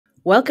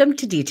Welcome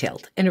to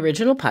Detailed, an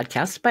original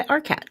podcast by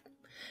RCAT.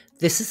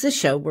 This is a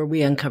show where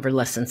we uncover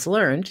lessons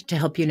learned to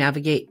help you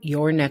navigate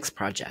your next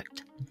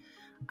project.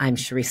 I'm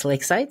Cherise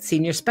Lakeside,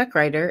 Senior Spec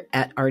Writer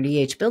at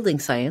RDH Building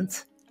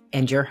Science,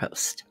 and your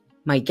host.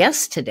 My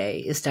guest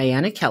today is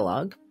Diana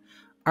Kellogg,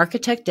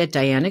 architect at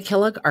Diana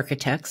Kellogg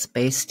Architects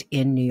based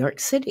in New York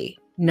City.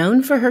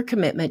 Known for her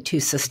commitment to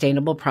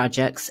sustainable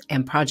projects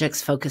and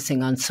projects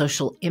focusing on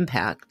social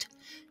impact,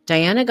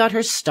 Diana got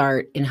her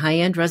start in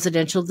high-end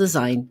residential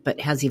design,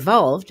 but has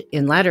evolved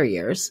in latter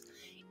years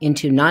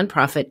into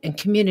nonprofit and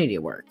community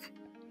work.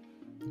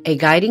 A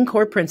guiding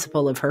core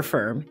principle of her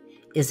firm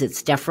is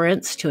its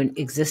deference to an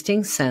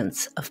existing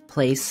sense of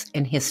place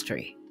and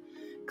history,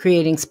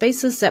 creating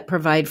spaces that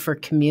provide for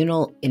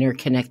communal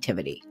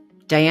interconnectivity.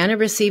 Diana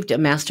received a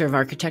Master of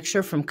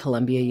Architecture from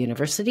Columbia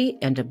University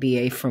and a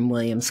BA from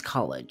Williams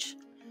College.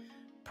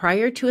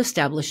 Prior to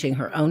establishing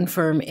her own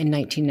firm in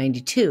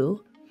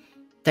 1992,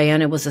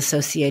 Diana was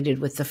associated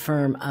with the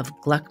firm of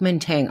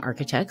Gluckman Tang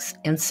Architects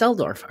and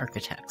Seldorf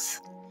Architects.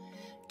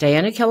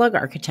 Diana Kellogg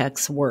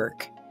Architects'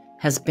 work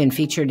has been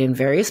featured in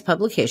various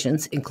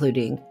publications,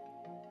 including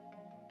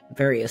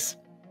various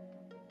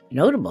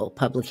notable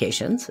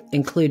publications,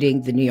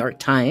 including the New York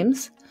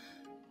Times,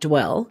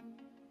 Dwell,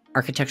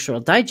 Architectural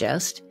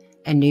Digest,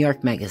 and New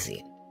York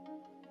Magazine.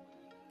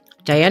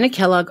 Diana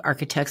Kellogg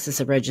Architects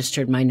is a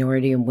registered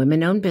minority and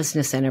women-owned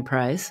business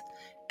enterprise,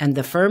 and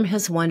the firm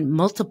has won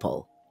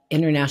multiple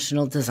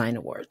international design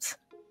awards.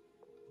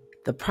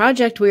 The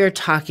project we are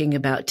talking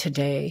about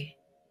today,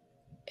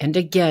 and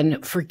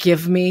again,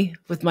 forgive me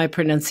with my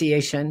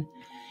pronunciation,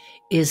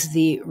 is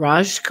the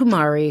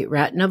Rajkumari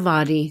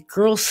Ratnavati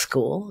Girls'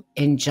 School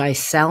in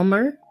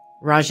Jaisalmer,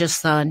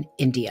 Rajasthan,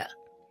 India.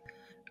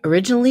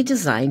 Originally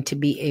designed to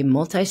be a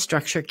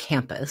multi-structure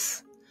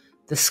campus,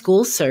 the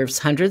school serves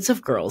hundreds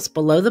of girls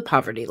below the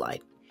poverty line,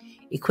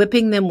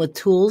 equipping them with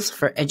tools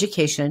for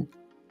education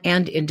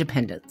and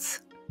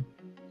independence.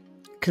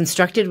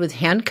 Constructed with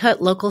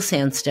hand-cut local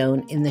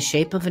sandstone in the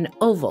shape of an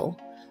oval,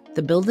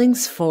 the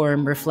building's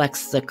form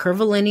reflects the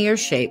curvilinear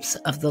shapes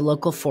of the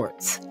local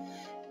forts,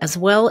 as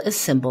well as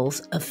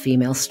symbols of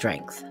female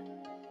strength.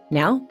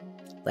 Now,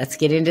 let's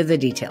get into the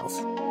details.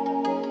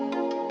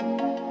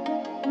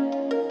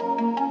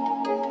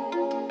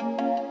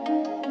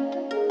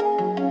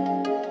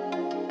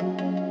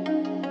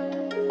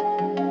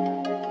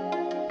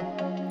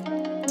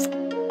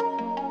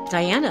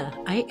 Diana,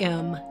 I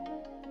am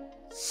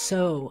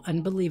so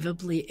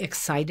unbelievably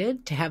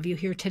excited to have you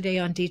here today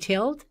on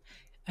Detailed.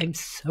 I'm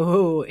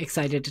so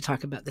excited to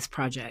talk about this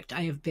project.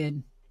 I've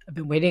been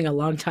waiting a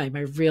long time.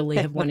 I really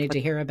have wanted to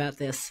hear about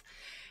this.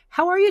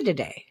 How are you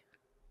today?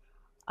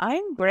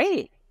 I'm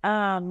great.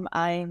 I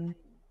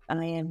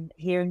am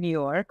here in New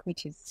York,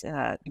 which is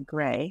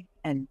gray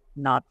and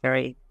not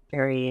very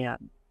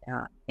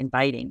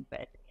inviting,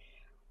 but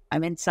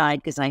I'm inside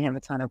because I have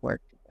a ton of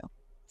work to do.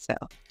 So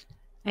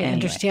I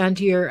understand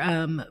you're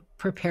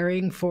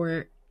preparing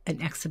for an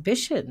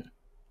exhibition.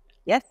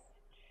 Yes.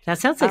 That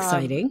sounds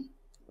exciting.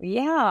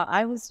 Yeah,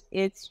 I was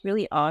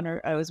really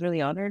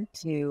honored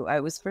to, I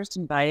was first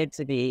invited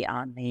to be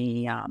on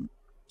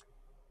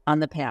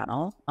a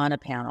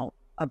panel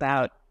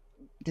about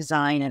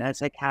design and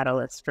as a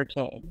catalyst for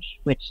change,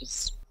 which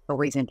is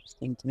always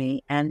interesting to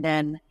me. And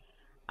then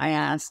I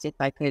asked if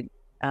I could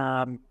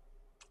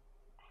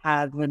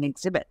have an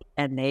exhibit,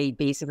 and they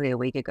basically a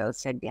week ago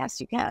said, yes,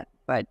 you can.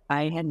 But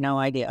I had no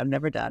idea. I've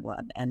never done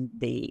one. And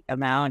the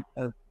amount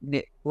of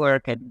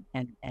work and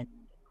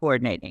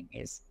coordinating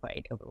is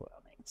quite overwhelming.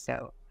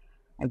 So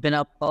I've been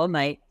up all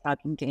night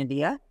talking to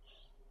India,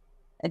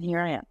 and here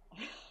I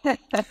am.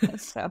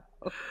 So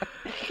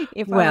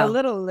I'm a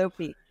little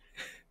loopy.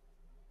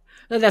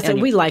 That's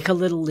anyway. We like a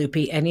little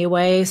loopy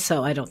anyway,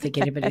 so I don't think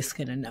anybody's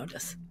going to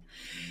notice.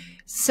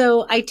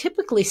 So I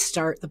typically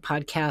start the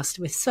podcast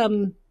with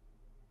some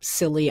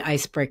silly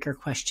icebreaker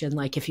question,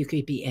 like if you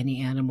could be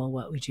any animal,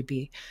 what would you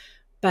be?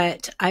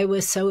 But I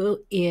was so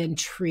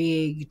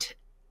intrigued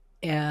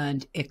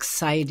and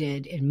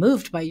excited and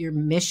moved by your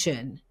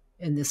mission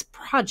in this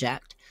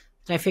project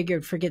that I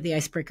figured, forget the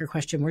icebreaker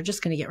question. We're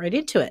just going to get right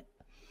into it.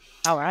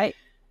 All right.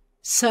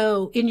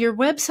 So in your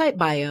website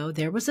bio,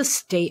 there was a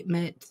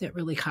statement that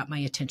really caught my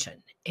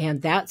attention.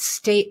 And that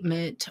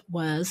statement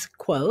was,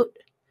 quote,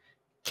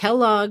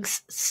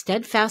 Kellogg's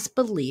steadfast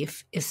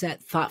belief is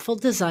that thoughtful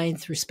design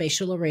through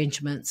spatial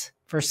arrangements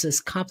versus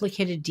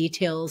complicated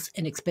details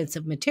and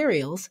expensive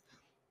materials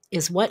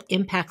is what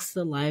impacts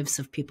the lives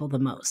of people the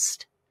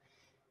most.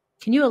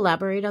 Can you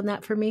elaborate on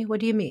that for me?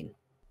 What do you mean?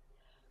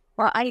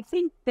 Well, I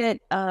think that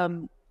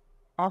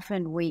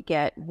often we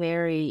get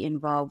very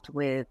involved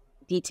with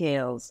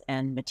details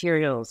and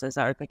materials as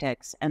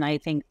architects, and I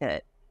think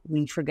that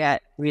we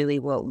forget really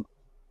what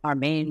our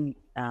main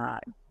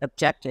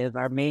objective,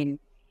 our main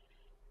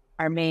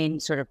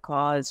sort of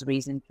cause,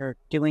 reason for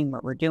doing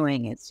what we're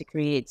doing is to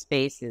create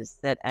spaces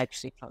that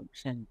actually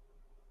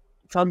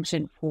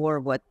function for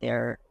what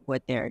they're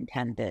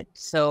intended.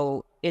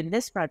 So in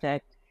this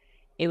project,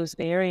 it was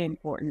very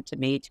important to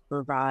me to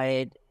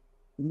provide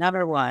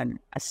number one,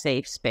 a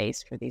safe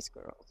space for these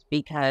girls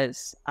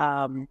because,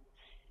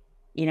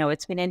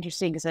 it's been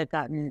interesting because I've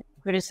gotten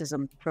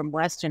criticism from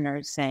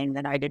Westerners saying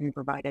that I didn't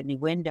provide any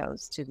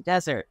windows to the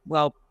desert.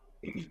 Well,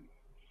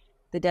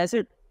 the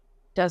desert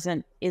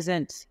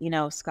isn't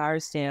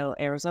Scarsdale,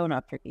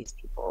 Arizona for these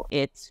people.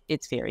 It's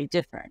very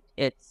different.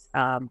 It's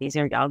these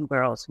are young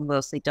girls who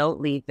mostly don't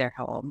leave their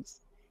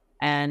homes,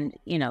 and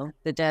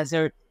the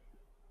desert.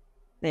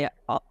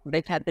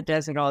 They've had the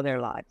desert all their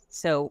lives.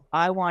 So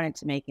I wanted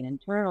to make an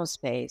internal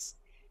space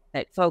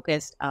that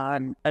focused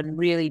on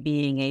really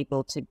being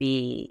able to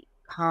be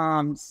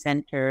calm,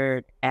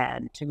 centered,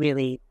 and to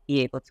really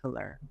be able to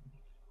learn.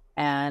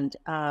 And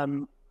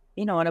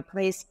in a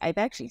place I've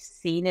actually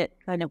seen it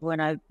kind of when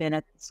I've been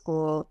at the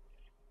school,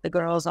 the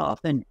girls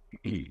often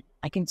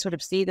I can sort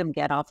of see them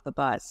get off the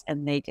bus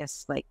and they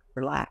just like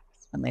relax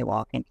when they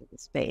walk into the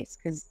space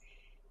because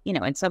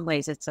in some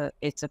ways it's a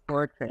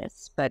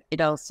fortress, but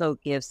it also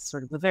gives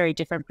sort of a very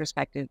different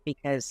perspective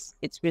because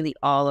it's really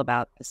all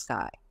about the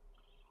sky.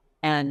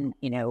 And,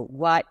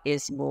 what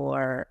is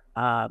more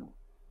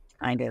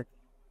kind of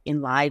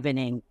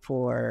enlivening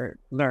for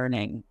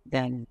learning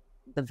than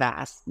the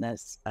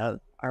vastness of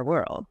our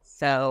world.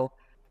 So,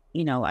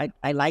 I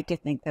like to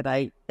think that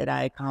I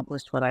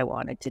accomplished what I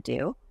wanted to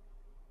do.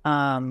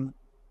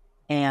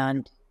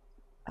 And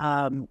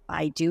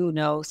I do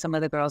know some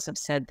of the girls have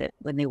said that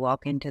when they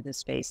walk into the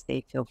space,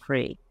 they feel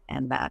free.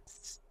 And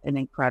that's an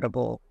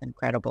incredible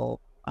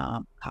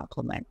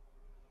compliment.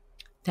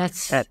 I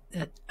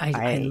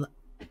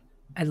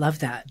love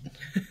that.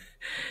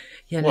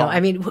 Well, I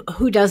mean,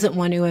 who doesn't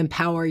want to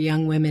empower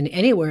young women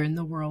anywhere in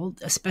the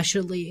world,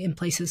 especially in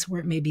places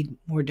where it may be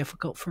more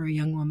difficult for a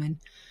young woman?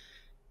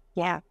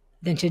 Yeah.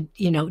 Than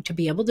to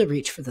be able to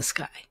reach for the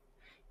sky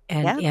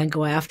and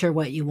go after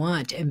what you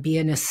want and be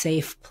in a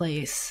safe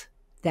place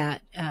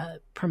that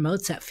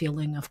promotes that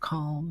feeling of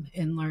calm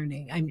and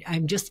learning.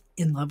 I'm just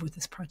in love with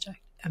this project.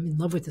 I'm in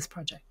love with this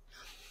project.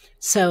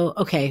 So,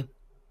 okay,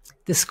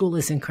 the school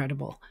is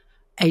incredible.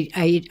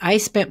 I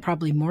spent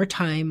probably more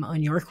time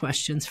on your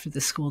questions for the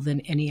school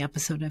than any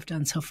episode I've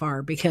done so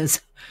far because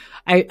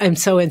I'm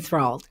so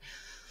enthralled.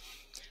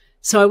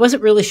 So I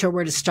wasn't really sure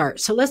where to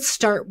start. So let's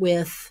start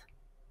with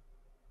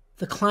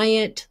the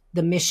client,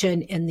 the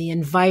mission, and the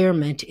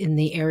environment in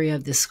the area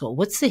of the school.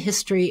 What's the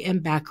history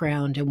and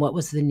background, and what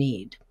was the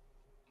need?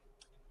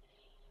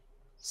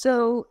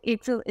 So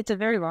it's a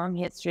very long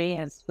history,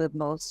 as with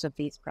most of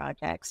these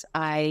projects.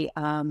 I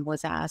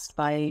was asked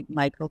by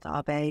Michael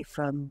Dabe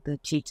from the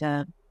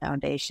Cheetah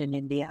Foundation,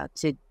 India,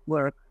 to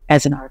work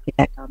as an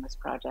architect on this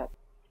project.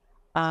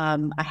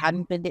 I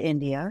hadn't been to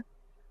India.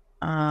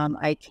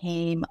 I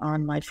came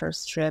on my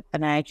first trip,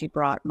 and I actually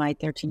brought my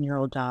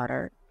 13-year-old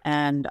daughter.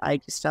 And I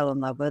just fell in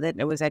love with it.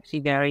 It was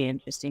actually very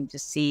interesting to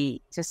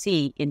see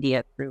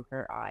India through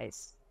her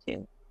eyes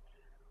too.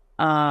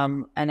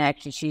 And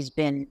actually, she's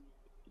been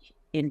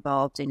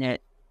involved in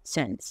it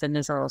since, and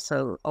is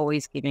also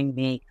always giving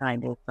me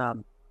kind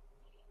of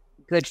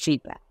good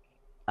feedback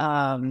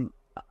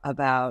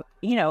about.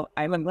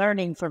 I'm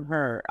learning from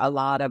her a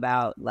lot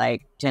about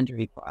like gender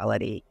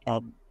equality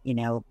and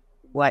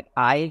what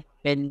I've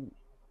been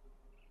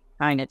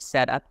kind of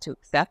set up to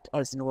accept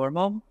as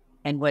normal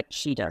and what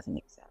she doesn't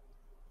accept.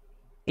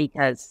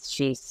 Because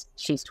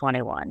she's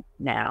 21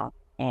 now,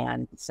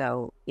 and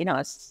so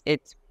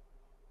it's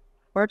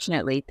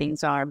fortunately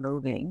things are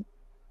moving,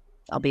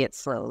 albeit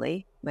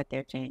slowly, but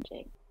they're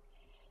changing.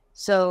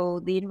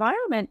 So the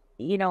environment,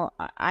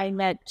 I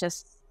met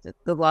just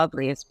the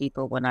loveliest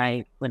people when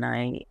I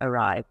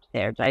arrived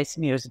there.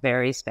 Jaisalmer is a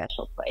very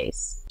special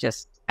place,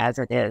 just as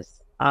it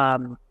is.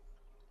 And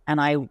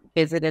I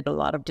visited a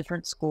lot of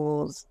different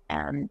schools,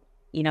 and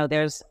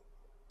there's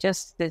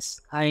just this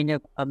kind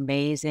of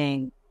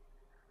amazing.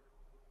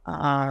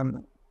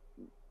 Kind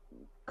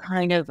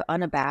of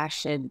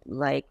unabashed,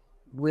 like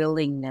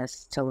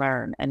willingness to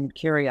learn and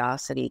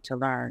curiosity to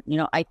learn.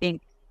 I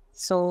think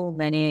so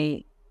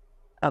many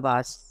of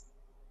us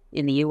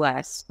in the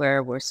U.S.,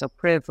 where we're so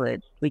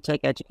privileged, we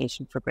take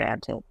education for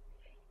granted,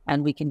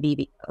 and we can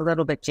be a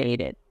little bit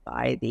jaded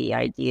by the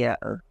idea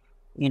of,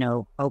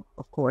 oh,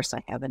 of course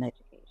I have an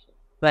education,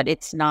 but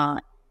it's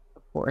not,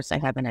 of course I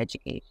have an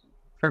education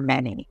for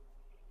many,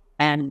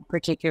 and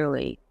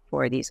particularly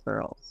for these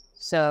girls.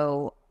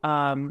 So,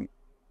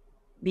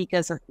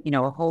 because of,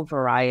 a whole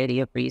variety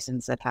of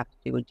reasons that have to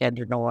do with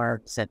gender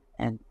norms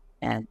and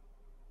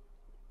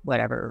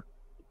whatever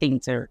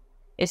things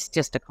it's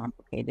just a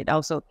complicated.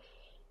 Also,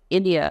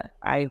 India,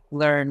 I've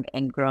learned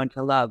and grown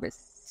to love is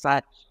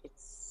such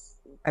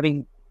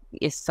a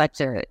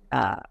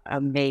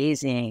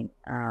amazing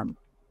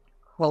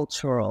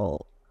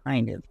cultural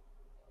kind of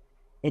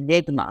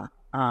enigma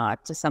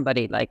to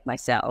somebody like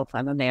myself.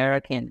 I'm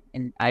American,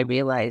 and I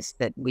realize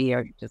that we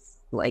are just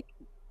like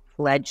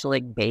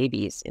fledgling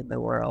babies in the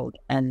world,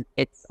 and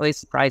it's always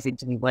surprising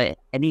to me what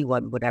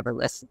anyone would ever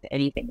listen to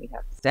anything we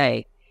have to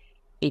say,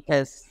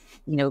 because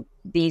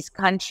these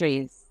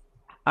countries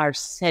are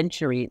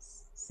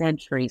centuries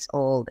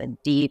old and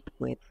deep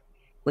with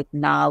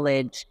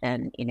knowledge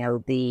and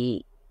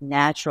the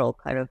natural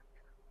kind of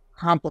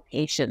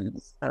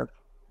complications of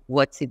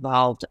what's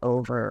evolved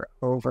over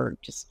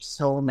just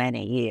so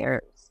many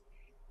years.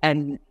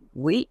 And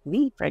we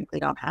frankly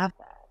don't have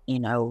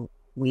that.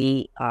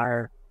 We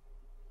are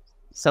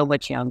so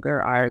much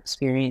younger. Our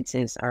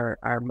experiences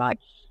are much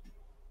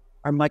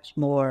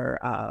more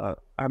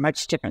are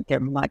much different. They're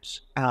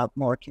much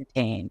more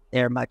contained.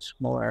 They're much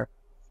more,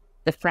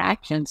 the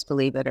fractions,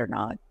 believe it or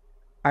not,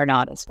 are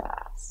not as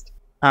fast.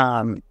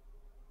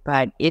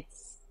 But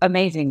it's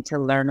amazing to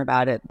learn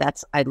about it.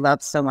 I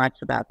love so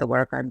much about the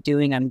work I'm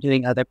doing. I'm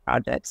doing other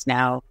projects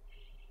now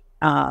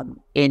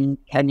in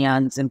Kenya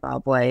and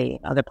Zimbabwe,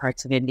 other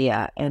parts of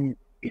India. And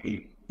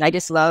I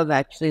just love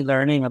actually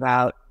learning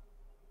about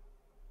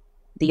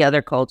the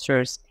other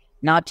cultures,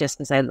 not just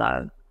because I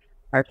love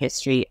art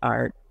history,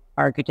 art,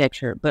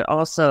 architecture, but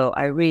also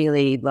I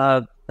really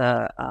love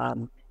the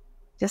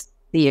just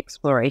the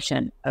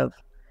exploration of,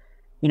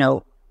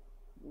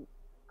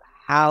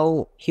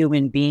 how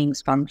human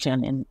beings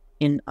function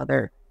in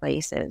other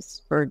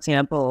places. For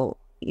example,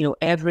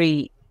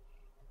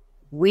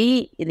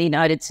 we in the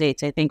United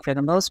States, I think for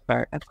the most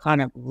part, have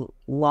kind of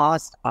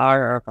lost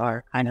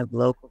our kind of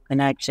local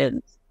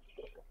connections.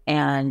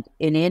 And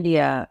in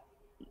India,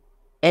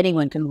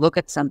 anyone can look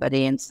at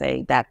somebody and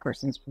say, that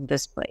person's from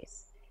this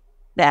place.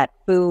 That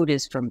food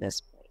is from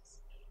this place.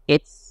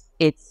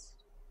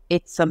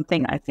 It's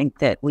something I think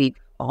that we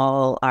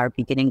all are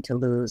beginning to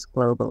lose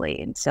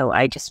globally. And so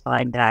I just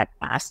find that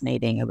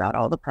fascinating about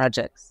all the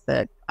projects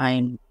that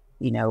I'm,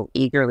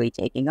 eagerly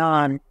taking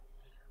on,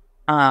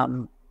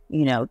 to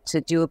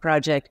do a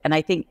project. And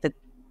I think that,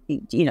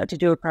 to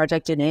do a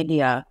project in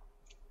India,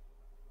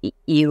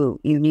 you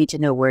need to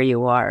know where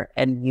you are,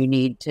 and you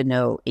need to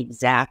know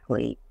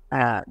exactly,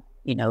 the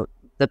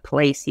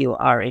place you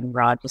are in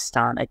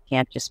Rajasthan. It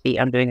can't just be,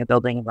 I'm doing a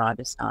building in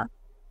Rajasthan.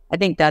 I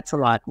think that's a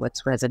lot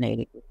what's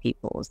resonating with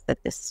people, is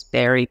that this is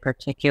very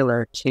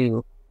particular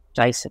to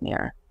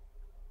Jaisalmer.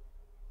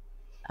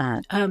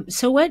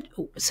 So what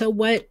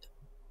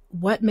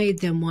made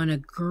them want a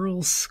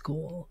girls'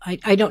 school?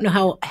 I don't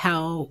know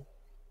how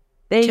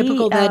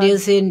typical that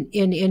is in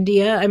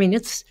India. I mean,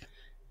 it's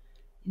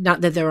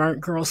not that there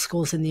aren't girls'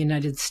 schools in the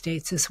United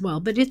States as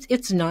well, but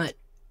it's not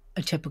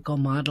a typical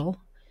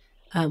model.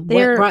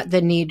 What brought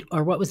the need,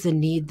 or what was the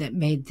need that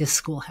made this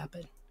school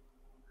happen?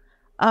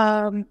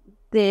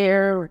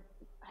 There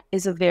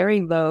is a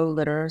very low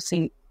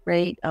literacy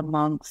rate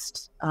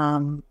amongst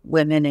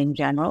women in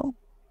general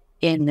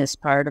in this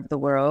part of the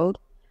world,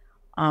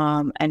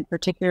 and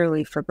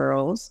particularly for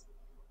girls.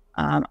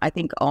 I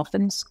think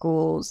often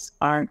schools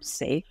aren't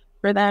safe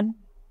for them.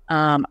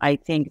 I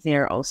think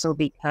they're also,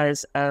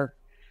 because of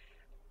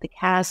the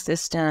caste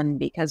system,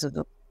 because of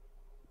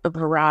a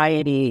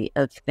variety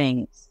of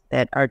things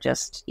that are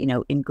just,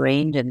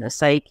 ingrained in the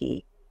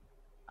psyche,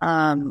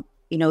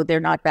 they're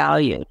not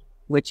valued,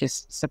 which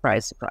is,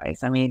 surprise,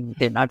 surprise. I mean,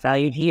 they're not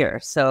valued here.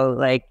 So,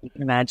 like, you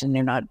can imagine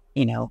they're not,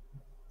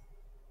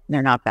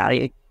 they're not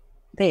valued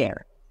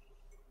there.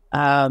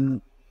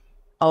 Although,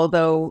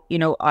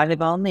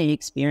 I've only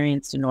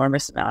experienced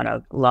enormous amount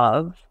of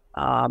love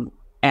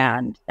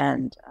and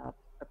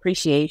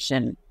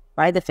appreciation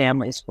by the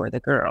families for the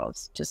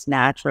girls, just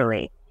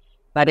naturally.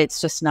 But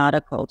it's just not a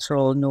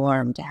cultural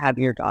norm to have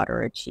your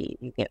daughter achieve.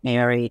 You get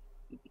married,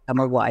 you become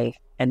a wife,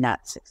 and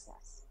that's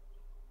success.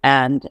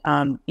 And,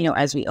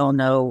 as we all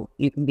know,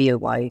 you can be a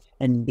wife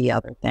and be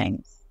other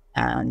things.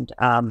 And,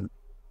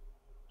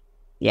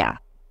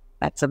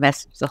 that's a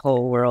message the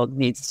whole world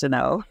needs to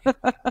know.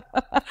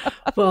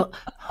 Well,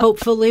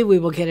 hopefully we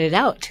will get it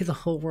out to the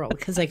whole world,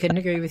 because I couldn't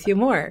agree with you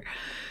more.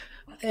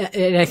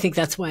 And I think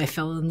that's why I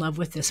fell in love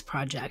with this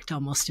project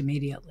almost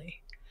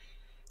immediately.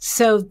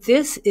 So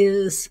this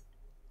is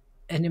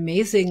an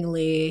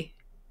amazingly,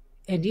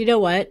 and you know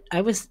what?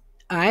 I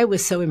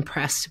was so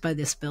impressed by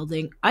this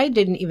building. I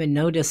didn't even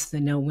notice the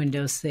no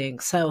windows thing.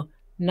 So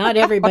not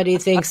everybody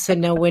thinks the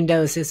no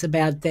windows is a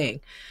bad thing.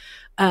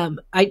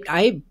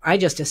 I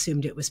just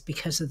assumed it was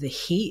because of the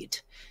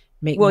heat.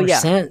 Make more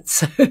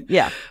sense.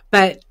 Yeah.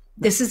 But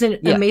this is an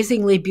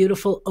amazingly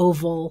beautiful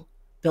oval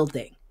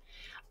building.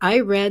 I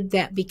read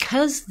that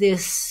because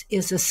this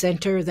is a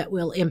center that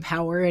will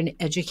empower and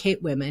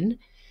educate women,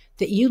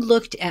 that you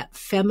looked at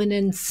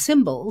feminine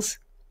symbols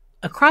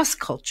across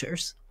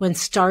cultures when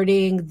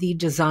starting the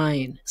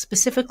design,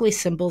 specifically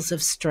symbols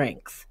of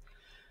strength.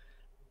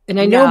 And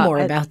I know more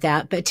about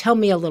that, but tell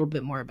me a little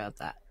bit more about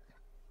that.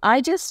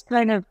 I just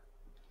kind of,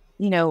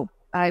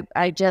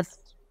 I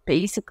just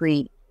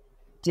basically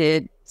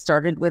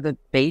started with a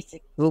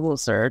basic Google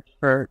search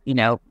for,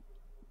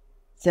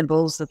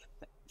 symbols of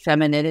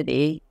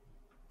femininity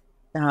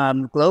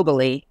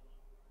globally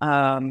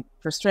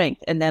for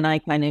strength. And then I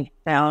kind of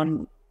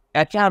found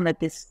that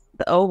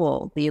the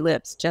oval, the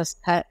ellipse,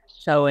 just kept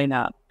showing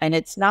up. And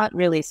it's not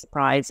really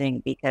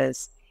surprising,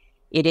 because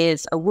it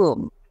is a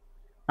womb.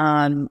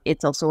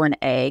 It's also an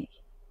egg.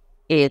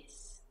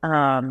 It's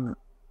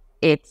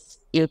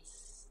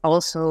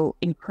also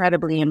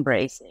incredibly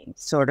embracing,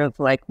 sort of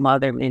like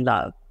motherly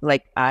love.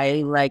 Like,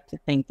 I like to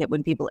think that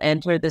when people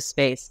enter the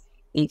space,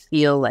 they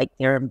feel like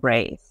they're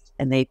embraced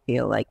and they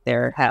feel like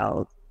they're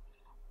held.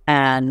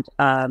 And,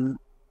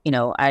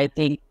 I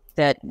think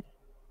that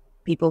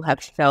people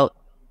have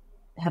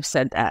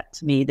said that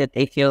to me, that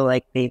they feel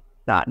like they've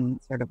gotten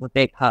sort of a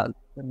big hug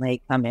when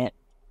they come in.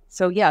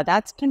 So yeah,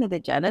 that's kind of the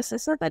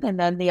genesis of it. And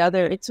then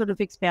it sort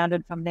of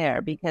expanded from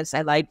there, because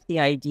I liked the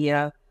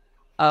idea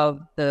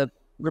of the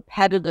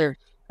repetitive,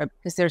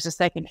 because there's a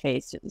second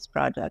phase to this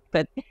project,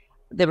 but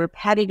the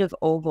repetitive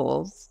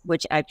ovals,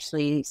 which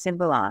actually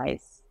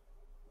symbolize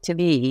to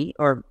me,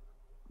 or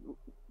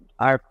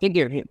are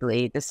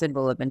figuratively the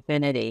symbol of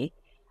infinity,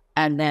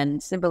 and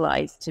then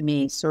symbolize to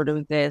me sort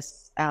of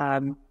this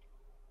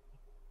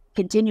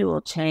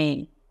continual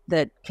chain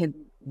that can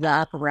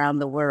wrap around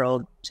the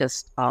world,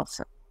 just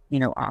also,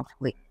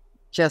 awfully,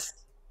 just,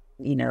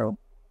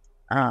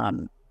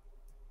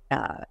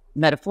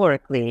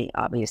 metaphorically,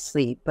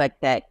 obviously, but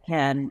that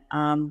can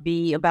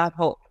be about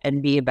hope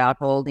and be about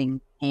holding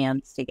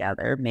hands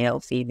together, male,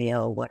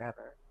 female,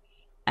 whatever,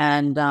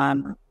 and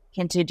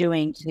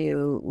continuing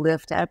to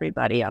lift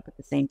everybody up at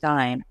the same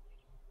time.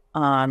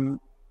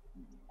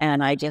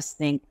 And I just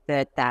think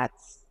that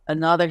that's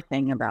another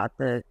thing about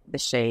the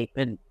shape,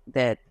 and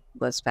that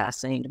was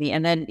fascinating to me.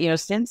 And then,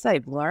 since I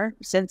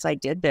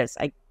did this,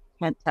 I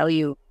can't tell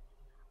you,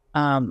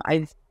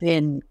 I've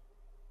been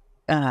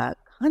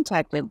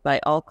contacted by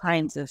all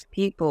kinds of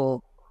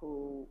people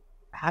who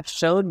have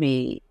showed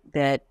me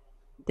that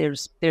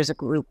there's a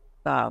group,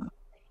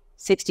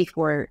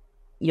 64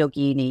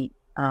 yogini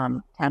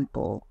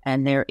temple,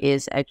 and there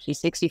is actually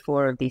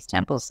 64 of these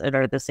temples that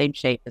are the same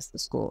shape as the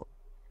school.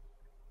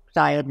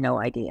 So I had no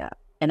idea.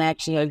 And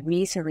actually, I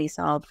recently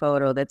saw a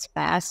photo that's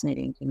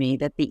fascinating to me,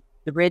 that the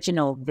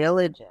original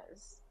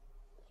villages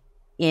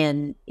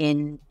in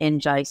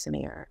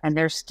Jaisalmer, and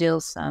there's still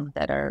some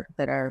that are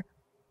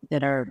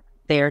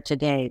there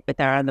today, but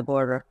they're on the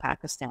border of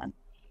Pakistan.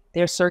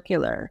 They're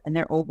circular and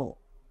they're oval,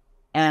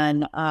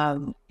 and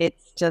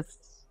it's just,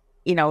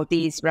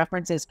 these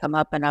references come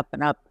up and up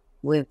and up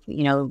with,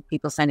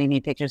 people sending me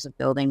pictures of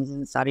buildings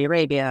in Saudi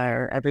Arabia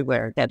or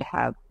everywhere that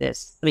have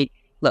this. I mean,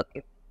 look,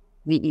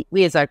 we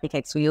as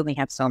architects, we only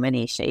have so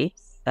many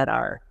shapes that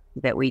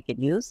we could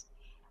use.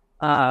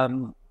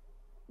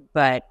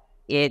 But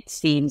it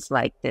seems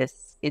like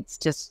this,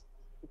 it's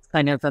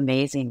kind of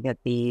amazing that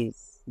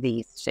these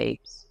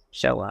shapes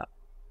show up.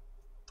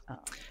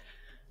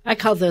 I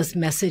call those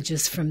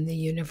messages from the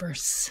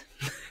universe.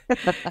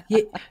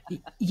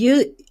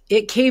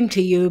 It came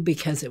to you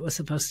because it was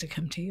supposed to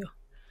come to you.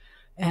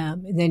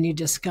 And then you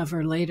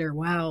discover later,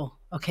 wow,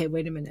 okay,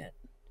 wait a minute.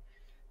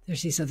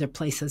 There's these other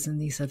places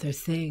and these other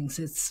things.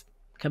 It's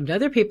come to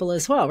other people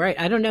as well, right?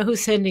 I don't know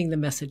who's sending the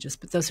messages,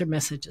 but those are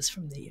messages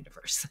from the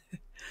universe.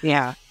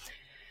 Yeah.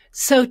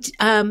 So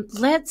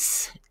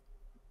let's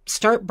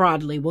start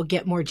broadly. We'll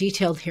get more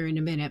detailed here in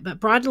a minute, but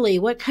broadly,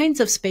 what kinds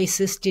of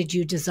spaces did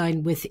you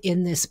design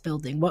within this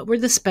building? What were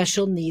the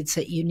special needs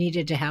that you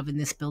needed to have in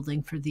this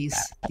building for these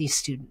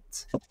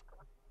students?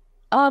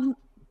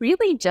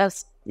 Really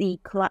just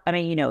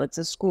it's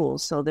a school,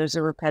 so there's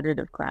a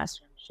repetitive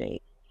classroom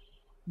shape.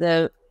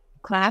 The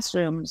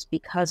classrooms,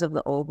 because of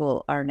the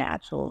oval, are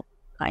natural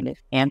kind of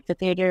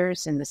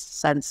amphitheaters, in the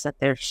sense that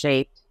they're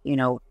shaped,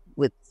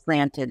 with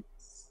slanted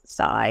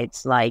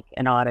sides, like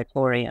an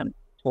auditorium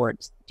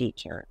towards the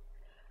teacher.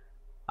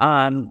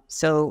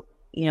 So,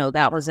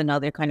 that was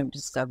another kind of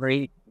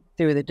discovery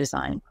through the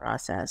design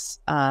process.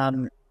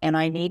 And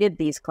I needed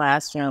these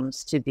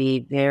classrooms to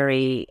be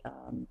very,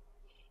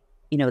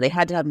 they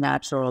had to have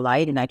natural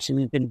light. And actually,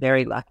 we've been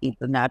very lucky.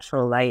 The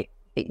natural light,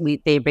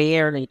 they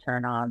rarely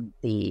turn on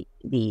the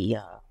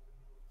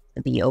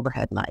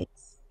overhead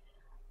lights,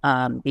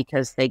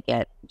 because they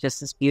get just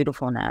this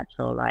beautiful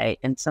natural light.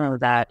 And some of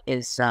that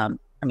is,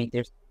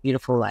 there's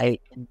beautiful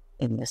light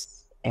in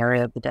this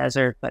area of the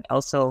desert, but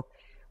also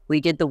we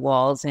did the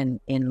walls in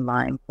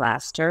lime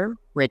plaster,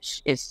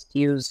 which is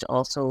used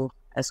also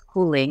as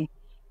cooling,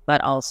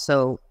 but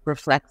also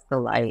reflects the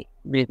light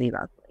really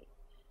lovely,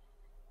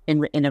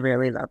 in a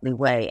really lovely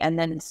way. And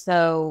then,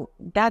 so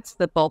that's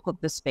the bulk of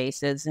the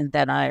spaces. And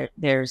then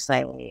there's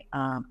a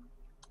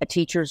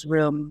teacher's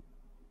room.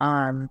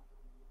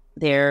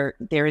 There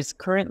is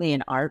currently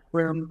an art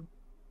room,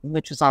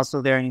 which is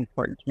also very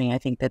important to me. I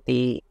think that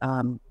the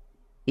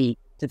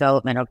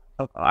development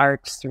of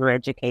arts through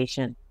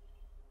education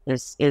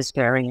is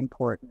very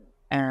important.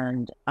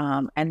 And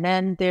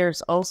then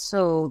there's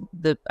also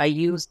I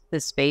used the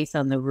space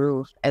on the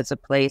roof as a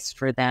place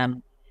for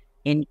them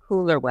in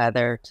cooler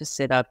weather to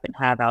sit up and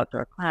have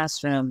outdoor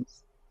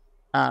classrooms.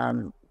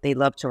 They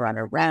love to run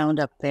around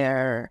up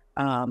there.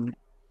 And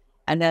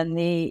then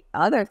the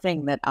other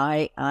thing that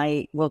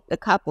a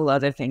couple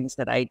other things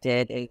that I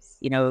did is,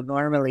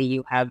 normally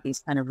you have these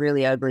kind of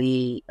really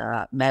ugly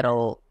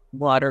metal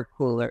water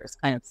coolers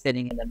kind of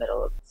sitting in the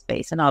middle of the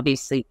space. And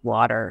obviously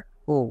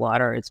cool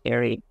water is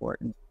very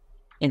important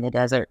in the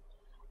desert.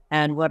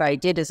 And what I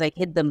did is I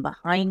hid them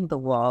behind the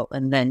wall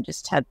and then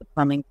just had the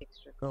plumbing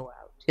fixture go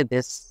out to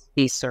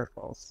these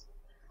circles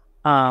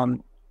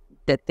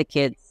that the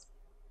kids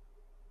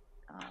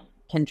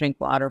can drink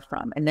water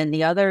from. And then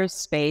the other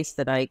space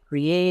that I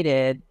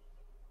created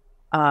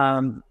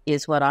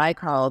is what I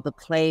call the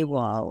play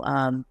wall.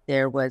 I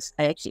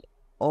actually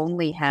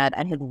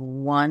I had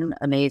one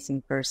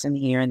amazing person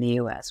here in the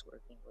US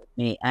working with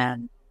me,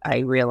 and I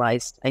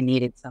realized I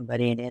needed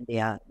somebody in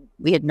India.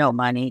 We had no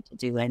money to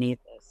do any of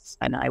this,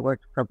 and I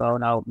worked pro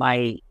bono.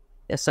 My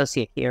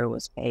associate here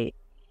was paid.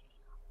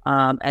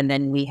 And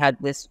then we had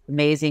this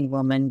amazing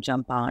woman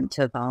jump on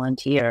to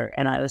volunteer,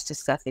 and I was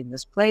discussing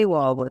this play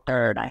wall with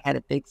her, and I had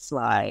a big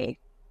slide.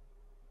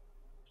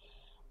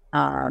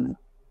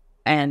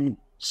 And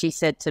she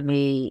said to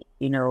me,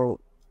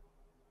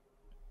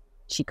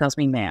 she calls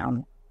me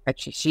ma'am.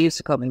 Actually, she used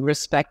to call me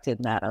respected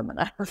madam. And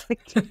I was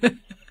like,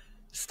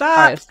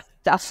 stop.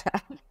 Stop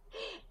that.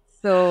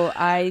 So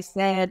I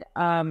said,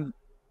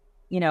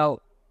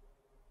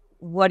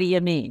 what do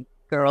you mean?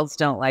 Girls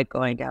don't like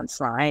going down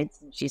slides?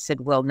 And she said,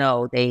 well,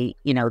 no, they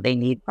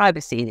need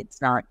privacy. It's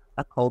not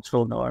a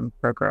cultural norm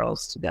for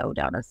girls to go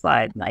down a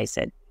slide. And I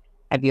said,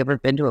 have you ever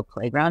been to a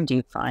playground? Do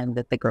you find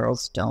that the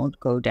girls don't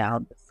go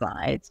down the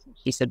slides? And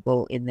she said,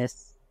 well, in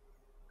this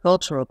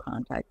cultural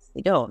context,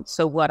 they don't.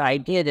 So what I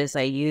did is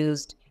I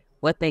used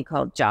what they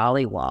call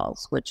jolly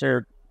walls, which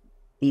are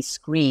these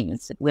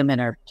screens that women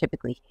are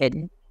typically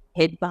hid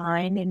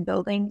behind in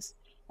buildings,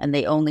 and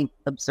they only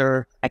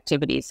observe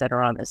activities that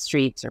are on the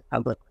streets or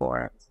public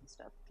forums and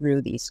stuff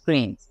through these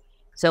screens.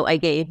 So I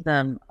gave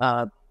them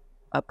a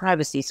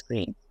privacy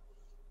screen,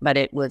 but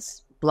it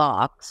was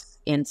blocks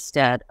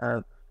instead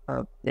of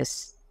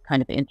this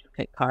kind of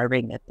intricate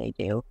carving that they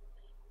do.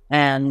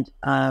 And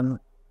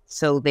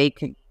so they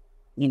could,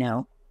 they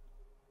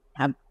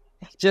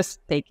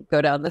could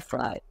go down the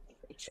slide,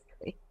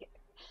 basically.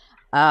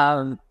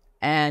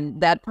 And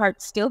that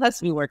part still has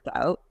to be worked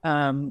out.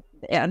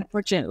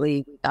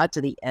 Unfortunately, we got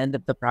to the end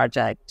of the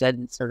project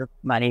and sort of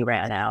money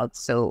ran out.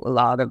 So a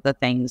lot of the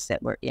things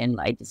that were in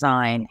my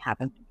design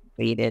haven't been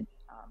completed.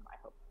 I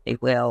hope they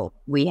will.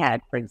 We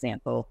had, for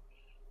example,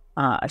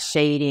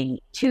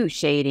 two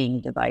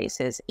shading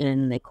devices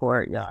in the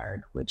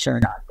courtyard, which are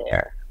not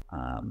there,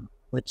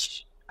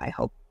 which I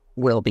hope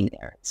will be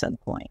there at some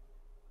point,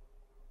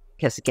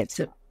 because it gets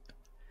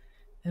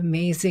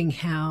amazing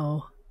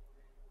how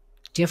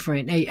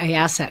different. I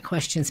asked that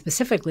question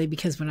specifically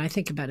because when I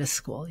think about a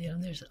school,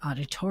 there's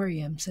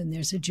auditoriums and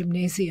there's a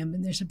gymnasium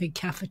and there's a big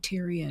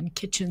cafeteria and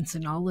kitchens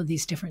and all of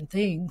these different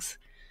things.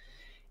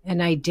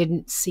 And I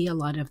didn't see a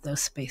lot of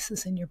those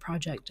spaces in your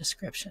project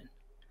description.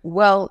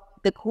 Well,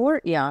 the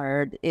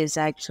courtyard is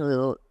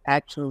actually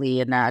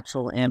a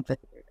natural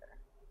amphitheater.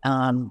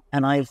 And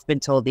I've been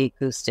told the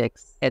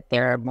acoustics at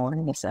their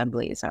morning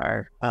assemblies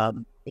are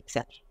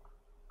exceptional.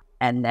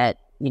 And that,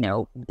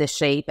 the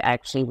shape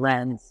actually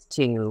lends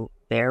to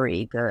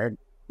very good,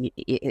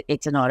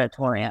 it's an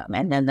auditorium.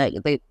 And then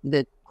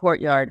the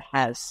courtyard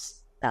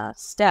has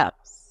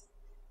steps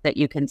that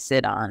you can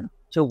sit on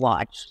to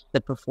watch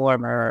the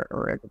performer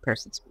or the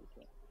person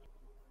speaking.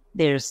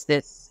 There's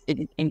this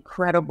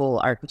incredible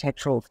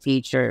architectural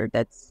feature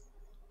that's,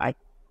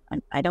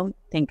 I don't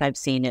think I've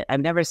seen it. I've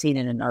never seen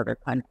it in other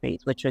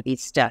countries, which are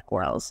these step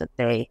wells that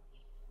they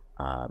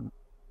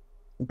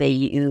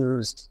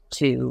used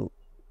to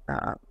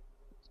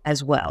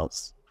as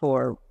wells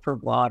for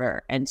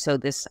water. And so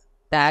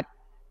that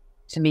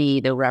to me,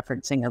 the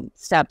referencing of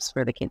steps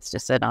for the kids to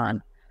sit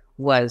on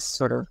was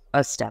sort of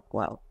a step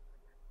well.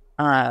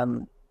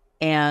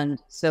 And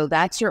so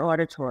that's your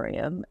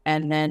auditorium.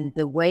 And then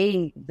the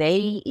way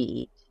they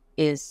eat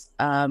is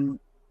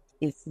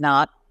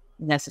not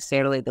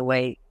necessarily the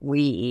way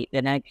we eat.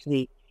 And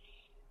actually,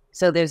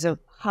 so there's a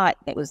hut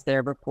that was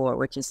there before,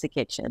 which is the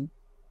kitchen.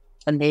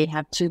 And they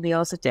have 2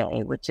 meals a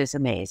day, which is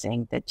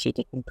amazing that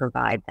Cheetah can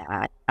provide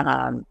that.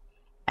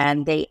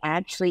 And they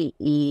actually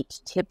eat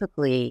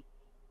typically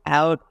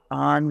out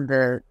on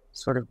the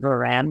sort of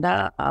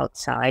veranda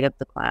outside of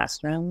the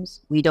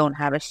classrooms. We don't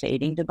have a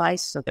shading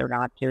device, so they're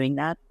not doing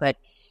that, but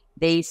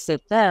they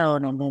sit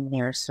down and then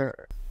they're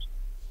served.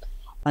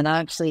 And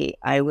actually,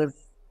 I was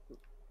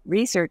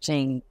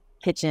researching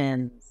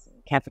kitchens,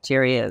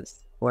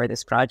 cafeterias for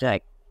this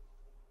project,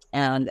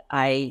 and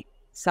I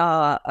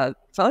saw a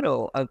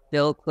photo of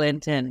Bill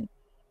Clinton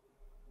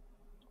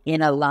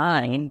in a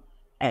line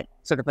at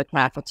sort of a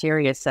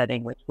cafeteria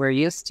setting, which we're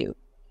used to.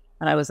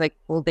 And I was like,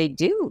 well, they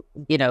do,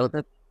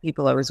 the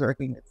people I was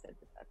working with said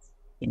that's,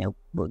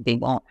 they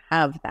won't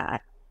have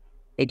that.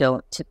 They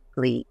don't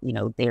typically,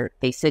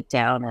 they sit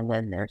down and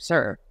then they're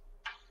served.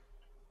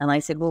 And I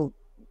said, well,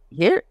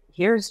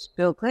 here's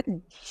Bill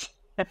Clinton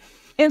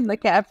in the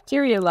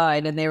cafeteria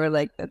line. And they were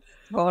like, that's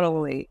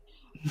totally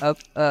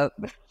a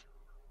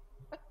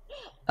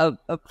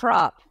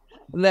prop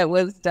that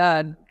was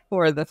done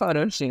for the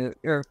photo shoot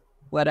or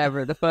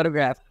whatever, the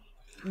photograph.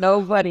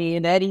 Nobody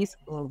in any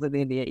schools in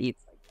India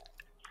eats like that.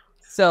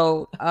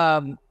 So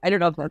I don't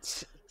know if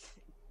that's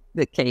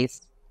the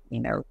case,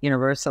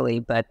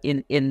 universally, but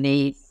in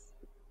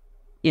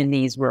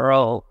these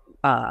rural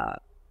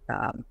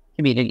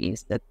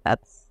communities,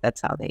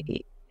 that's how they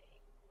eat.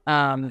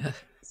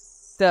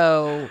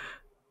 So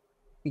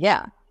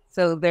yeah,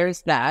 so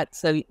there's that.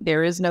 So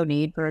there is no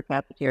need for a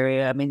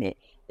cafeteria. I mean,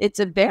 it's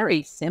a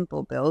very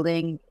simple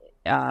building.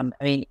 I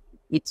mean,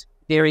 it's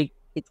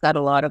got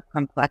a lot of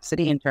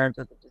complexity in terms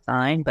of the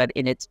design, but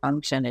in its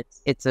function,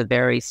 it's a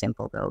very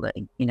simple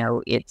building.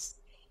 It's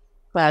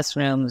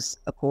classrooms,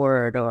 a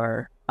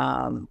corridor,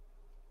 and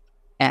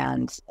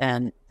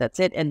that's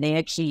it. And they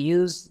actually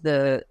use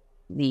the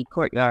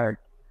courtyard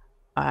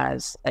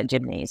as a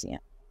gymnasium.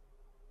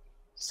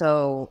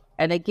 So,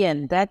 and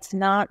again, that's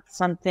not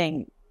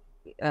something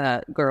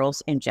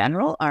girls in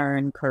general are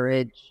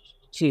encouraged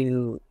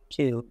to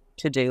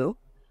do.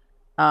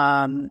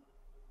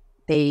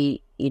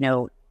 They,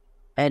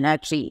 and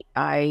actually,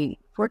 I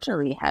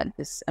fortunately had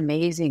this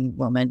amazing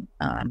woman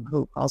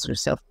who calls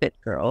herself Fit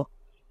Girl,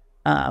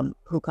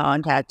 who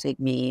contacted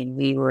me, and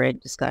we were in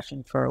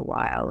discussion for a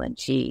while. And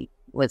she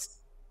was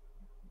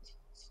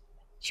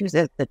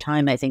at the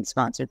time, I think,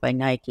 sponsored by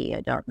Nike.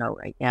 I don't know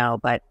right now,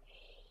 but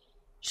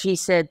she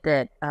said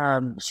that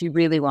she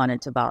really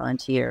wanted to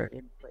volunteer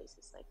in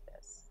places like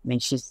this. I mean,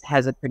 she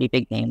has a pretty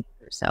big name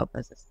for herself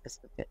as a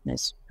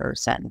fitness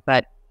person,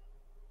 but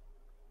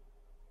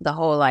the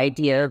whole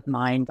idea of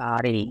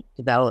mind-body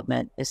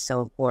development is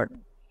so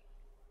important.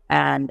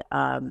 And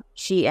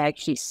she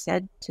actually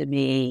said to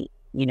me,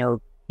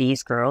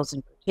 these girls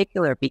in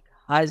particular,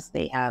 because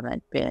they've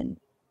been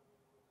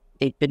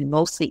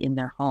mostly in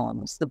their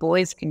homes. The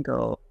boys can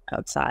go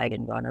outside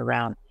and run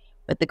around,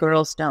 but the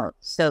girls don't.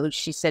 So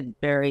she said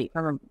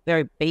from a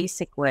very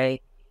basic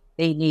way,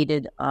 they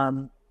needed,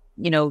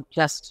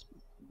 just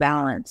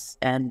balance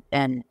and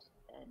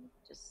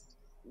just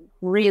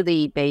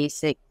really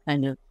basic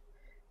kind of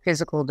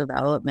physical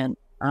development,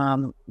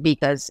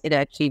 because it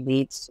actually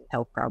leads to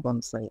health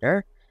problems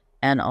later.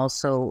 And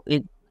also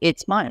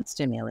it's mind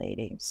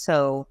stimulating.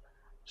 So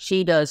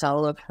she does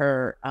all of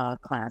her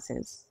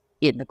classes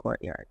in the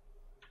courtyard.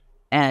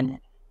 And,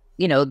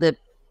 the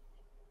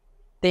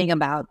thing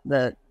about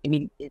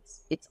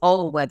it's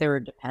all weather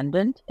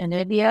dependent in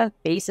India.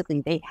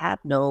 Basically, they have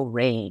no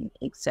rain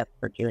except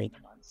for during the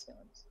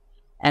monsoons.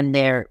 And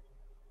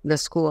the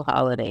school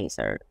holidays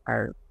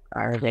are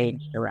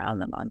arranged around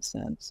the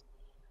monsoons.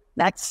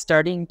 That's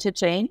starting to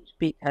change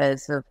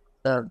because of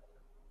the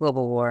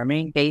global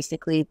warming.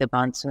 Basically, the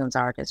monsoons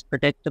aren't as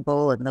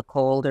predictable, and the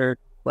colder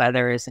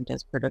weather isn't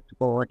as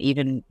predictable. And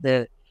even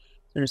the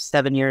sort of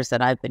 7 years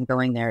that I've been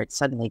going there, it's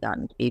suddenly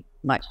gotten to be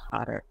much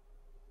hotter.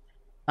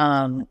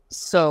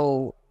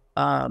 So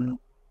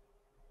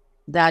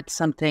that's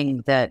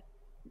something that,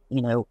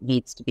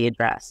 needs to be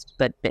addressed.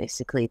 But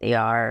basically they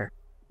are,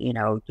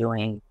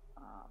 doing,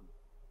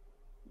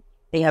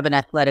 they have an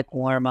athletic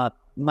warm up,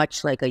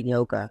 much like a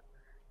yoga,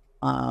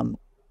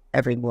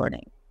 every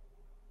morning.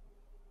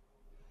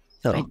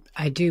 So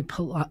I do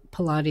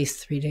Pilates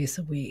 3 days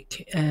a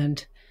week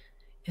and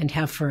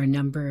have for a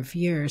number of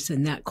years.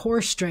 And that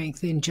core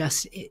strength and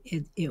just,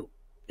 it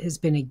has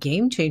been a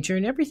game changer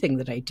in everything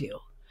that I do.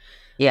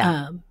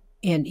 Yeah.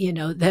 And,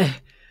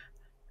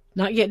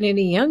 not getting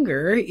any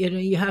younger,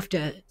 you have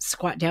to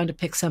squat down to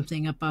pick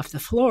something up off the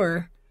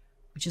floor,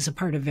 which is a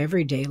part of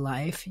everyday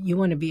life. You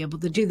want to be able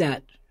to do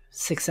that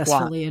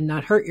successfully and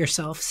not hurt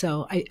yourself.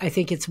 So I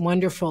think it's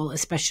wonderful,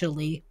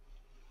 especially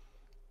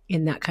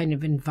in that kind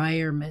of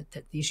environment,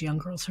 that these young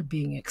girls are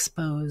being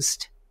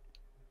exposed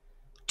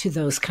to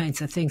those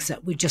kinds of things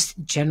that would just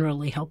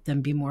generally help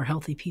them be more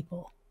healthy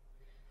people.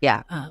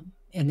 Yeah.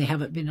 And they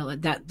haven't been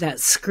that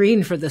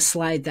screen for the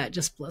slide, that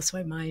just blows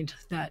my mind.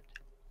 That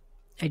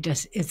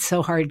it's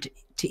so hard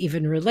to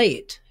even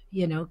relate,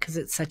 because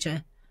it's such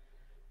a,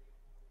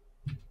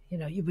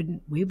 I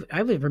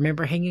would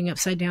remember hanging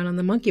upside down on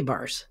the monkey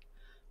bars,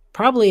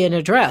 probably in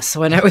a dress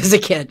when I was a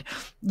kid.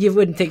 You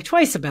wouldn't think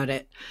twice about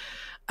it.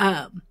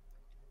 I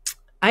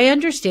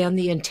understand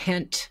the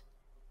intent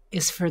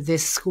is for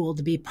this school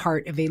to be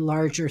part of a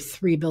larger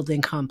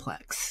 3-building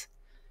complex.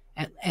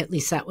 At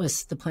least that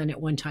was the plan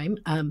at one time.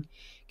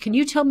 Can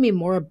you tell me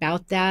more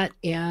about that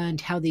and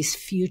how these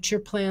future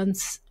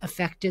plans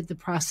affected the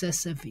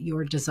process of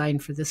your design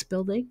for this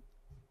building?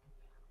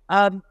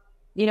 My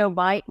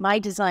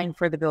design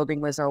for the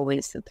building was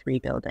always the 3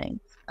 buildings.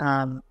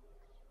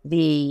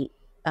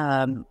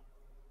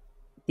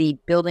 The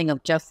building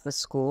of just the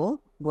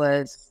school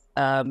was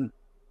a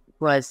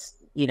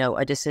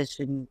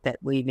decision that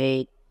we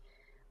made,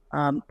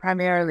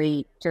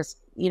 primarily just,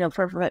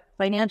 for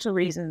financial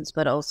reasons,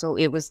 but also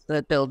it was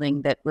the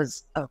building that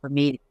was, for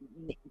me,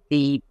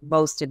 the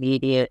most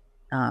immediate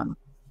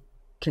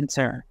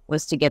concern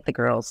was to get the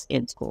girls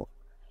in school.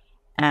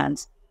 And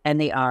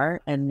they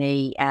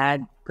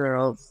add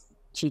girls.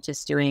 She's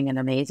just doing an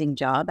amazing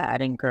job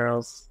adding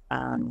girls,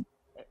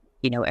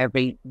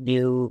 every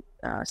new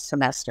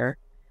semester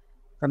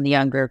from the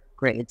younger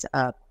grades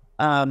up.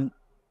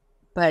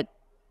 But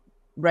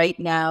right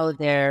now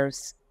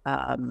there's,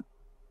 I'm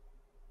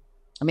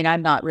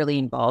not really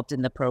involved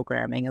in the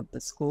programming of the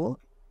school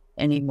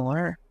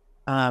anymore.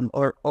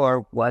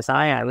 Or was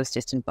I? I was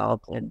just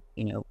involved in,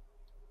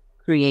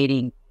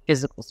 creating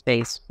physical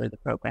space for the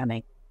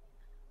programming.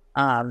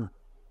 I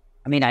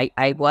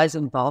was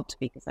involved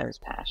because I was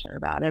passionate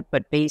about it,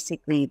 but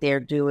basically they're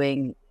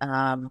doing,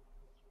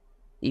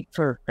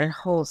 for a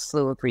whole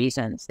slew of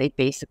reasons. They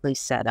basically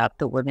set up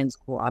the women's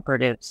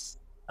cooperatives.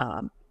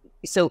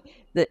 So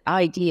the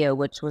idea,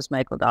 which was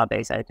Michael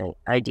Dabe's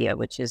idea,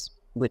 which is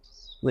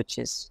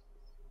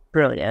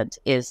brilliant,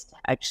 is to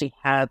actually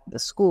have the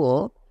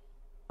school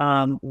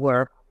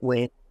work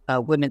with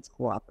women's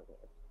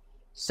cooperatives,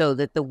 so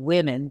that the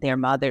women, their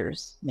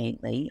mothers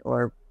mainly,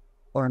 or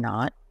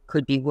not,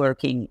 could be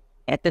working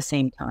at the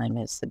same time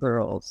as the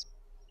girls,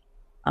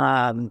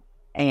 and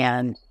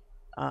and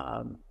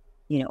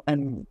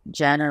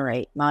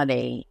generate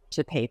money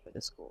to pay for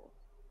the school.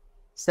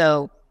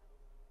 So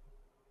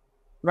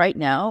right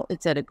now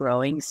it's at a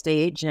growing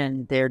stage,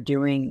 and they're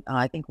doing,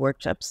 I think,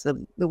 workshops.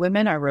 The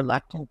women are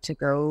reluctant to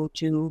go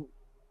to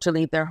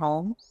leave their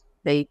homes.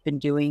 They've been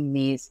doing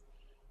these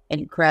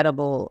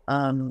incredible,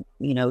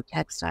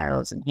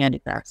 textiles and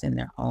handicrafts in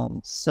their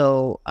homes.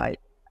 So I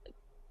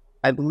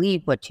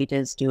believe what she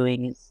is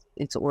doing is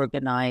it's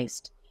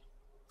organized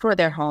for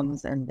their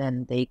homes, and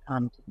then they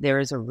come. There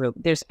is a room.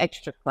 There's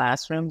extra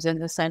classrooms in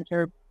the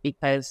center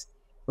because,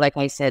 like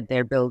I said,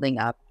 they're building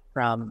up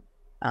from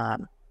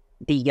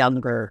the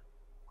younger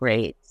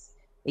grades.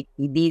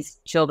 These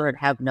children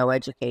have no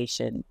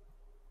education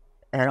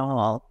at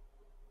all,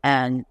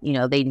 and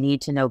they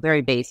need to know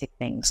very basic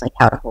things like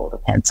how to hold a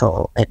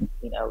pencil and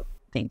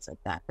things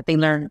like that. But they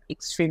learn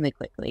extremely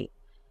quickly,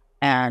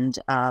 and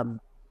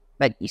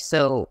but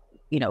so.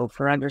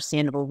 For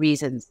understandable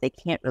reasons, they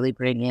can't really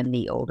bring in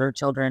the older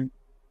children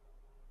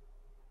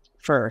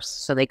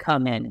first. So they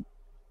come in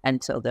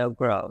until they'll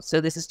grow.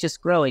 So this is just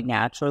growing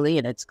naturally,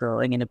 and it's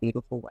growing in a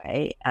beautiful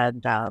way.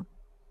 And,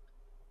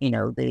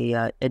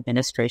 the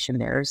administration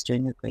there is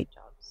doing a great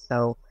job.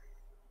 So,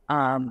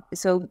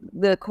 so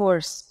the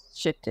course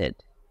shifted.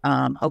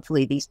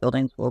 Hopefully these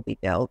buildings will be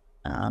built.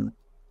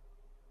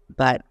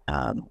 But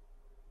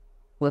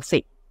we'll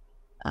see.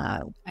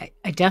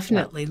 I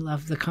definitely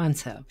love the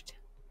concept.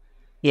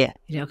 Yeah.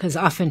 Because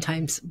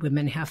oftentimes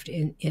women have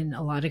to, in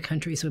a lot of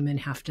countries, women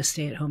have to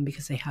stay at home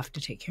because they have to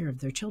take care of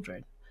their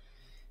children.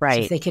 Right.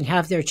 So if they can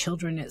have their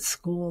children at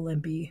school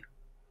and be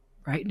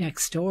right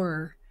next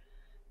door,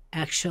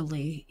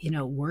 actually,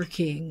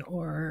 working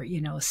or,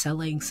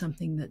 selling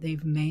something that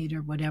they've made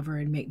or whatever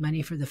and make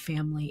money for the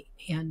family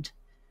and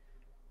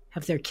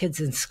have their kids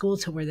in school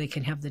to where they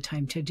can have the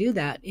time to do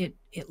that, it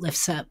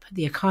lifts up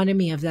the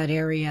economy of that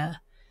area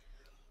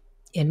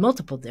in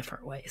multiple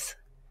different ways.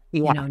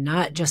 Yeah.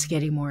 Not just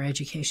getting more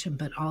education,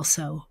 but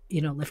also,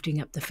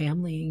 lifting up the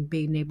family and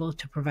being able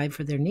to provide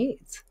for their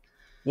needs.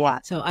 Yeah.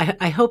 So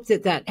I hope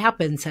that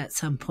happens at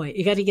some point.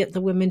 You got to get the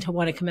women to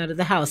want to come out of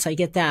the house. I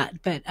get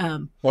that. But,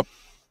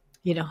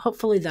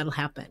 hopefully that'll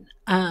happen.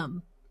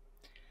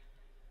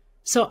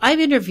 So I've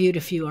interviewed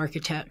a few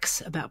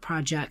architects about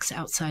projects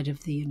outside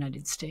of the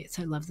United States.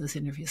 I love those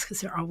interviews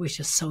because they're always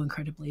just so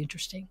incredibly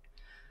interesting.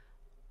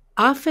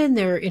 Often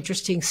there are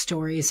interesting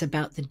stories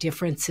about the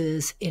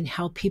differences in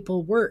how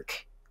people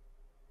work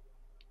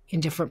in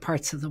different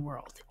parts of the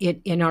world,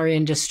 in our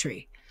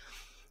industry.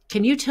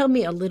 Can you tell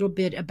me a little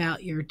bit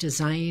about your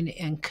design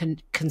and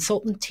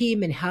consultant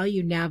team and how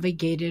you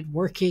navigated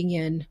working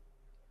in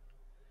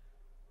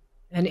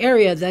an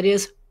area that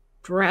is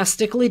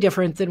drastically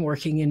different than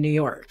working in New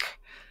York?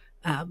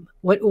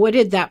 What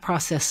did that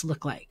process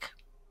look like?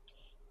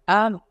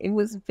 It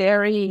was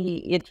very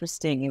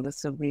interesting. It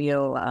was a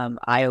real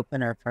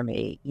eye-opener for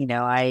me.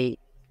 I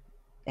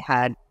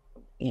had,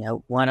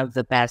 one of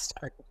the best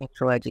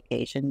architectural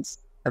educations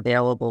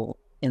available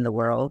in the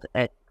world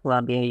at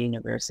Columbia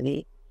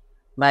University,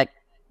 but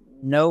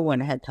no one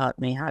had taught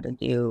me how to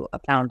do a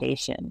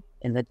foundation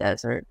in the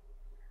desert.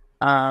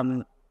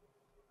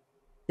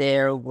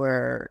 There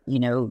were,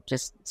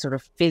 just sort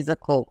of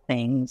physical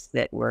things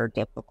that were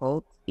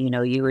difficult.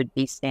 You would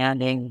be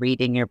standing,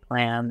 reading your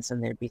plans,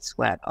 and there'd be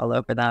sweat all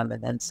over them.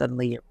 And then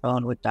suddenly your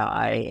phone would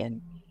die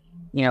and,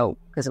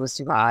 because it was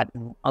too hot,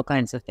 and all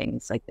kinds of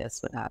things like this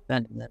would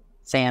happen. And the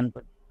sand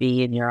would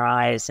be in your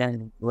eyes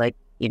and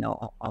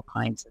all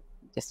kinds of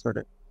just sort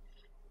of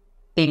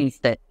things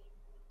that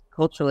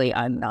culturally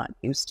I'm not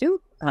used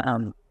to.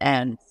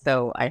 And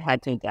so I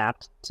had to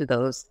adapt to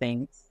those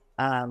things.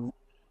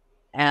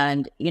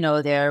 And,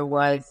 there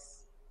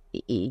was,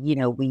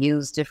 we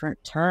used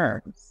different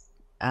terms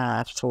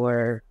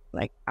for,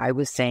 like, I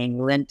was saying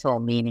lintel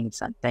meaning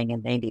something,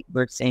 and they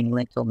were saying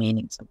lintel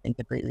meaning something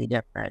completely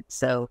different.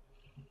 So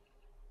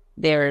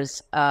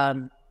there's that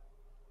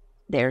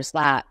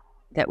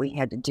we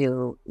had to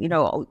do,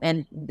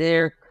 and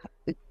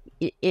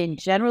in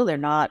general, they're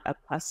not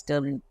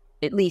accustomed,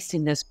 at least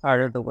in this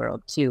part of the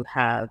world, to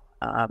have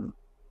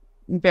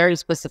very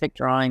specific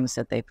drawings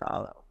that they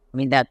follow. I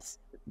mean, that's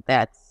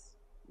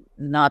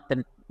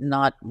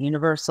not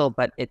universal,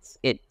 but it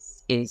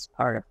is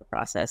part of the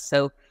process.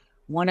 So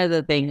one of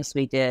the things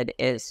we did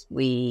is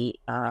we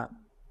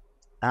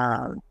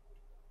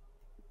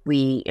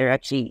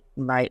actually,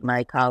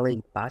 my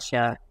colleague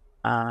Basha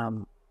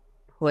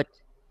put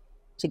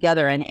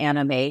together an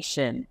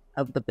animation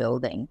of the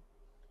building,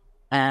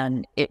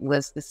 and it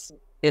was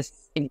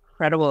this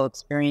incredible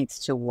experience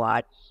to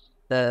watch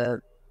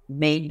the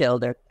main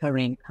builder,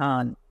 Karim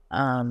Khan,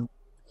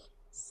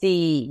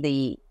 see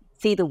the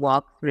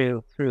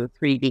walkthrough through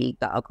 3D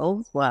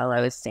goggles while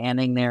I was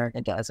standing there in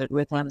the desert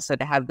with him. So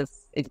to have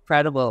this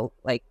incredible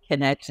like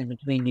connection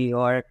between New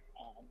York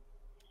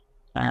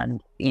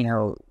and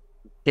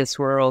this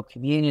rural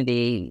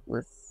community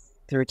with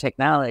through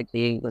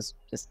technology was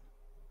just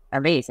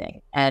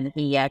amazing. And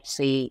he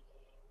actually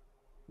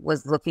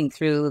was looking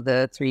through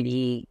the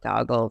 3D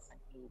goggles and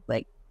he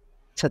like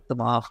took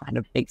them off, had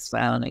a big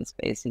smile on his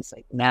face. He's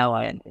like, now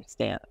I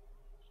understand.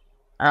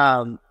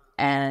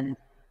 And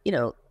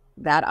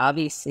that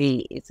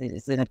obviously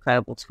is an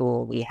incredible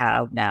tool we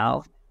have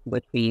now,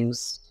 which we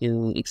use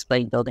to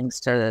explain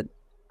buildings to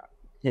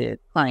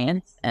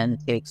clients and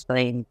to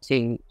explain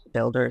to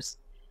builders.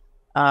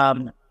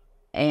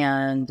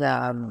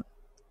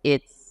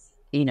 It's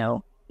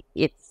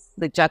it's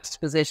the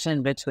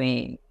juxtaposition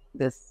between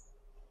this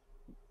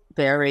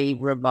very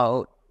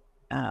remote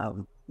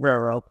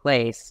rural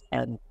place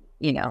and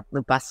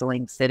the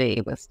bustling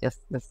city was just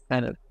this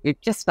kind of, it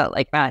just felt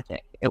like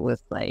magic. It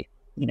was like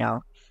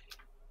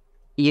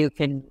you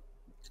can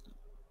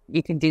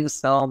do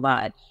so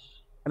much.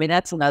 I mean,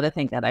 that's another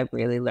thing that I've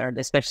really learned,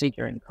 especially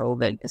during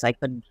COVID, because I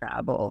couldn't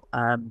travel.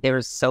 There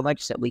was so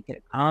much that we could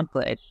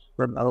accomplish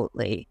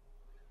remotely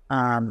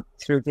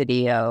through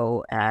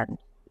video. And,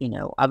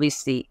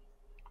 obviously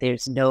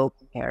there's no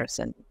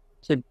comparison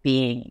to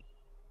being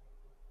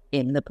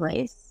in the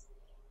place,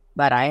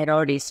 but I had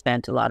already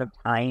spent a lot of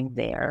time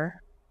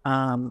there.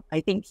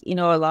 I think,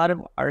 a lot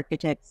of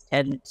architects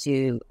tend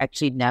to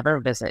actually never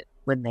visit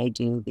when they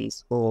do these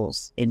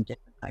schools in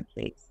different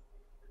countries.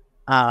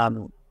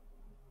 I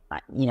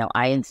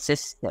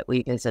insist that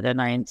we visit,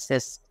 and I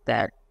insist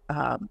that,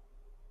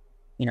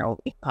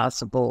 if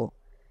possible,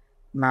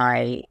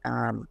 the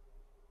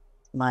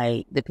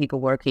people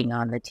working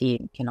on the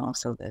team can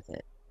also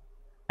visit.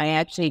 I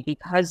actually,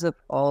 because of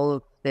all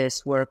of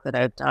this work that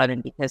I've done,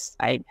 and because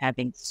I'm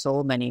having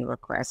so many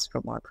requests for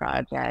more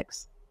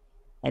projects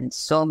and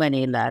so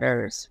many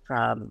letters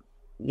from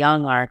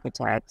young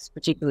architects,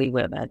 particularly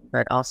women,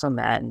 but also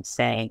men,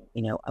 saying,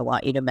 I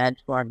want you to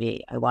mentor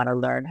me. I want to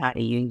learn how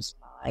to use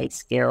my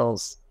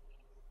skills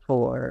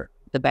for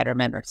the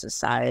betterment of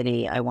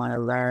society. I want to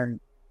learn,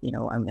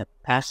 I'm a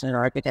passionate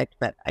architect,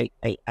 but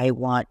I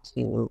want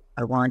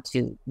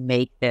to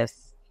make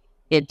this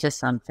into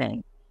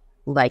something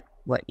like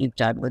what you've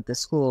done with the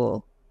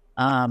school.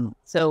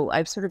 So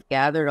I've sort of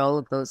gathered all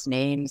of those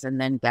names, and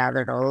then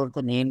gathered all of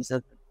the names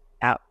of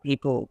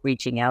people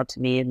reaching out to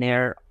me, and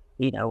they're,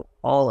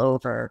 all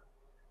over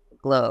the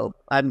globe.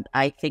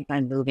 I think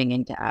I'm moving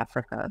into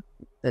Africa,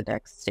 the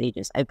next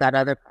stages. I've got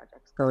other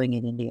projects going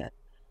in India.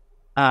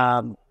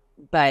 And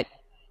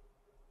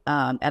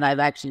I'm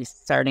actually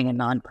starting a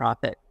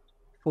nonprofit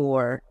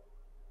for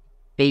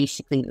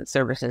basically the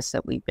services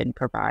that we've been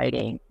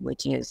providing,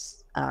 which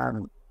is,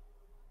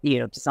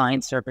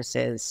 design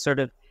services, sort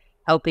of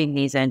helping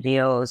these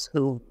NGOs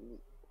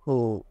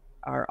who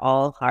are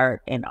all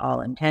heart and all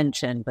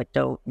intention, but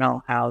don't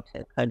know how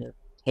to kind of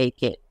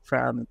take it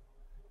from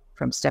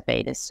step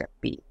A to step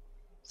B.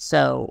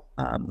 So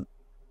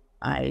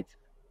I've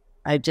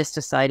just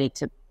decided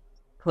to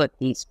put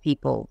these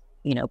people,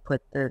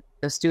 put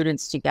the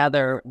students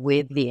together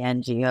with the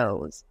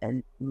NGOs,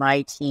 and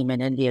my team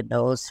in India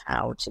knows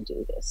how to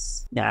do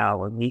this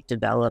now, and we've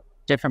developed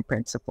different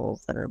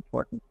principles that are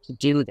important to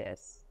do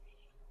this.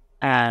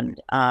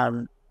 And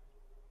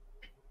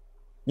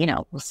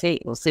we'll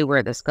see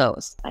where this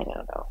goes. I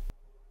don't know.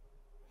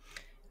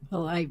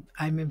 Well,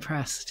 I'm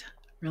impressed,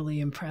 really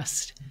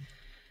impressed.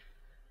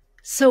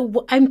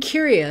 So I'm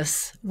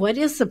curious, what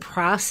is the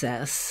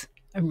process?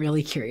 I'm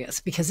really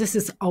curious, because this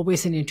is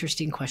always an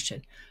interesting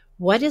question.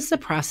 What is the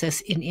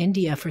process in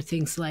India for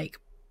things like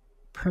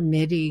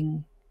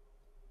permitting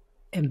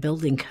and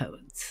building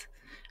codes?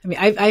 I mean,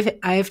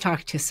 I've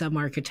talked to some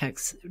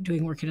architects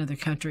doing work in other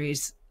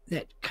countries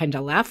that kind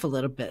of laugh a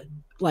little bit,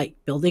 like,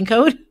 building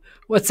code?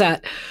 What's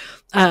that?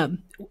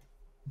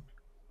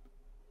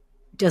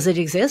 Does it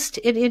exist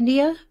in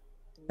India?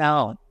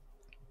 No.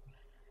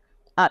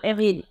 I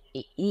mean,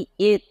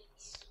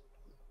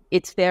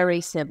 it's very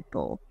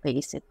simple.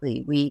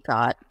 Basically, we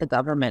got the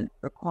government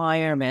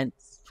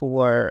requirements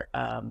for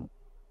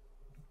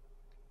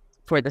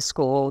the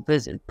school,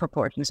 the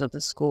proportions of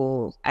the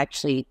school.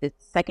 Actually, the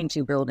second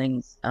two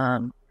buildings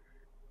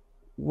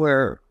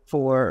were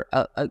for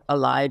a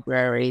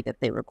library that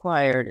they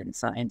required, and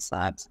science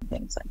labs and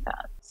things like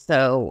that.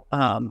 So,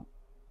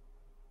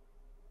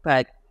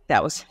 but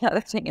that was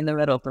another thing in the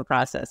middle of the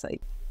process.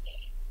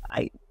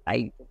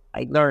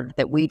 I learned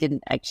that we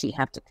didn't actually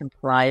have to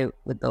comply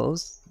with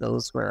those.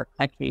 Those were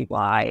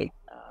countrywide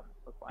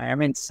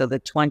requirements. So the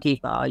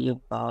 20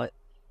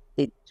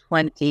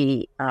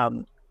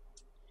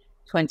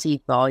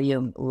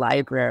 volume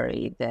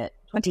library, that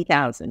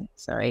 20,000,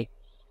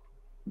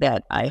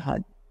 that I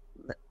had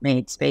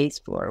made space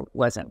for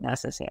wasn't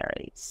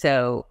necessary.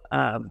 So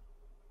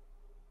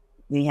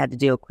we had to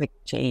do a quick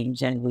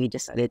change, and we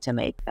decided to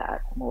make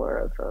that more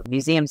of a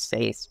museum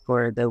space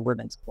for the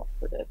women's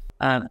cooperative.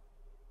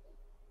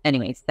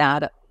 Anyways,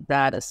 that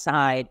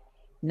aside,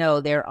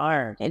 No, there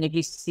aren't. And if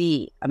you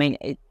see, I mean,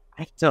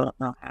 I don't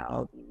know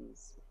how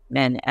these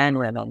men and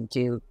women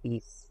do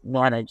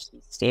manage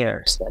these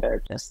stairs that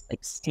are just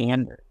like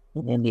standard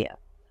in India.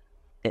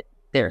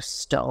 They're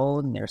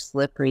stone, they're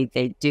slippery.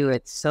 They do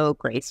it so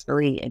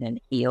gracefully and in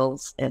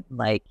heels. And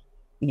like,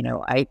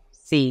 I've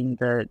seen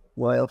the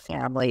royal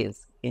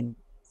families in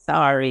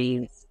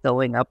saris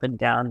going up and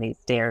down these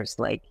stairs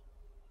like,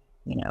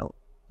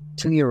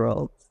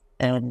 2-year-olds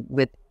and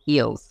with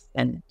heels,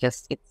 and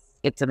just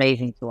it's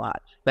amazing to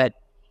watch. But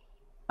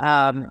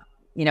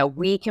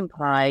we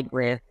complied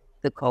with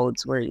the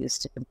codes we're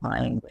used to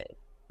complying with,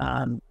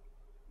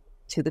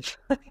 to the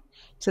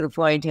to the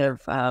point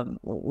of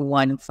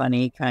one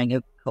funny kind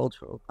of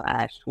cultural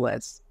clash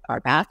was our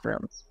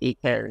bathrooms,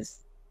 because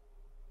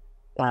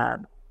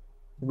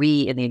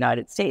we in the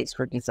United States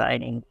were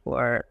designing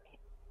for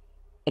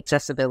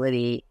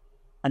accessibility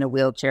and a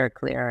wheelchair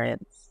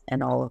clearance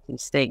and all of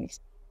these things.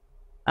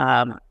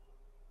 In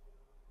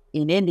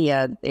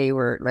India, they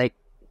were like,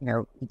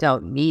 you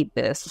don't need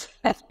this.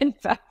 In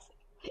fact,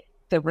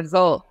 the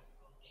result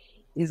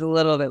is a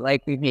little bit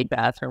like we made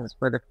bathrooms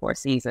for the Four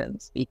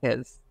Seasons,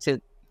 because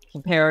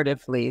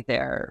comparatively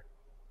they're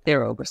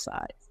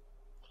oversized.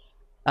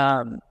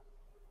 And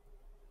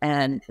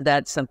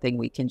that's something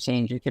we can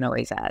change. You can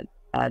always add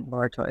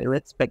more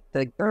toilets, but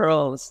the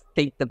girls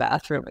think the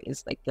bathroom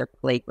is like their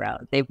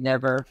playground. They've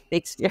never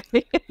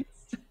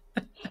experienced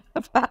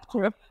a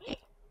bathroom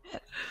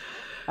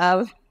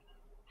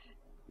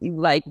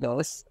like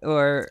those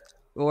or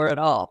at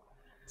all.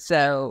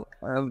 So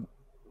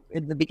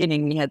in the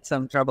beginning, we had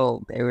some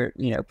trouble. They were,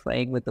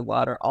 playing with the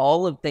water.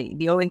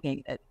 The only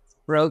thing that's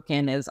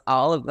broken is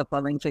all of the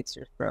plumbing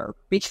fixtures broke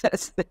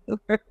because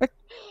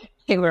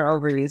they were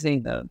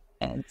overusing them.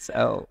 And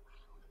so,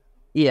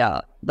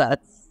 yeah,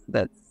 that's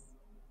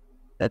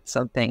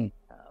something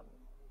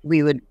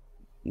we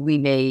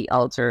may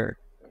alter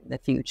in the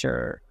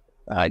future,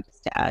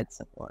 just to add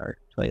some more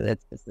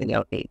toilets, because they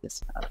don't need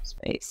this amount of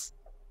space.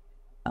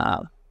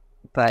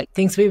 But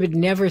things we would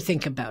never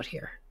think about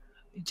here.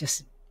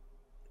 Just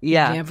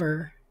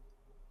never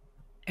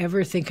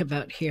ever think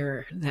about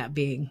here that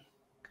being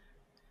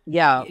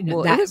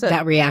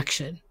that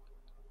reaction.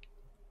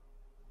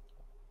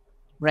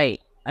 Right.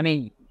 I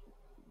mean,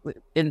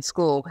 in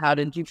school, how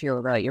did you feel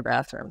about your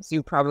bathrooms?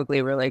 You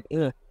probably were like,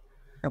 ugh,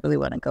 I don't really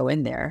want to go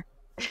in there.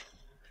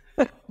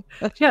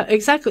 Yeah,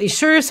 exactly.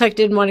 Sure as heck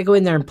didn't want to go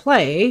in there and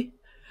play.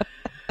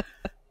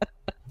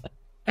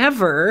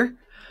 Ever.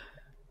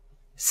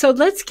 So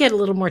let's get a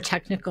little more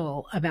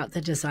technical about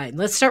the design.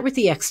 Let's start with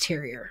the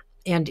exterior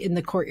and in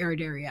the courtyard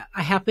area.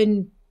 I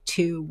happen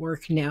to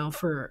work now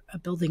for a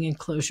building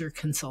enclosure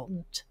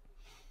consultant.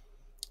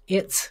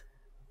 It's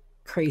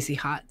crazy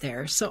hot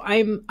there. So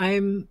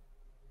I'm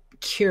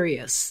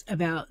curious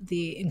about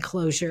the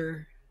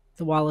enclosure,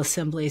 the wall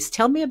assemblies.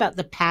 Tell me about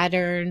the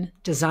pattern,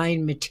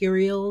 design,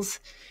 materials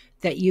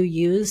that you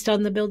used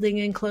on the building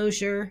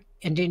enclosure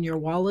and in your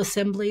wall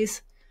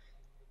assemblies.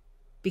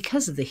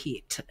 Because of the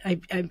heat.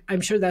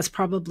 I'm sure that's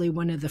probably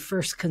one of the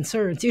first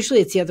concerns.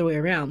 Usually it's the other way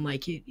around.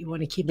 Like you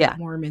want to keep it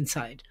warm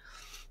inside.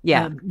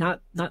 Yeah.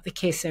 Not the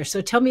case there. So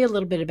tell me a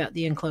little bit about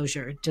the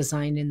enclosure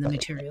design and the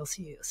materials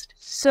you used.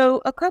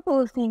 So a couple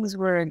of things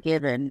were a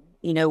given.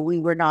 We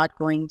were not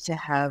going to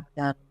have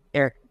them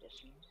air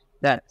conditioned.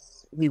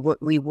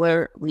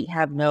 We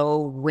have no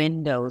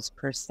windows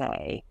per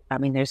se. I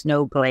mean, there's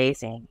no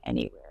glazing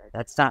anywhere.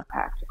 That's not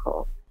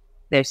practical.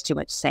 There's too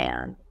much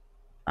sand.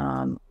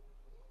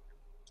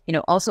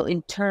 Also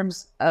in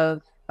terms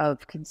of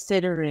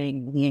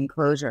considering the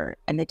enclosure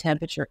and the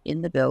temperature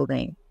in the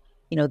building,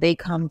 they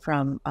come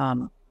from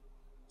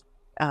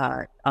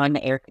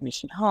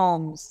un-air-conditioned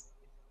homes.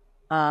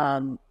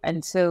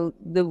 And so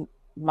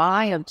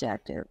my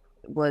objective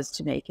was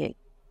to make it,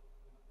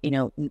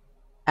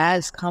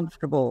 as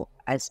comfortable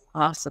as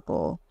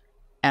possible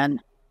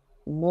and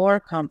more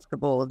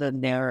comfortable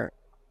than their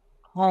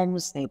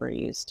homes they were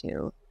used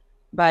to,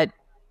 but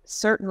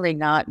certainly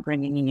not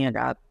bringing it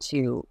up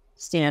to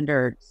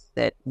standards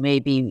that may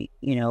be,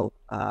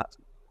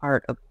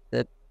 part of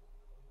the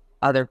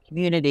other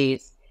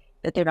communities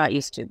that they're not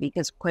used to,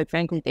 because quite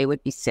frankly, they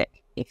would be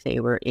sick if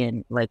they were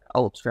in like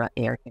ultra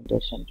air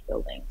conditioned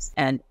buildings.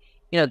 And,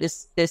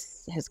 this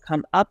has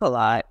come up a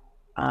lot.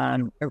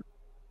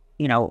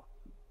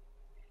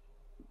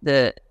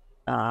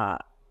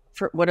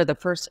 For one of the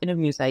first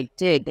interviews I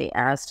did, they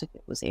asked if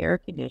it was air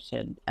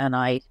conditioned, and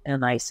I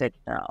said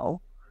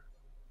no.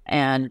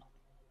 And,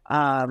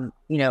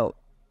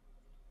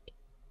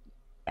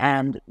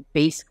 and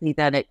basically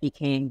then it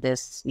became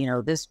this,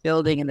 this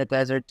building in the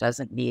desert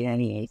doesn't need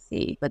any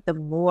AC. But the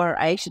more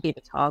I actually gave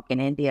a talk in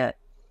India,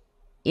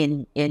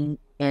 in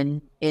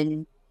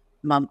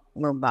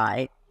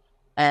Mumbai,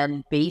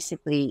 and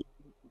basically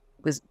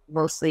was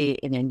mostly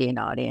an Indian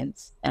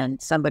audience.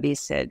 And somebody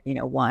said,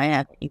 why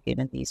haven't you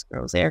given these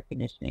girls air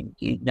conditioning?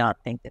 Do you not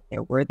think that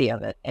they're worthy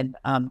of it? And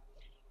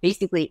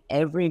basically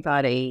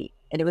everybody,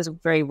 and it was a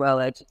very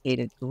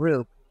well-educated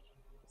group,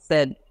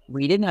 said,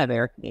 we didn't have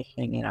air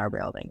conditioning in our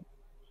building.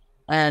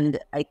 And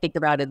I think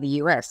about in the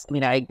US, I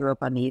mean, I grew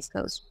up on the East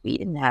Coast. We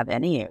didn't have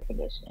any air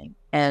conditioning.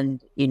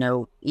 And,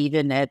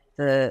 even at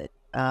the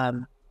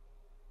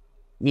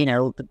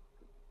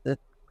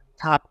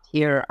top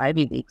tier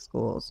Ivy League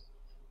schools,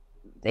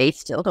 they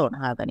still don't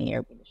have any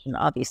air conditioning.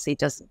 Obviously,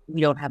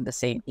 we don't have the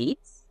same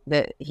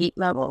the heat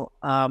level.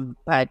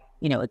 But,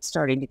 it's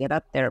starting to get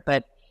up there.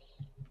 But,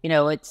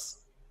 it's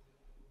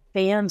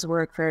fans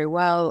work very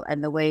well.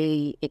 And the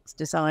way it's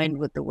designed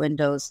with the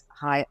windows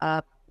high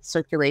up,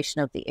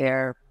 circulation of the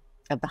air,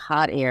 of the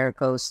hot air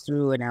goes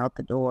through and out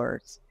the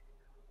doors.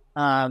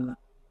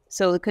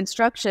 So the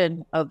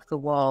construction of the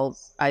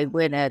walls, I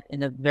went at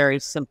in a very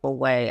simple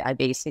way. I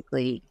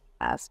basically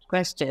asked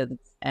questions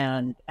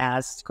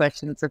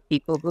of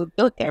people who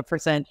built there for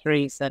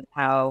centuries and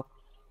how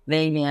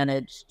they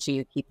managed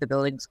to keep the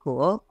buildings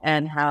cool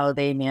and how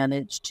they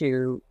managed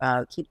to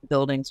keep the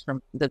buildings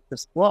from the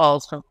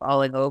walls from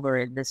falling over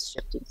in this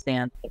shifting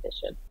sand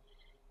condition.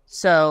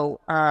 So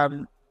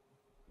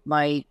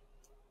my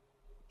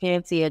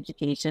fancy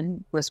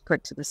education was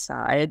put to the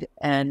side,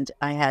 and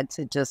I had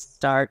to just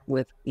start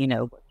with, what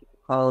you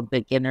call a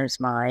beginner's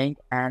mind,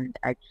 and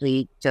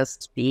actually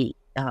just be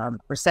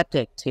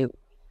receptive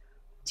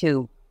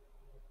to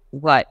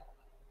what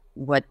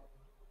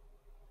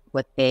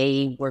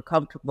they were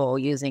comfortable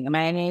using. I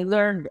mean, I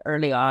learned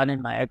early on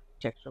in my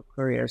architectural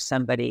career,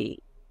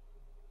 somebody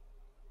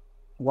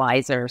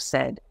wiser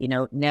said,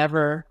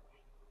 never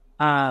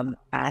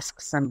ask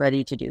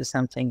somebody to do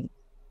something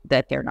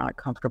that they're not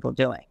comfortable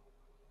doing.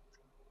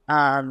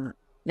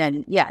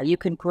 Then you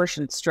can push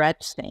and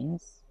stretch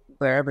things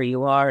wherever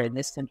you are in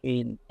this country,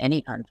 in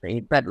any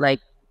country, but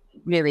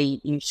really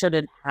you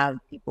shouldn't have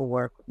people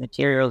work with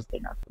materials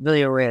they're not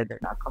familiar with, they're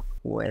not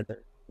comfortable with,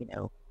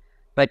 or,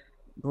 but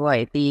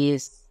boy,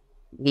 these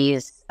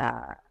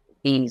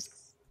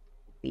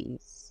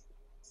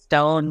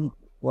stone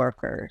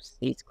workers,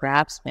 these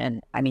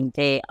craftsmen, I mean,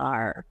 they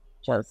are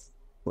just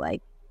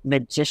like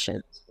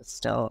magicians with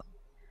stone.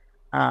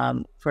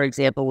 For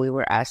example, we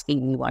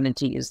wanted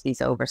to use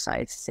these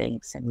oversized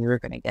sinks, and we were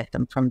going to get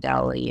them from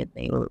Delhi, and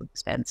they were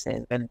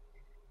expensive. And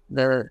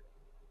the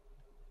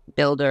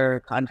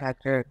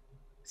contractor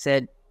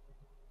said,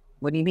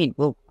 "What do you mean?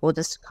 We'll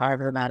just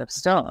carve them out of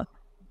stone."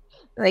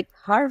 They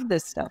carve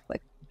this stuff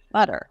like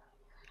butter,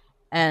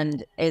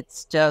 and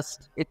it's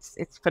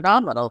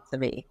phenomenal to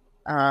me.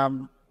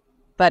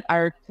 But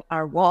our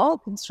wall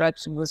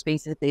construction was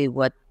basically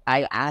what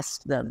I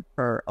asked them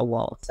for a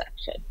wall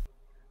section,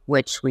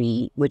 which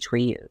we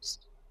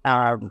used,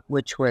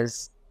 which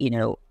was,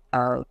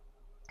 a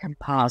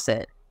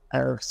composite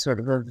of sort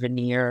of a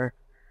veneer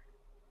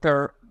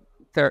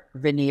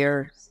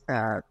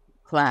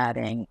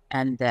cladding,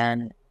 and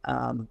then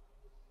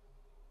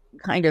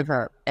kind of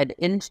an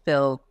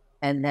infill,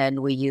 and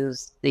then we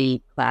used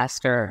the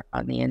plaster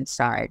on the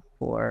inside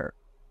for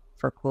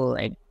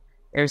cooling.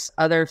 There's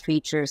other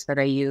features that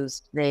I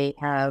used. They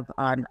have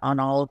on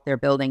all of their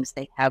buildings,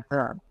 they have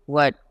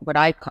what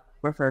I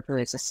refer to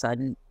as a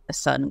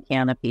sun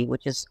canopy,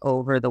 which is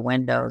over the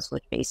windows,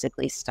 which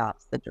basically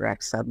stops the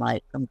direct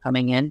sunlight from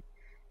coming in.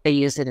 They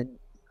use it in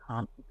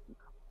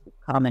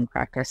common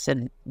practice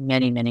in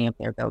many, many of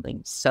their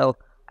buildings. So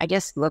I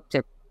just looked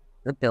at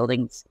the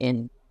buildings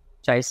in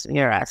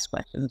Jaisalmer, asked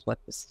questions, what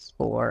this is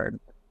for,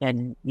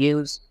 and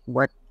used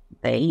what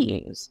they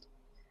used.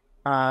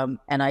 And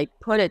I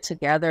put it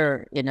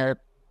together in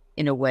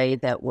a way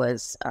that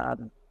was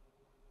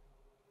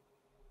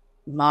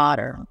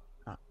modern,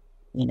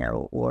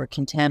 or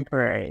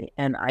contemporary.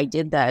 And I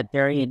did that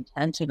very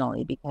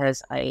intentionally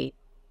because I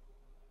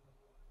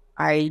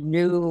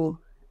knew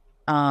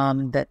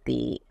that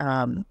the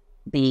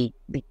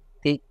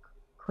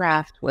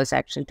craft was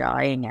actually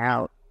dying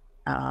out.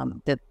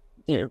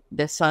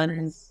 The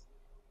sons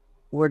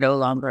were no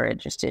longer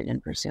interested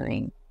in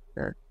pursuing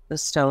the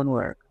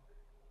stonework,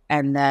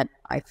 and that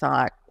I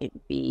thought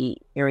it'd be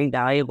very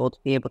valuable to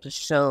be able to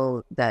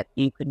show that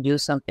you can do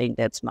something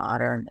that's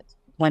modern, that's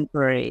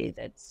contemporary,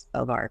 that's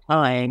of our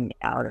time,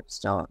 out of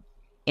stone,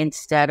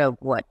 instead of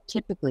what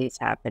typically is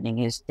happening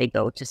is they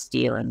go to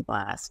steel and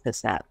glass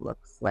because that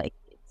looks like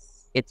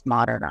it's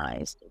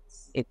modernized,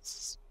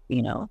 it's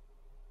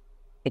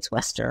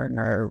Western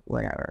or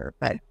whatever,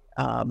 but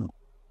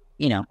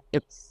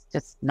it's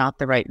just not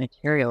the right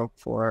material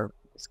for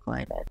this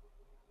climate.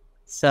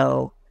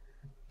 So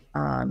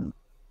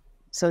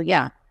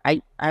yeah,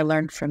 I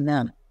learned from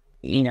them.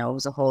 It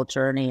was a whole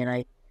journey,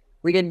 and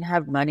we didn't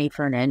have money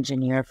for an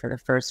engineer for the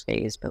first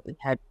phase, but we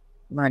had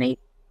money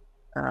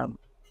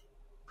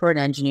for an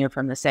engineer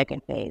from the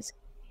second phase.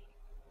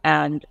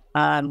 And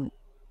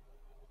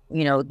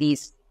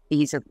these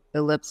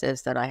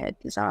ellipses that I had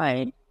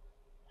designed,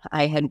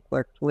 I had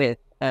worked with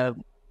a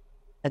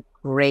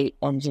great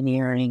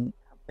engineering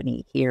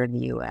company here in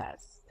the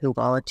U.S. who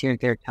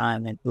volunteered their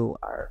time and who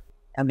are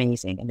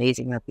amazing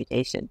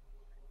reputation.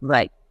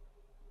 But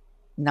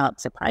not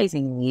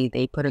surprisingly,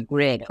 they put a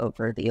grid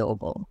over the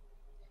oval,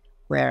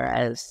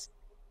 whereas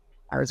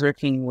I was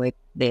working with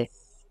this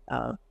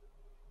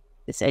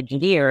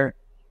engineer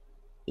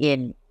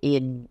in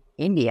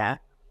India,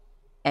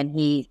 and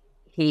he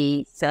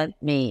he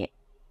sent me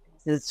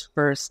his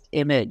first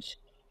image,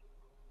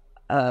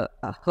 a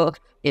hoof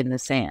in the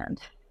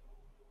sand,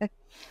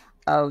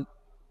 of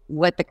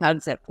what the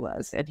concept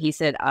was. And he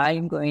said,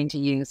 I'm going to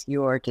use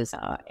your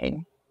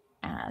design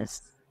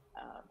as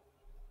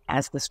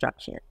as the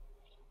structure.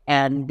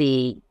 And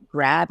the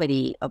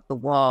gravity of the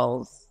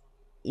walls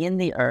in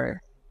the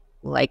earth,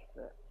 like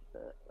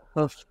the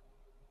hoof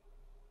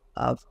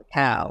of the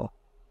cow,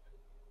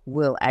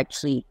 will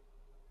actually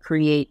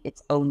create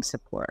its own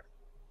support.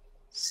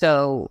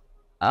 So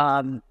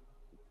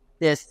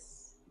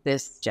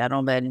this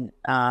gentleman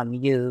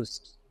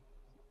used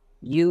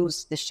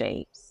the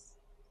shapes,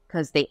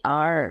 because they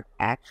are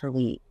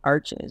actually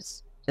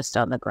arches just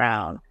on the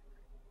ground,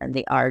 and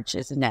the arch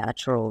is a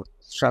natural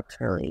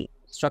structurally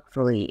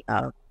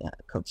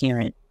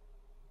coherent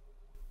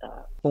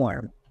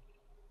form.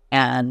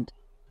 And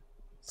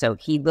so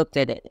he looked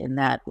at it in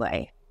that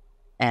way,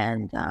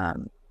 and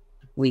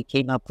we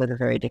came up with a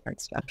very different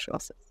structural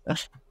system.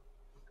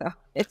 So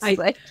it's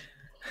like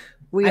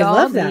we I all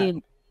love that.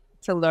 need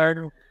to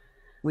learn.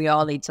 We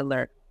all need to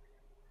learn.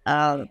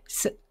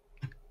 So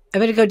I'm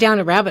going to go down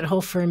a rabbit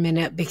hole for a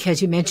minute,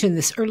 because you mentioned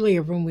this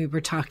earlier when we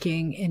were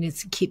talking, and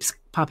it keeps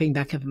popping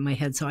back up in my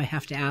head. So I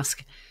have to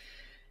ask,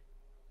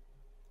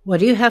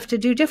 what do you have to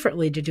do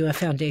differently to do a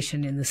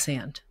foundation in the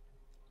sand?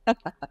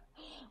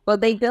 Well,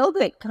 they build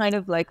it kind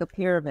of like a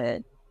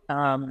pyramid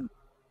out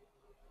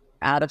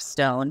of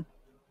stone.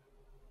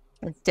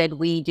 Instead,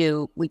 we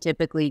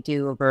typically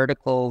do a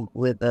vertical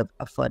with a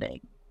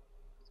footing.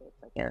 So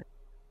it's like an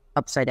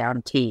upside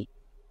down T.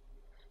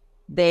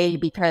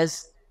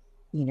 Because,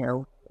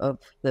 of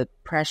the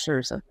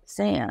pressures of the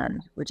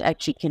sand, which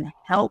actually can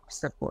help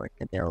support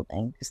the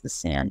building, because the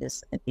sand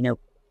is,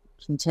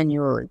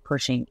 continually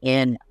pushing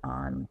in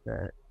on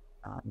the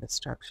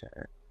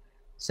structure.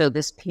 So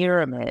this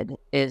pyramid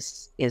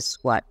is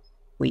what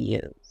we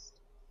use.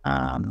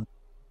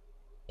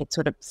 It's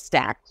sort of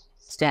stacked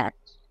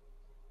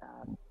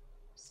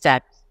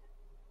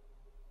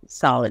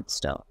solid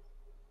stone.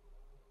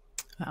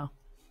 Wow.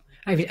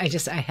 I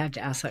had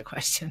to ask that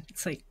question.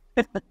 It's like,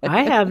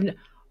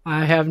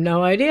 I have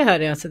no idea how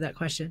to answer that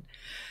question.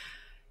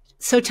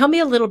 So tell me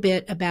a little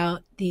bit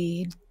about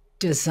the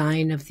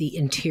design of the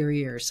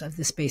interiors of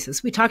the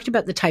spaces. We talked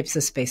about the types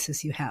of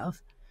spaces you have.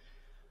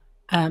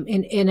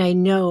 And I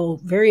know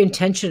very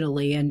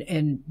intentionally,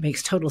 and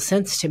makes total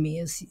sense to me,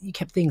 is you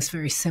kept things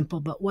very simple.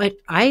 But what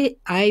I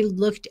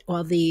looked,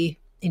 while the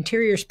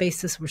interior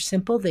spaces were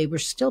simple, they were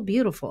still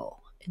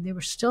beautiful, and they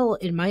were still,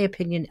 in my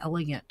opinion,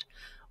 elegant.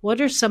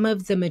 What are some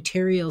of the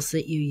materials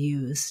that you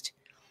used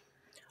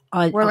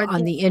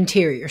on the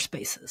interior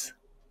spaces?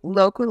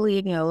 Locally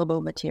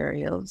available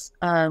materials,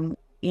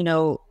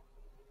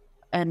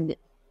 and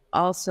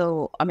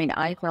also,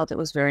 I felt it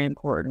was very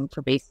important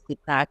for basically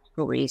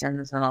practical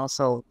reasons, and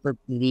also for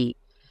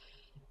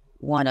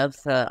one of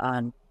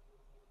the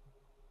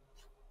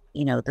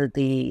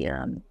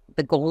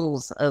the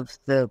goals of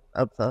the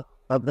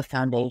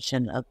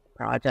foundation of the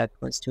project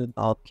was to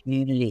involve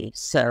community.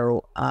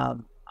 So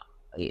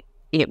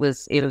it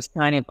was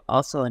kind of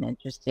also an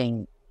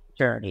interesting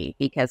journey,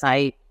 because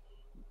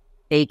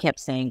they kept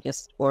saying,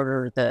 just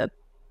order the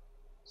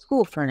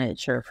school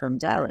furniture from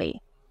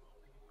Delhi.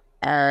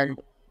 And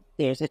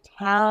there's a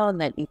town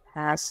that you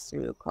pass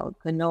through called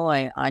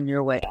Kanoi on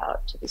your way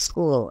out to the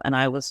school. And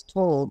I was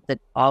told that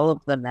all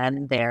of the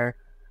men there,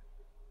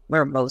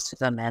 or most of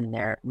the men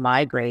there,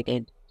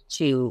 migrated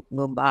to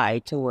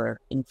Mumbai to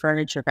work in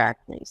furniture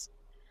factories.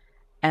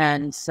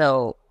 And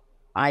so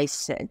I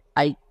said,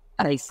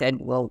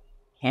 well,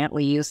 can't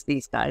we use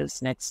these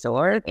guys next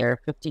door? They're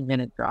a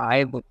 15-minute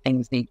drive. If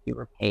things need to be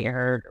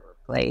repaired or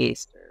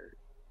replaced, or,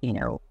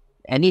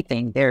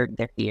 anything, they're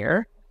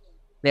here.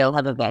 They'll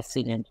have a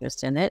vested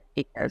interest in it,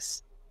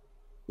 because,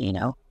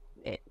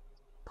 it's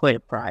point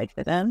of pride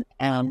for them.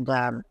 And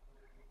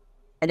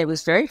it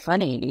was very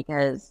funny,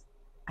 because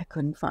I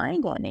couldn't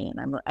find any.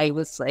 And I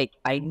was like,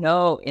 I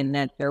know in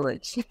that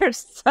village there's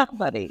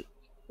somebody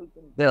who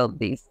can build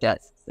these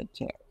desks and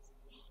chairs.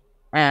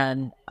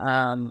 And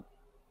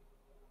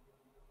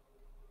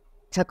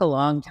took a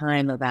long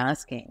time of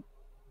asking.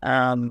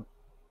 And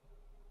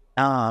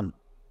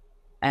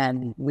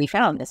we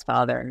found this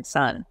father and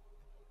son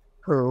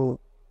who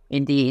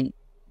indeed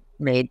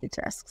made the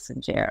desks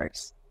and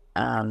chairs.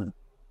 And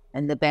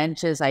the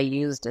benches, I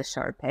used a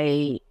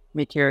Sharpei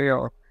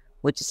material,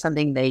 which is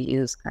something they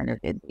use kind of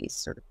in these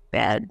sort of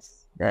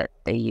beds that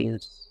they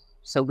use.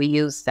 So we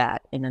used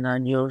that in an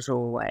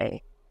unusual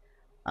way.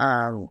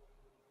 The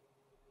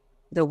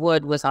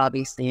wood was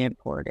obviously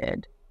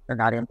imported, or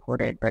not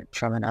imported, but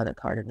from another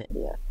part of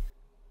India.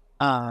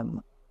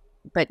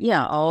 But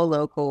yeah, all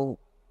local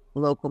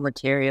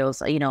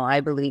materials.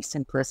 I believe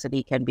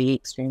simplicity can be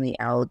extremely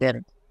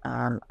elegant.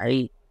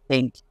 I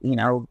think,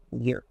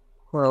 your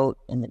quote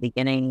in the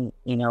beginning,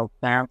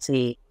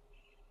 fancy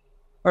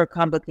or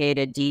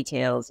complicated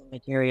details and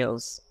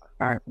materials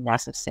aren't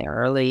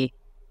necessarily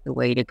the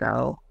way to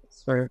go.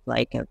 It's sort of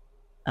like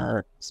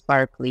a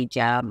sparkly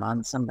gem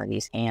on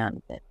somebody's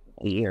hand that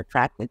you're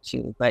attracted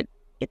to, but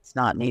it's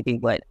not maybe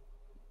what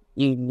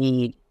you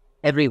need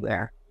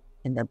everywhere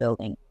in the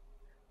building.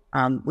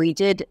 We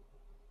did,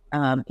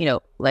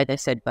 like I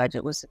said,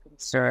 budget was a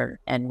concern,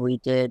 and we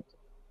did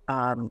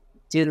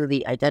do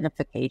the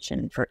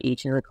identification for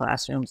each of the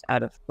classrooms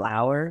out of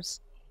flowers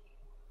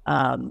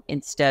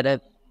instead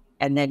of,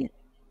 and then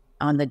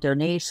on the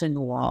donation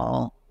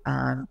wall,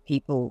 the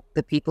people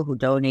who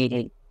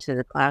donated to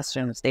the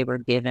classrooms, they were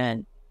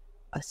given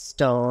a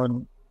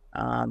stone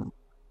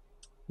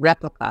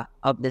replica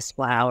of this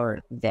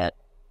flower that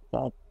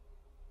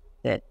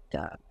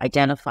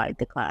identified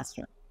the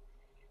classroom.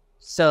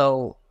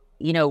 So,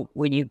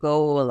 when you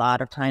go a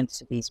lot of times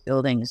to these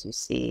buildings, you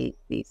see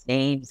these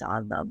names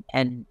on them,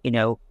 and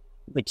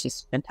which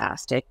is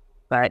fantastic,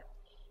 but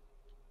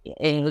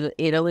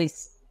it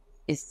always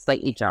is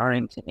slightly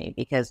jarring to me,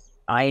 because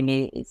I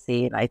immediately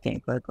see it. I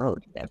think, like, oh,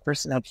 did that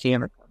person up here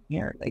come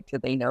here? Like, do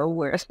they know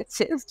where it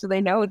is? Do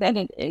they know that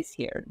it is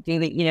here? Do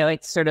they,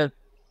 it's sort of,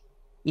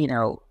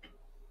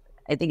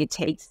 I think it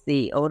takes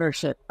the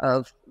ownership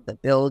of the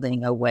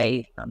building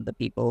away from the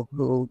people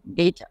who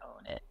need to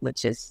own it,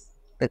 which is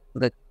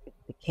the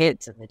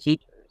kids and the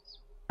teachers.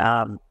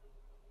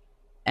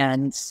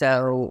 And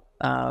so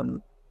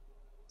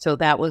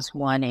that was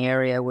one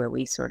area where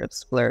we sort of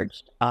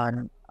splurged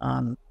on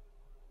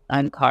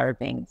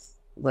carvings,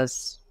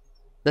 was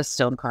the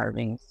stone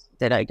carvings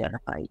that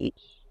identify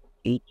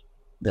each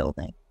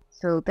building.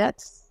 So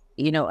that's,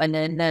 and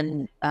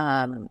then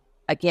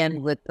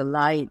again, with the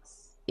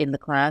lights in the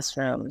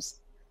classrooms,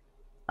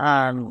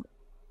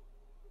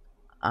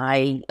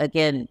 I,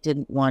 again,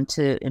 didn't want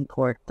to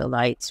import the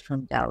lights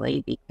from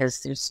Delhi,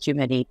 because there's too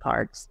many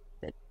parts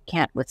that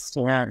can't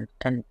withstand,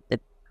 and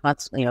that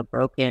constantly are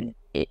broken.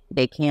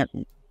 They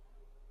can't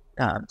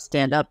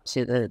stand up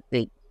to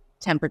the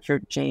temperature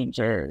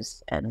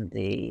changes and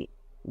the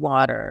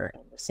water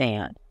and the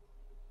sand.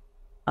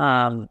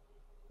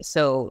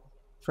 So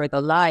for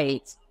the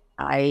lights,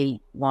 I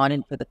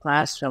wanted for the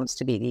classrooms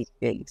to be these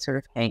big sort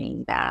of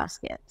hanging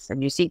baskets,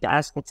 and you see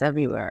baskets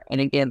everywhere.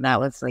 And again, that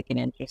was like an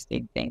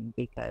interesting thing,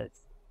 because,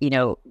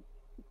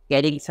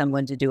 getting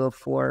someone to do a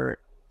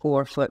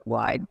 4-foot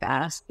wide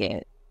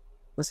basket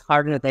was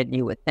harder than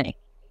you would think.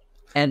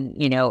 And,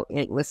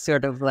 it was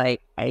sort of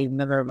like, I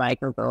remember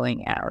Michael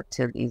going out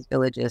to these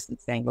villages and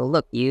saying, well,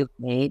 look, you've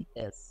made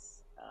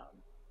this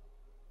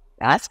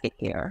basket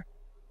here,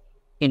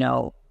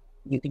 you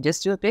can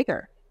just do it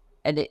bigger.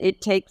 And it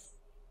takes,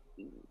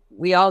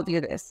 we all do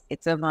this.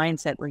 It's a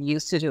mindset. We're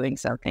used to doing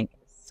something a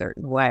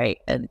certain way,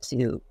 and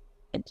to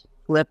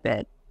flip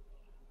it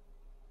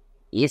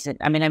isn't.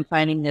 I mean, I'm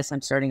finding this.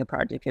 I'm starting a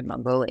project in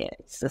Mongolia.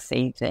 It's the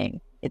same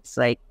thing. It's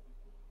like,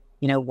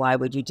 why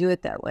would you do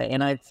it that way?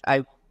 And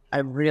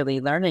I'm really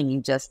learning.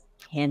 You just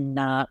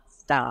cannot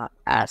stop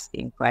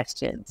asking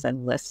questions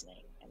and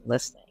listening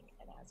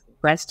and asking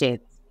questions,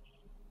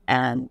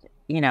 and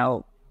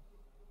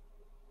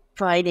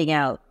finding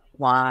out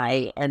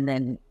why, and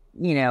then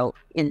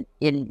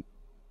in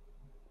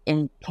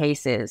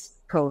cases,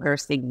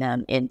 coercing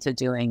them into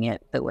doing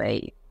it the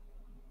way,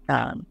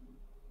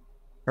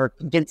 or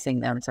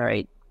convincing them,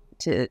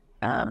 to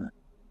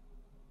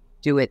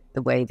do it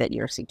the way that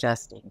you're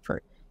suggesting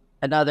for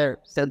another.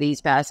 So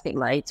these basket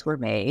lights were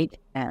made,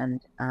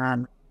 and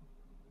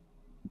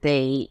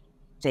they've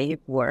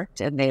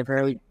worked, and they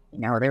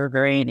were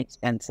very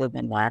inexpensive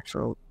and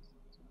natural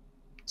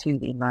to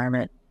the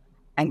environment.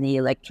 And the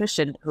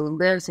electrician who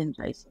lives in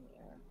Jaisalmer,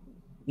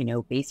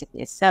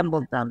 basically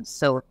assembled them.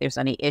 So if there's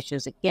any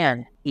issues,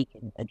 again, he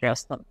can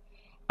address them.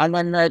 And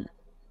then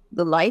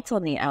the lights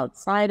on the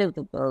outside of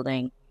the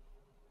building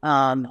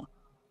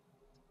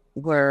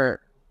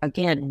were,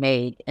 again,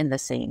 made in the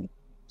same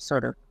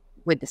sort of,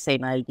 with the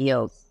same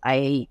ideals.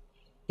 The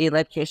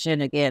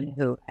electrician, again,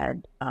 who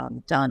had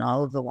done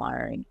all of the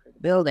wiring for the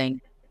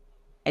building,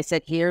 I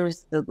said,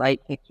 here's the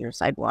light fixtures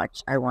I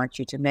want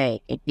you to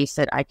make. And he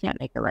said, I can't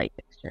make a light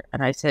fixture.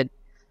 And I said,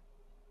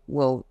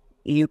 well,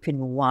 you can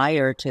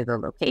wire to the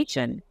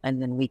location, and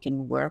then we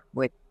can work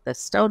with the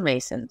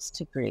stonemasons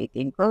to create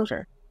the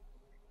enclosure.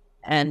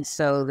 And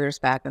so there's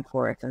back and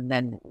forth. And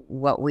then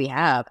what we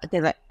have,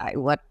 first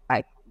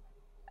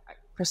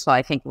of all,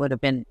 I think would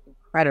have been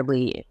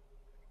incredibly,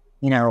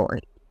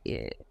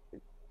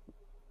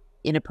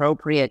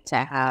 inappropriate to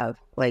have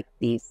like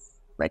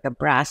a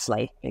brass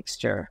light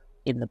fixture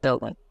in the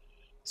building.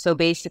 So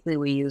basically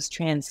we use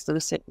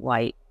translucent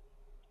white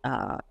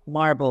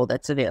marble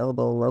that's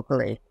available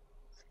locally,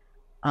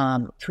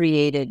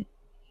 created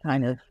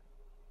kind of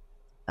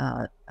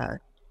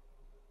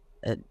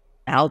an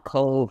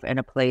alcove and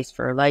a place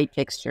for a light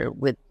fixture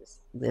with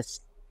this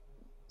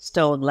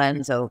stone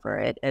lens over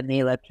it, and the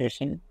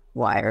electrician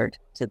wired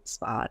to the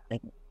spot.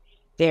 And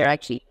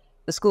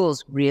the school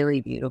is really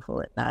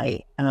beautiful at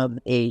night.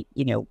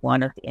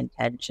 One of the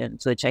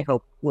intentions, which I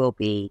hope will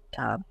be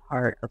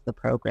part of the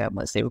program,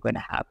 was they were going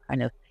to have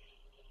kind of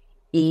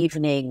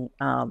evening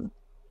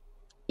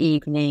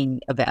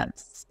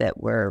events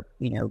that were,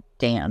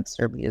 dance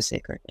or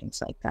music or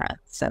things like that.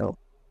 So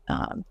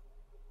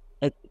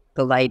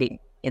the lighting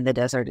in the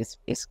desert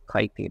is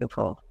quite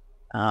beautiful.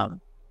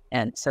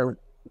 And so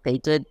they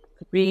did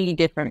three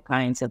different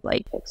kinds of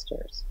light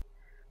fixtures.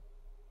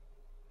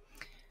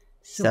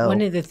 So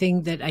one of the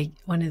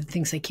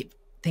things I keep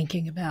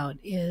thinking about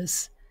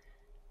is,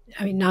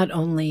 I mean, not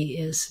only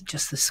is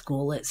just the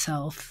school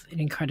itself an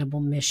incredible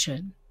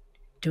mission,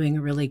 doing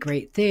a really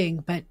great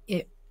thing, but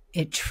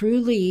it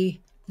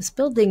truly, this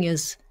building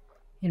is,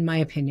 in my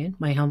opinion,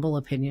 my humble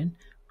opinion,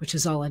 which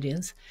is all it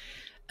is,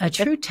 a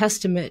true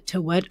testament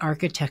to what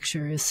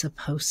architecture is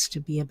supposed to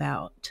be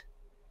about.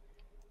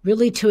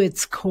 Really, to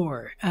its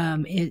core.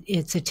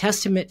 It's a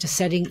testament to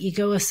setting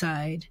ego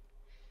aside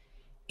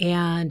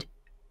and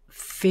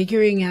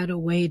figuring out a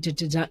way to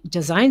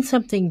design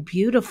something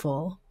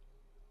beautiful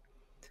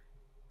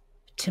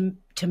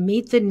to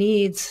meet the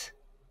needs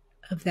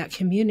of that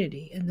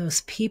community and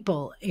those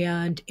people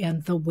and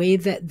the way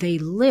that they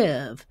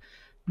live,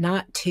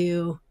 not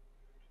to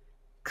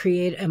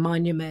create a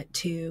monument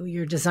to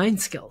your design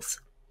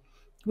skills,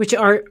 which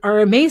are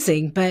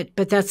amazing, but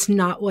that's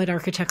not what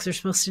architects are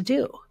supposed to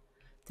do.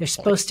 They're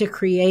supposed to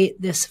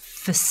create this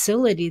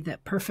facility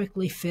that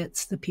perfectly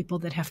fits the people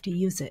that have to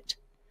use it.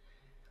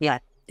 Yeah.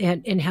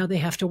 And how they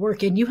have to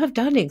work. And you have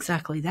done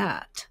exactly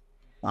that.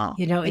 Wow.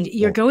 And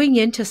you're going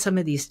into some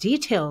of these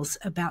details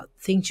about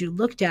things you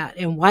looked at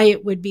and why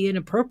it would be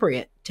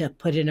inappropriate to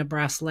put in a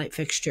brass light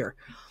fixture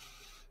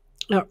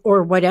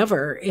or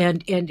whatever.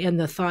 And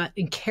the thought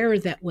and care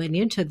that went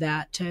into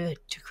that to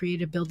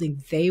create a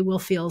building they will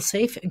feel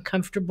safe and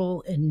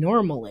comfortable and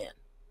normal in.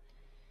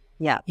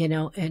 Yeah.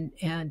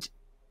 And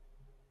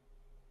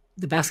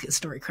the basket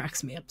story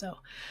cracks me up, though.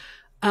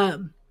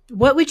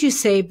 What would you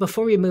say,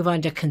 before we move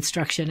on to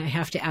construction, I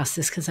have to ask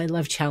this because I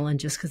love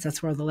challenges, because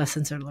that's where all the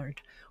lessons are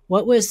learned.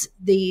 What was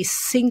the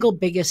single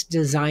biggest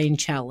design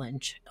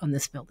challenge on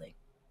this building?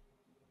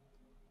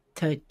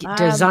 To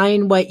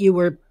design what you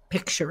were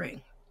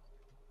picturing?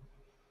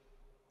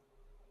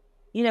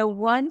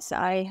 Once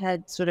I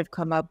had sort of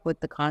come up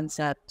with the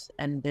concept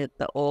and the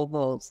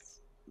ovals,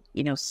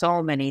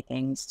 so many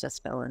things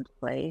just fell into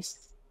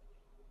place.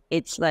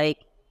 It's like,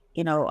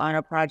 on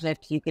a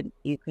project,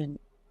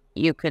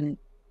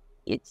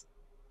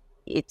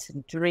 it's a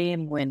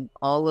dream when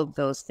all of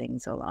those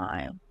things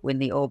align, when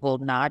the oval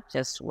not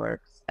just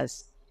works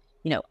as,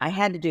 I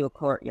had to do a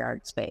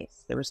courtyard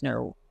space. There was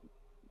no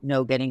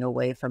getting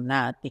away from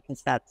that,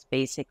 because that's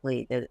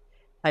basically the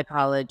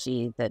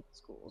typology that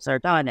schools are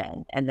done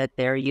in, and that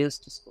they're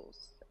used to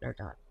schools that are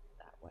done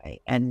that way,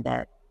 and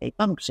that they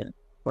function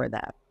for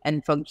that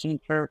and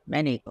function for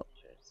many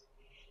cultures.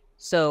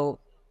 So,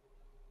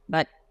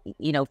 but,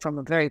 from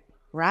a very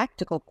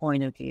practical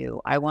point of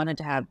view, I wanted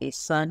to have these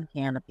sun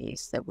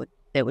canopies that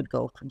would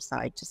go from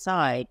side to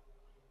side.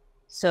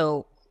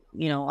 So,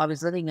 I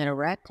was living in a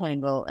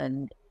rectangle,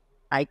 and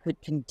I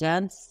could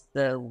condense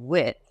the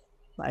width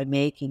by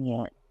making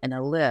it an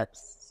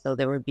ellipse, so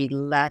there would be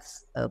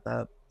less of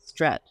a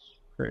stretch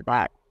for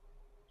that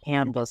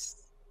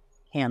canvas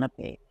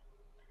canopy.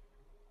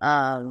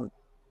 And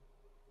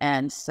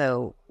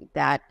so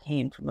that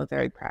came from a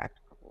very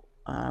practical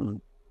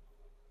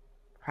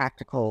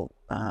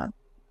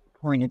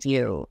point of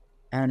view.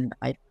 And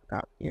I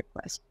forgot your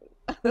question.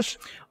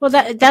 Well,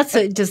 that's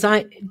a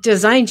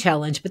design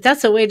challenge, but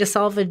that's a way to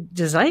solve a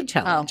design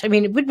challenge. I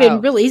mean, it would have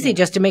been real easy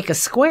just to make a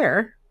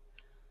square,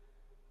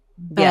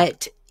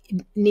 but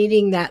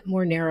needing that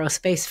more narrow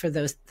space for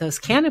those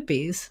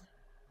canopies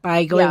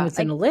by going with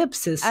an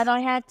ellipse is. And I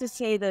had to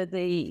say that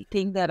the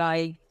thing that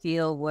I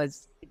feel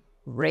was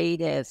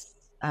greatest,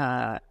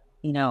 they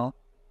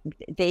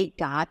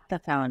got the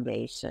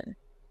foundation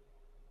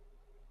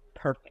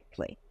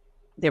perfectly.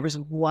 There was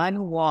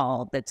one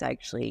wall that's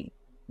actually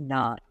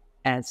not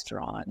as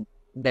drawn,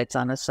 that's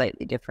on a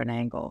slightly different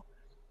angle.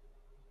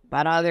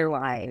 But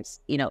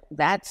otherwise,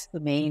 that's the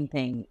main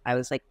thing. I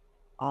was like,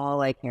 all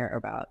I care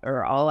about,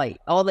 or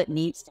all that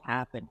needs to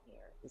happen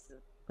here is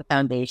that the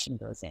foundation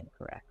goes in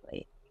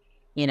correctly.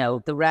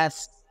 The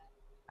rest,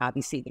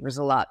 obviously there was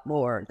a lot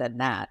more than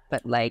that,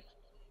 but they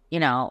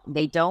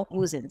don't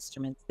use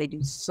instruments. They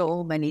do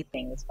so many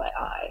things by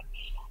eye.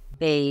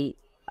 They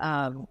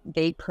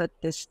put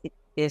this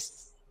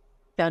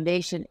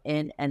foundation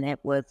in, and it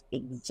was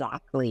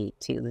exactly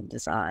to the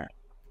design.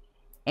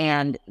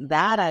 And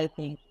that, I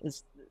think,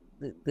 is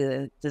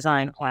the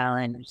design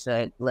challenge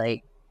that,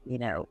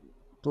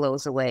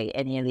 blows away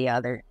any of the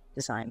other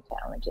design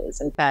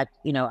challenges. In fact,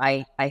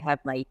 I have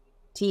my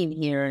team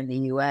here in the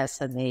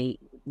U.S., and we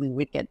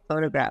would get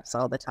photographs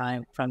all the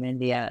time from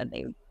India, and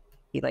they would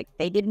be like,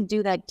 they didn't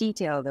do that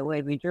detail the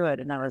way we drew it.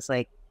 And I was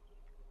like,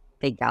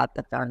 they got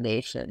the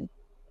foundation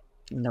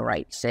in the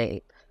right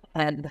shape.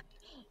 And,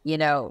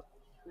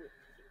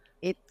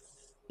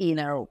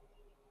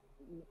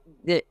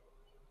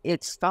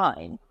 it's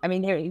fine. I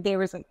mean, there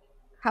was a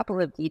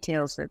couple of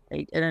details that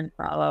they didn't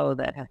follow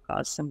that have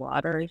caused some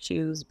water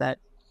issues, but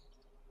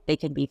they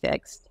can be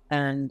fixed.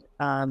 And,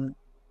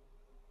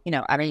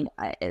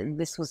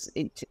 this was,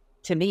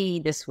 to me,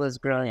 this was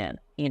brilliant.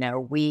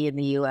 We in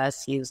the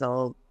U.S. use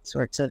all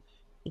sorts of,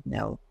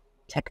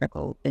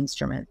 technical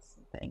instruments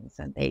and things,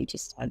 and they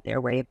just had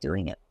their way of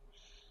doing it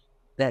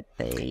that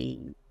they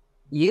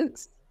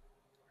used.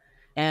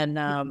 And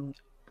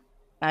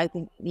I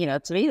think,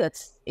 to me,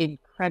 that's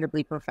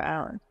incredibly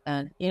profound.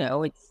 And,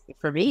 it's,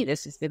 for me,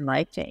 this has been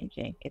life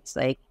changing. It's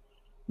like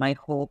my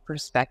whole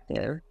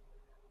perspective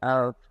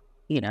of,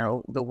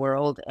 the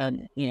world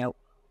and,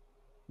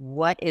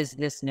 what is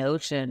this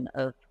notion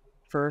of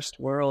first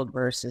world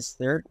versus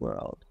third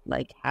world?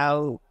 Like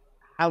how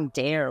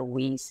dare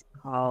we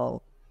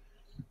call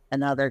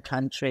another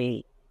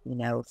country,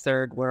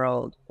 third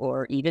world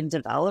or even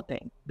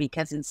developing?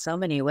 Because in so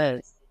many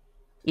ways,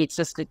 it's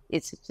just a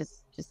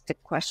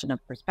question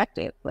of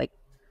perspective. Like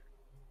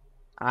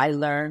I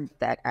learned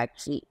that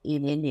actually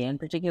in India, and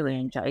particularly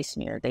in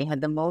Jaisalmer, they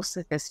had the most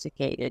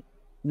sophisticated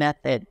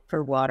method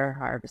for water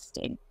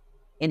harvesting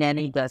in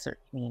any desert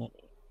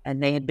community.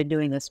 And they had been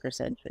doing this for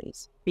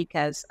centuries,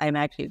 because I'm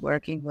actually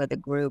working with a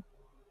group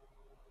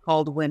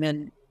called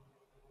Women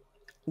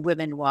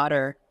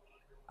Water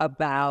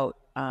about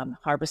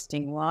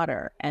harvesting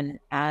water. And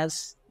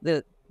as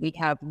we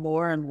have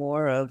more and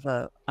more of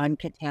a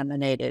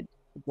uncontaminated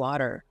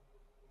water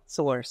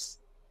source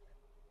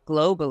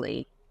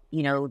globally,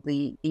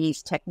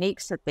 these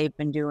techniques that they've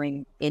been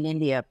doing in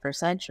India for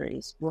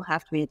centuries will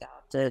have to be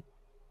adopted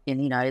in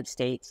the United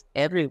States,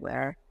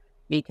 everywhere,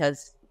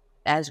 because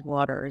as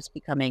water is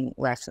becoming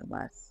less and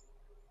less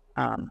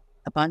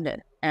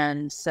abundant.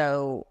 And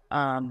so,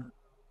 I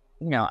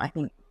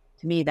think,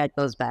 to me, that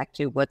goes back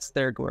to what's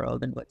third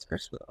world and what's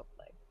first world.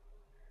 Like,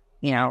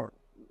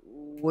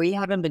 we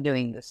haven't been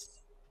doing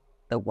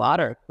the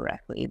water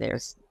correctly.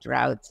 There's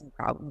droughts and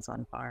problems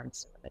on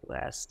farms in the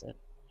Midwest. And,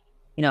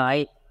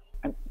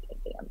 I'm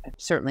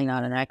certainly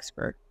not an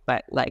expert,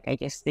 but like, I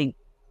just think,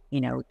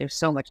 there's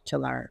so much to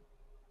learn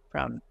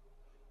from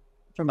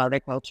other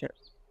cultures.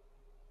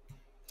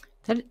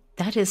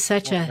 That is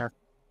such you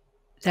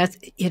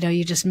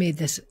just made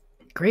this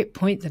great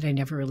point that I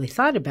never really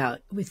thought about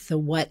with the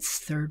what's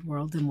third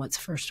world and what's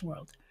first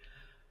world.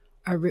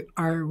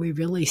 Are we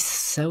really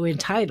so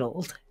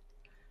entitled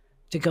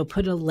to go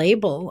put a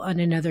label on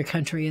another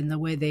country and the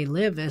way they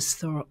live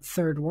as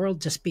third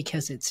world just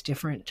because it's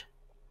different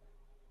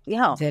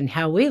than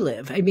how we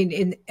live? I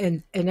mean,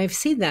 and I've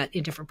seen that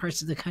in different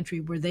parts of the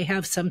country where they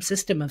have some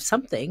system of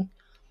something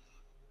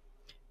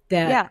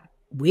that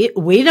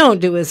we don't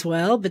do as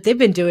well, but they've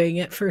been doing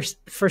it for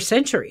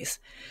centuries,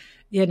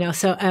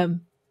 so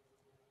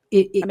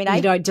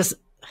it's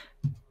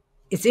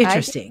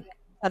interesting.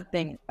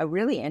 A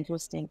really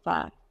interesting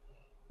fact.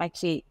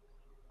 Actually,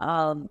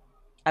 I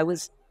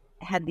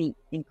had the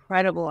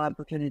incredible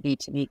opportunity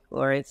to meet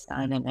Gloria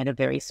Steinem at a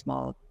very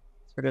small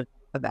sort of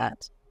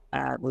event.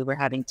 We were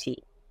having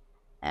tea,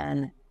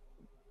 and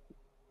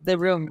the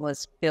room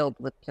was filled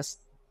with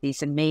just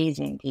these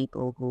amazing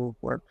people who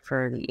worked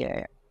for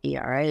the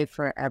ERA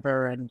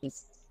forever, and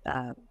just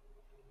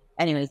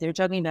anyways, they're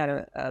talking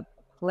about a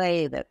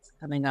play that's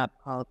coming up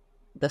called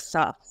The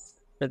Suffs,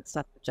 for the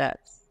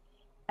suffragettes.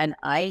 And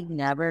I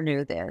never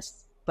knew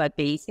this, but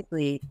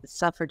basically the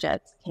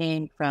suffragettes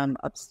came from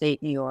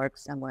upstate New York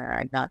somewhere.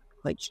 I'm not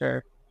quite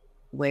sure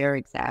where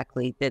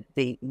exactly that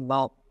the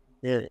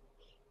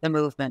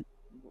movement,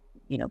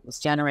 was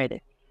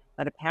generated.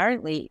 But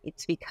apparently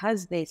it's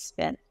because they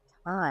spent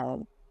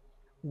time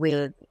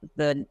with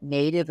the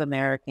Native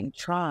American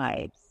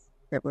tribes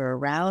that were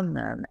around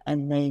them,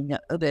 and they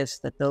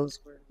noticed that those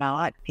were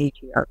not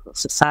patriarchal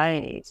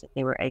societies, that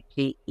they were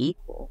actually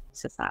equal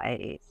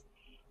societies.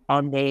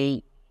 And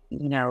they,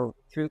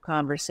 through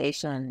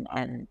conversation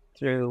and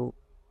through,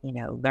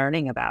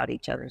 learning about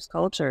each other's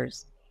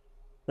cultures,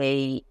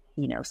 they,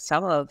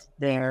 some of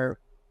their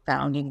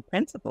founding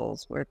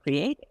principles were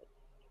created.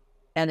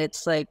 And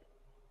it's like,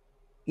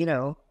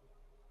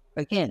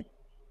 again,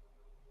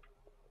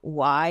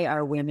 why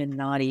are women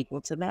not equal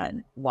to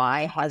men?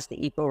 Why has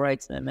the Equal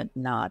Rights Amendment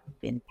not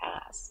been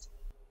passed?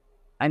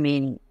 I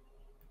mean,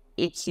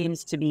 it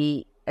seems to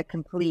be a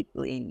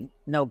completely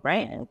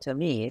no-brainer to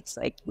me. It's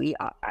like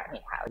how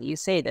do you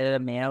say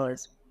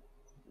that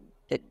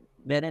that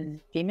men and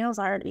females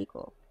aren't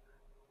equal?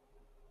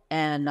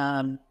 And,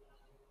 I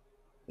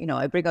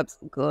bring up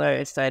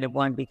Gloria Steinem,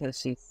 one, because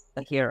she's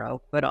a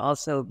hero, but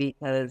also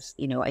because,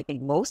 I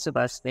think most of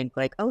us think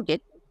like, oh,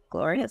 did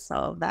Gloria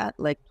solve that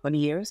like 20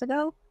 years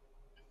ago?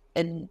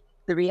 And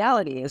the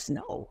reality is,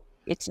 no,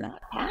 it's not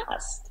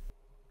passed.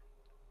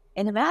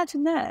 And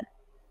imagine that,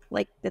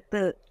 like that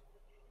the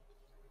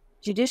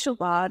judicial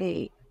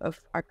body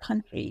of our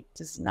country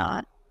does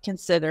not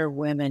consider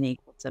women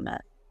equal to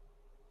men.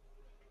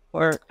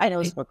 Or I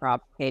know it's more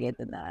complicated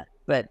than that,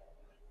 but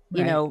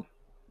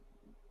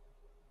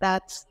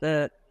that's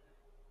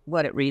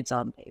what it reads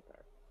on paper.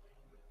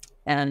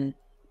 And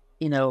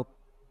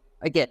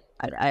again,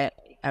 I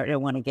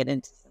don't want to get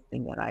into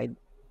something that I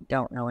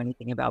don't know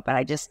anything about, but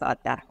I just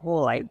thought that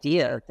whole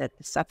idea that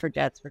the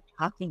suffragettes were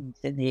talking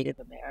to Native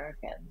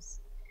Americans,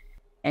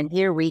 and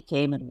here we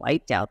came and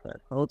wiped out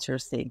their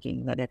cultures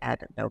thinking that it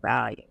had no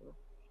value.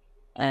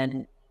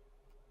 And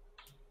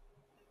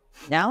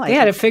now they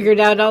had it figured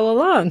out all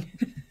along.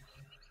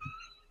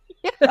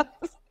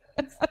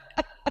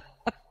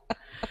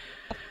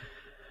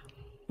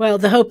 Well,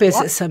 the hope is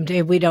that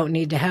someday we don't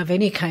need to have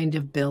any kind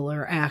of bill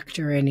or act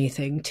or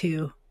anything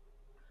to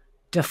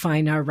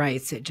define our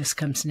rights. It just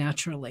comes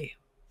naturally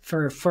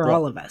for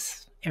all of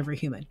us, every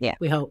human. Yeah.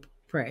 We hope,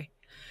 pray.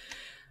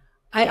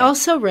 I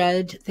also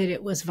read that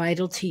it was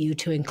vital to you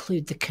to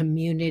include the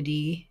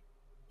community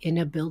in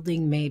a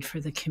building made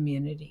for the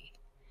community.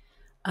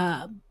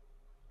 Tell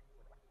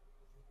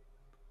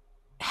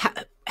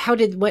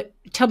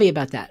me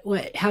about that.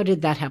 How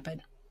did that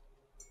happen?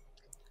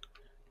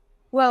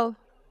 Well,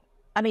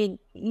 I mean,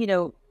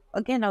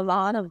 again, a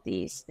lot of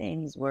these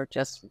things were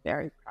just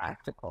very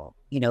practical.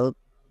 If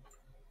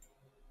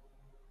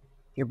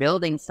you're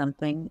building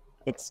something,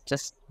 it's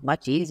just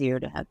much easier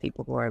to have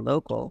people who are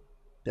local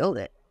build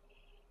it.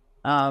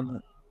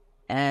 And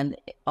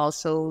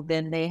also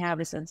then they have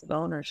a sense of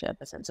ownership,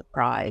 a sense of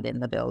pride in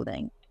the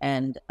building.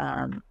 And,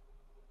 the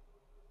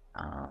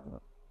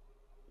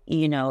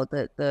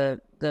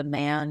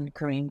man,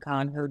 Kareem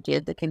Khan, who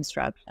did the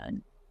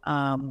construction,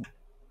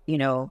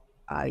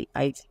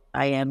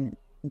 I am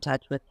in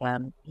touch with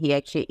him. They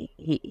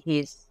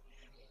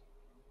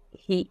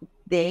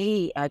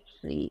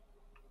actually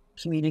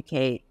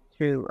communicate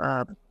through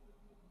a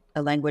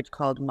language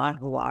called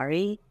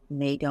Marwari.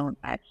 And a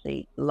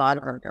lot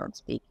of them don't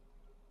speak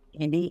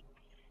Hindi.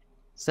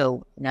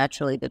 So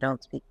naturally they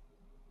don't speak,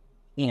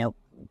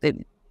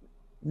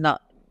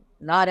 not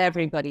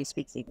everybody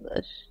speaks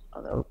English,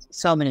 although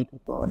so many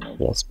people in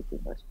India speak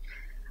English.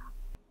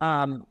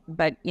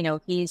 But,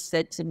 he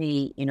said to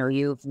me,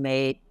 you've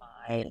made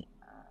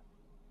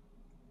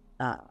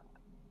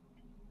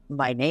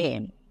my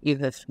name. You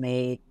have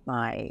made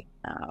my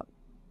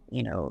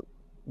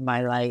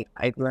life.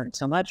 I've learned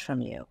so much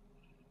from you.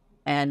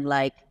 And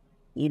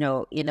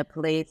in a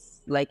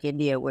place like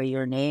India where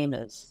your name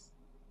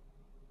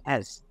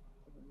has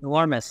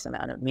enormous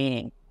amount of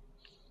meaning,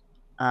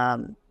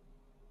 that's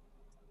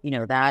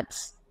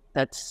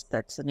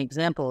an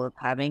example of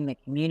having the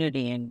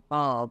community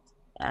involved,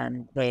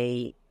 and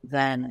they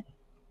then,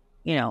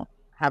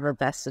 have a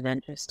vested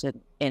interest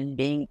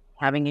in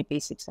having it be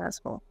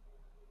successful.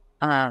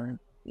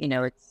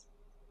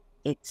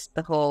 It's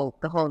the whole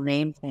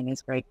name thing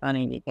is very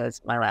funny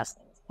because my last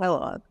name is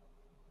Kellogg.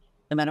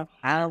 No matter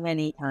how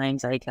many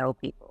times I tell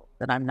people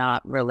that I'm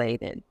not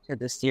related to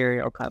the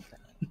cereal company,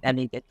 I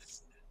mean, it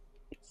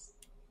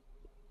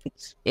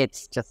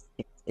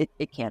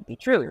can't be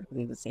true.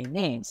 We have the same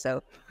name.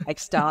 So I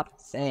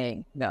stopped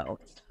saying, no,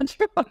 it's not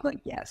true. I'm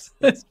like, yes,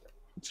 it's true.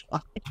 It's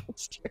fine.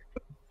 It's true.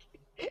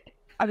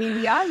 I mean,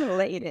 we are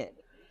related,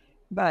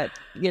 but,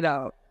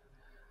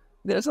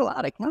 there's a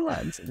lot of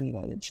Kellogg's in the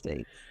United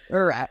States.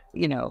 Or,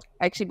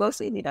 actually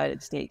mostly in the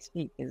United States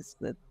because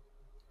the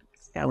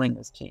spelling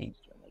was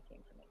changed when they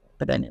came from it.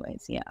 But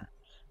anyways, yeah.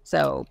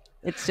 So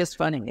it's just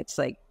funny. It's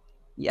like,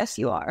 yes,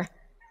 you are.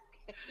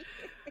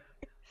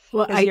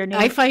 Well,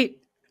 I find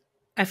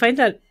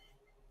that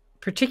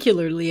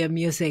particularly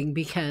amusing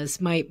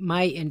because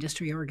my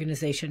industry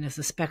organization as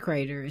a spec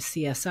writer is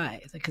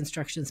CSI, the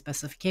Construction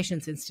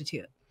Specifications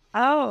Institute.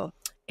 Oh.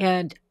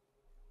 And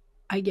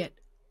anybody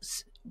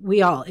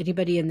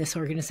in this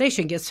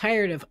organization gets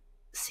tired of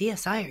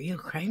CSI. Are you a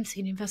crime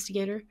scene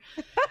investigator?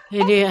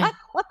 And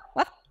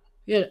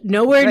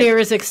nowhere near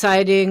as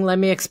exciting. Let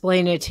me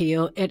explain it to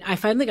you. And I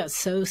finally got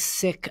so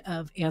sick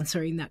of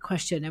answering that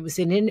question. I was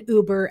in an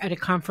Uber at a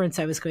conference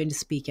I was going to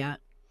speak at.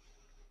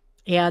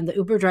 And the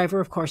Uber driver,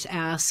 of course,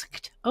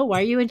 asked, "Oh, why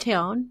are you in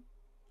town?"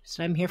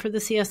 So I'm here for the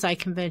CSI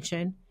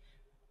convention.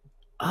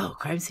 Oh,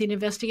 crime scene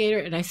investigator.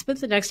 And I spent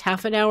the next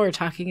half an hour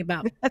talking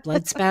about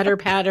blood spatter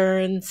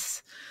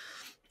patterns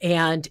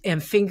and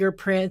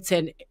fingerprints,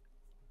 and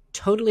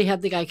totally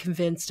had the guy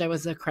convinced I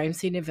was a crime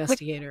scene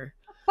investigator.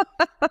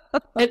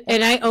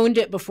 and I owned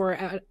it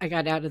before I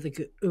got out of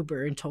the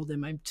Uber and told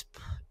him I'm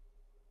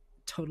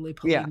totally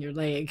pulling your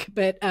leg.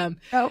 But,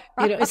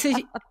 it's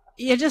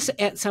you just,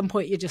 at some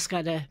point, you just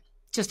got to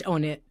just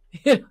own it.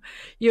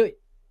 You're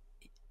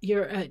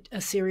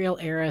a serial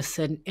heiress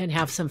and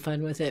have some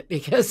fun with it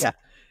because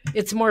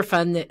it's more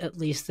fun at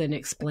least than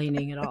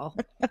explaining it all.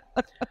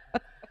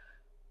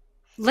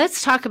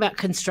 Let's talk about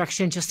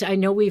construction. I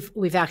know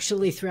we've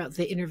actually throughout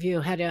the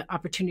interview had an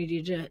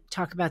opportunity to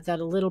talk about that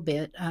a little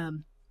bit.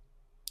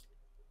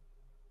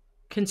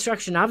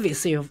 Construction,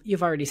 obviously,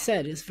 you've already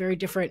said, is very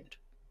different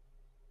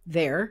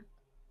there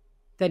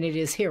than it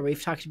is here.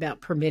 We've talked about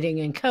permitting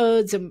and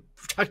codes, and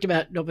we've talked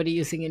about nobody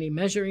using any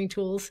measuring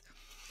tools.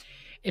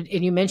 And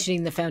you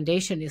mentioning the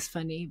foundation is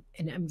funny,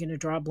 and I'm going to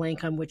draw a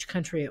blank on which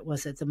country it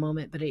was at the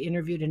moment, but I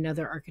interviewed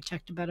another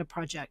architect about a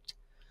project,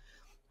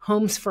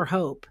 Homes for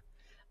Hope.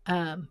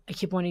 I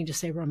keep wanting to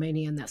say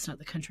Romania, and that's not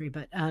the country,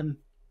 but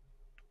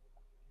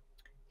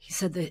he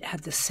said they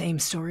had the same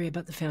story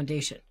about the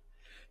foundation.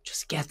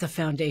 Just get the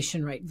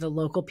foundation right. The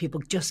local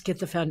people just get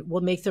the foundation.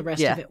 We'll make the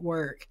rest of it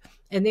work.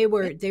 And they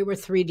were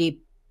 3D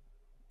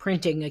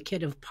printing a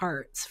kit of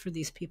parts for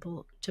these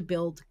people to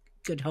build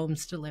good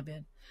homes to live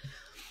in.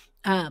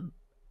 How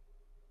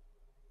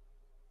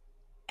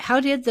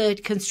did the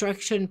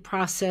construction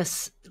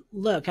process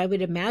look? I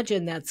would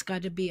imagine that's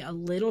got to be a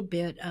little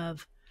bit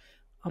of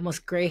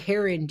almost gray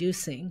hair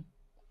inducing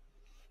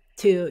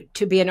to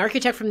be an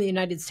architect from the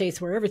United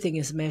States where everything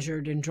is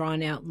measured and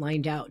drawn out and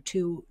lined out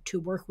to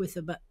work with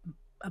a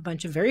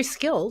bunch of very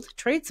skilled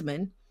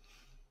tradesmen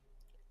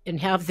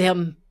and have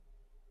them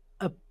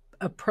a,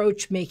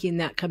 approach making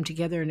that come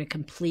together in a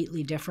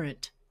completely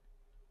different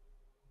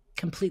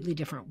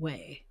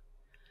way.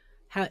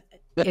 How,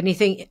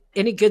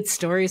 any good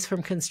stories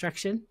from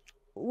construction?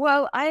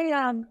 Well,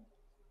 I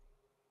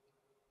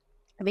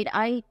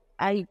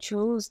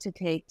chose to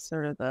take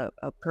sort of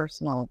a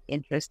personal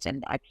interest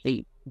and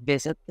actually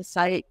visit the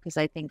site because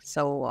I think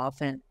so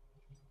often,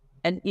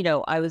 and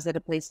I was at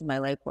a place in my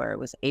life where I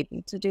was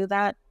able to do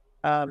that.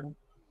 Um,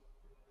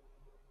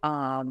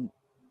 um,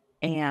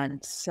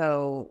 and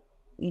so,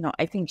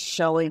 I think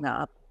showing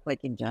up, like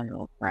in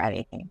general, for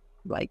anything,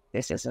 like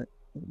this isn't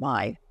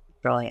my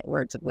brilliant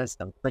words of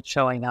wisdom, but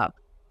showing up,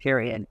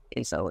 period,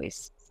 is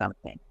always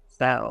something.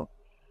 So,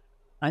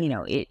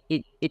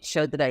 it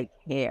showed that I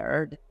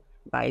cared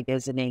by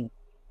visiting.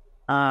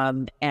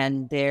 And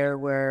there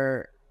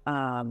were,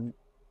 there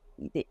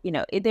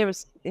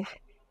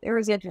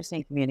was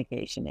interesting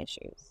communication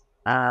issues.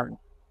 From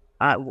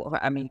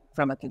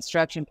a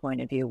construction point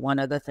of view, one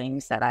of the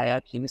things that I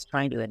actually was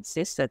trying to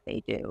insist that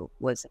they do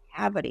was a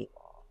cavity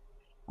wall.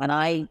 And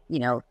I,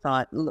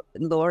 thought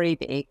Lori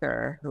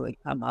Baker, who had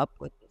come up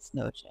with this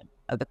notion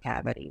of a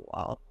cavity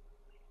wall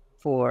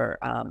for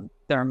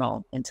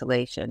thermal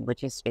insulation,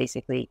 which is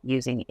basically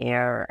using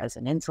air as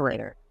an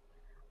insulator,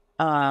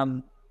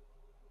 um,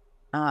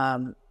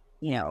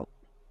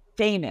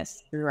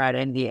 famous throughout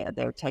India.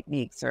 Their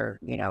techniques are,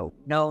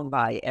 known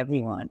by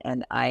everyone.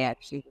 And I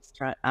actually was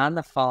on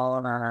the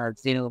phone on our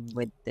Zoom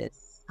with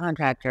this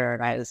contractor,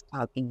 and I was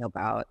talking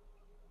about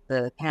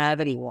the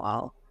cavity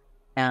wall.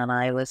 And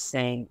I was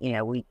saying,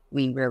 we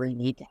really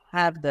need to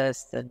have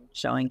this, and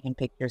showing him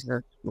pictures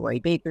of Lori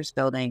Baker's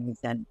buildings.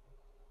 And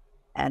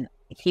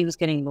he was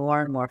getting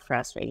more and more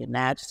frustrated and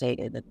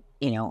agitated. And,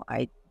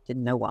 I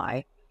didn't know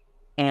why.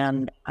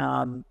 And,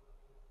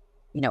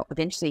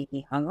 eventually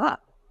he hung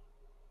up.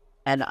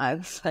 And I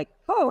was like,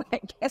 oh, I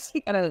guess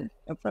you got to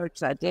approach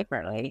that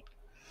differently.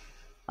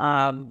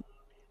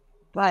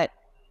 But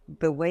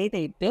the way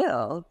they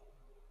build,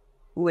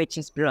 which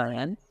is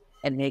brilliant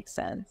and makes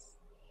sense,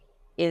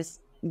 is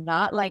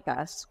not like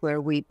us,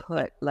 where we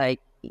put the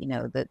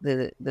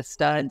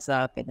studs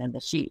up and then the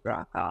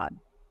sheetrock on.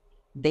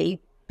 They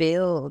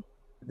build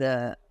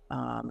the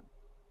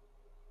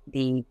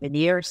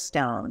veneer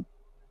stone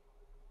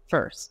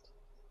first,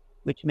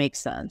 which makes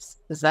sense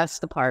because that's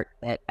the part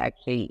that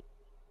actually,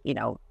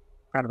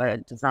 from a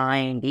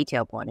design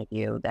detail point of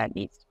view, that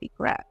needs to be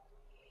correct.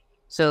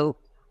 So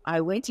I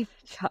went to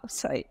the job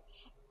site,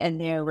 and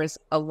there was,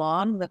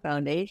 along the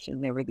foundation,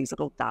 there were these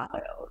little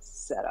dials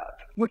set up,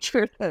 which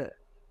were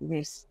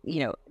this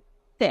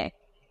thick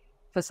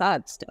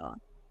facade stone,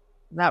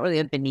 not really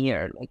a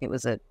veneer. Like I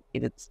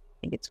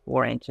think it's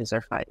 4 inches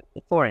or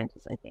 4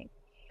 inches, I think.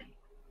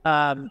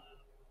 And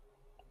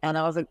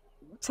I was like,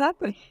 what's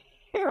happening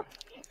here?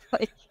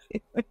 Like,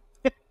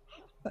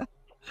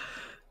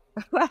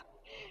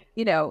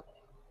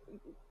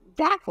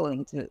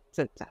 baffling to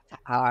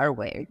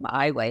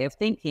my way of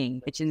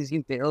thinking, which is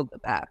you build the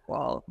back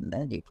wall and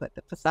then you put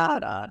the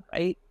facade on,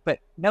 right? But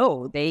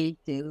no, they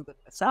do the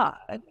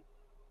facade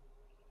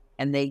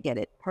and they get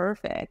it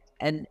perfect.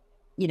 And,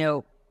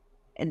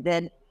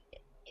 and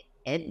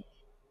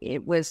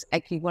it was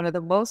actually one of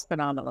the most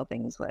phenomenal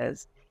things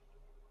was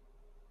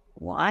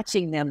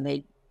watching them.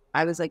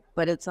 I was like,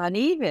 but it's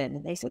uneven.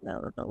 And they said,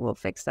 no, we'll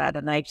fix that.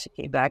 And I actually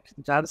came back to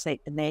the job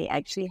site, and they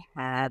actually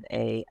had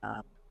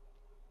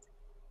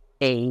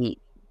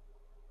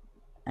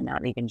I'm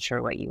not even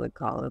sure what you would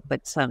call it,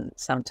 but some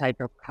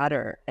type of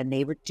cutter. And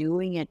they were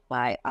doing it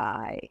by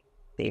eye.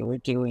 They were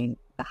doing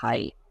the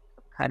height,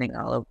 cutting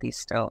all of these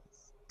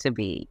stones to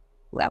be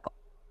level.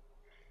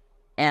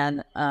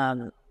 And,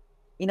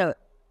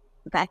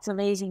 that's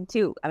amazing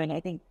too. I mean,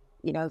 I think,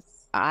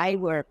 I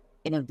work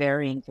in a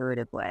very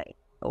intuitive way,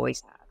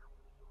 always have.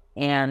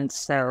 And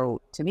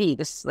so to me,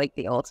 this is like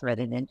the ultimate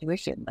in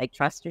intuition. Like,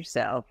 trust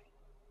yourself.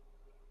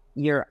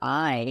 Your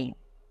eye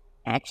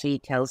actually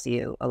tells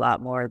you a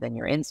lot more than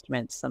your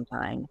instruments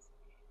sometimes.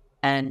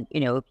 And,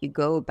 if you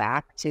go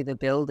back to the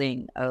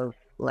building of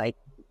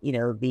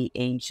the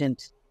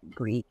ancient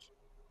Greek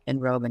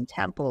and Roman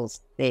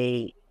temples,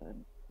 I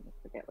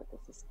forget what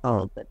this is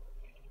called, but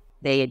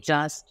they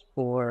adjust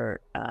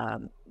for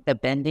the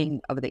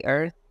bending of the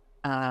earth.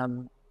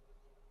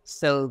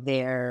 So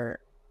their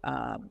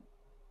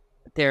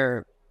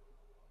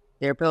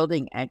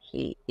building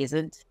actually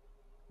isn't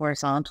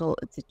horizontal.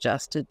 It's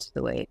adjusted to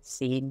the way it's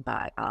seen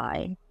by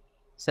eye,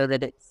 so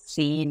that it's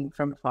seen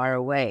from far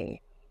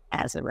away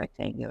as a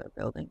rectangular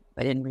building.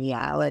 But in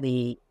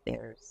reality,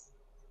 there's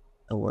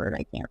a word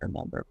I can't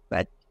remember,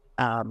 but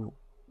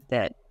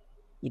that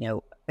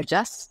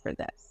adjusts for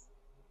this.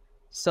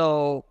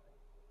 So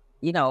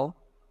I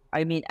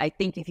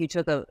think if you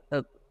took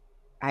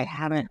I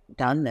haven't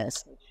done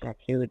this, which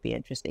actually would be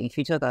interesting. If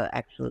you took an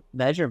actual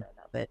measurement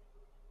of it,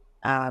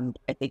 I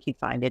think you'd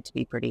find it to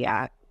be pretty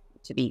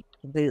to be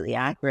completely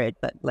accurate,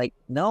 but like,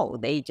 no,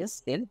 they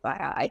just did by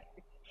eye.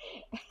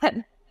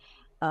 And,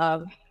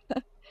 um,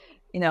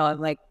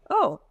 I'm like,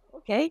 oh,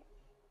 okay,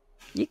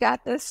 you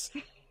got this.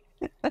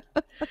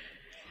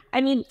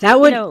 I mean, I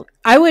would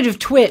have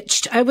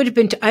twitched. I would have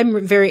been,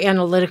 I'm very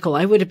analytical.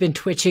 I would have been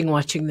twitching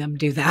watching them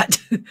do that.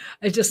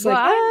 I just well,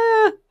 like,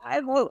 ah.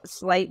 I'm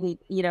slightly,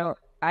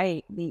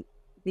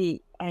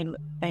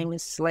 I'm a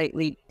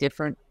slightly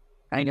different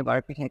kind of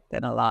architect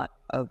than a lot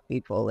of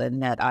people, in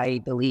that I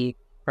believe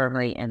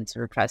firmly in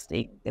sort of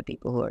trusting the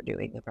people who are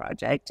doing the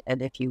project.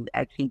 And if you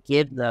actually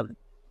give them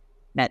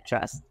that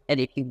trust, and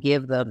if you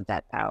give them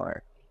that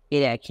power,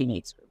 it actually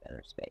makes for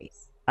better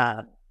space.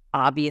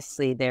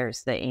 Obviously,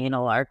 there's the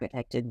anal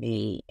architect in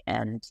me,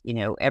 and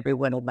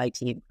everyone on my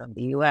team from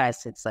the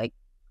US. It's like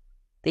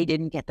they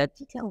didn't get that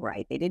detail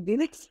right. They didn't do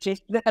this,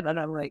 just that, and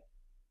I'm like,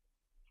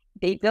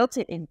 they built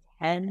it in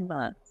 10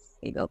 months.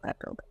 They built that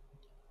building.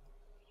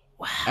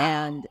 Wow.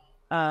 And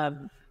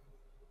can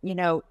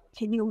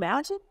you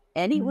imagine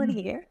anyone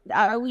here?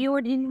 You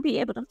wouldn't be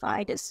able to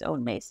find a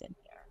stonemason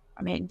here.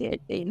 I mean,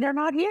 they're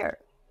not here.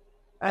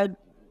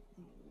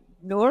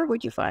 Nor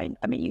would you find,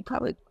 you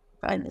probably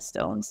find the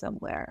stone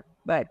somewhere,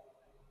 but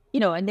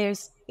and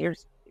there's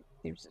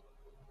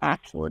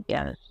actual,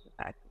 again,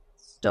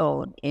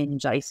 stone in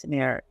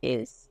Jaisalmer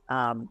is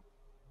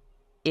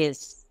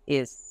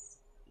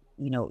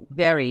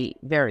very,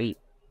 very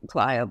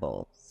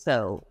pliable.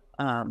 So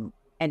and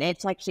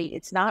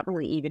it's not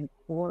really even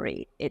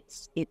quarried.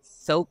 It's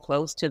so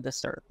close to the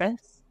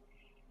surface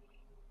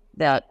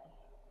that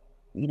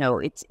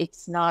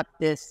it's not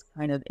this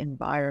kind of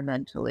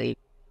environmentally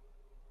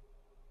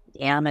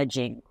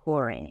damaging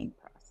quarrying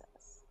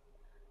process.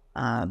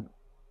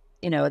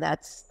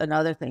 That's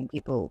another thing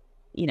people,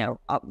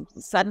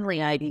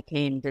 suddenly I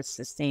became this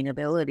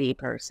sustainability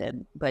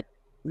person, but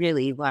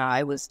really what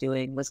I was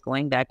doing was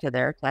going back to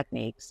their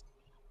techniques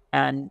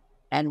and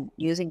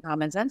using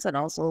common sense, and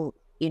also,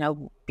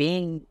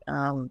 being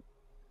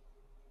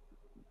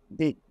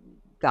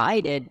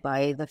guided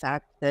by the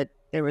fact that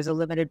there was a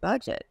limited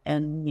budget,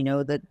 and,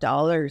 the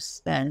dollars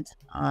spent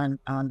on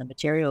the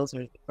materials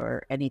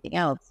or anything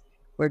else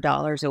were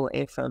dollars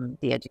away from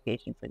the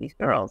education for these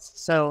girls.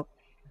 So,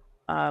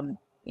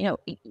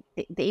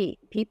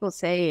 people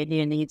say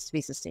India needs to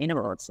be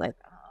sustainable. It's like,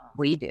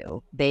 we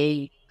do.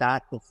 They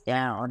got this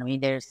down. I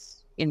mean,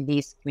 there's, in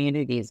these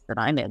communities that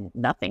I'm in,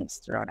 nothing's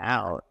thrown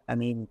out. I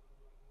mean,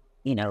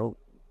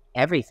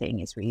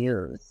 everything is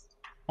reused.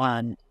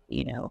 And,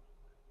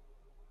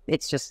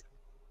 it's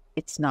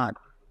not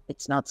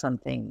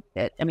something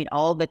that,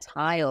 all the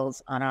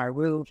tiles on our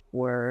roof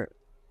were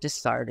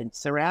discarded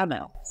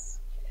ceramics.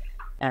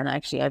 And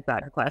actually, I've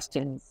got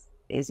questions,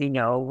 is,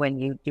 when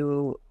you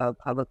do a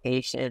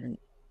publication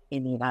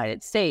in the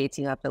United States,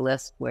 you have to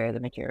list where the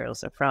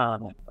materials are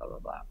from and blah, blah,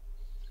 blah.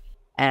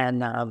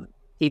 And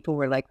people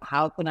were like,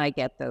 how can I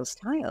get those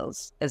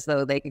tiles? As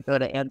though they could go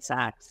to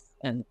Saks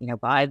and,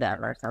 buy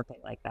them or something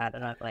like that.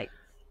 And I'm like,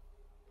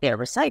 they're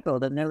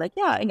recycled. And they're like,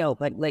 yeah, I know,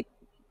 but like,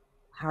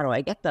 how do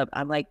I get them?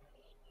 I'm like,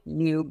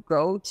 you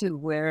go to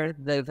where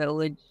the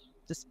village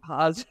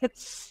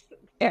deposits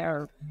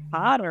their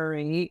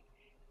pottery,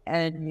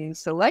 and you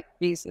select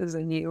pieces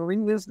and you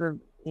reuse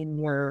them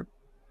in your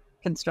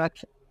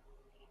construction.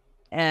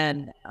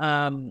 And,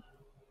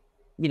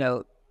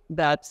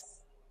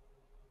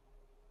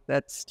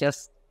 that's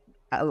just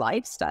a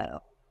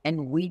lifestyle.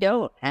 And we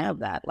don't have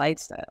that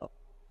lifestyle,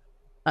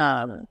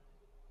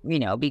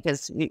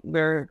 because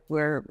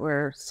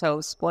we're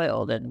so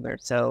spoiled, and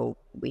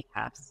we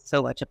have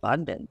so much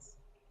abundance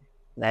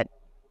that,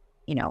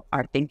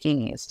 our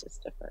thinking is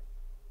just different.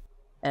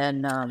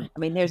 And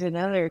there's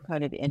another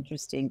kind of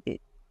interesting if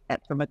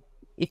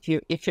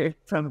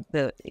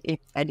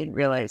I didn't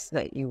realize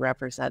that you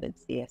represented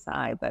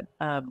CSI, but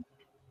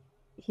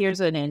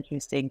here's an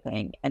interesting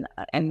thing, and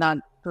I'm not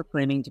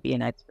proclaiming to be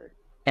an expert.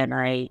 And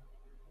I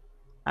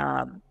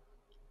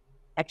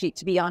actually,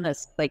 to be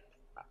honest, like,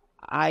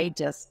 I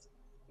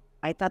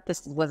thought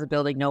this was a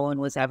building no one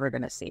was ever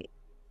going to see,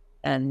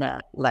 and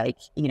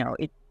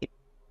it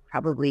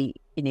probably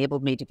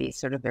enabled me to be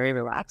sort of very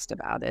relaxed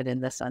about it,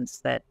 in the sense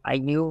that I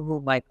knew who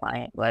my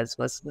client was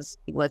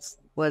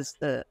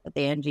the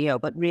NGO,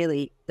 but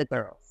really the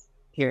girls,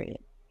 period.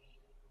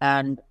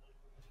 And,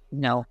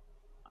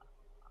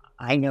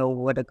 I know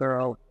what a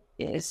girl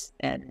is,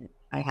 and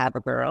I have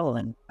a girl,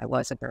 and I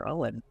was a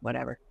girl, and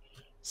whatever.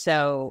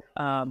 So,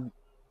 that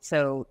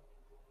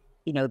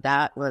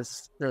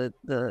was the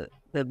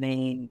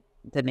main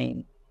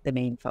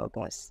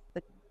focus.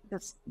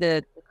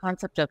 The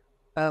concept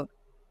of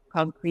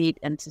concrete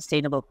and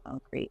sustainable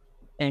concrete.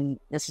 And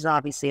this is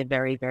obviously a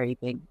very, very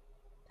big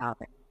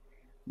topic.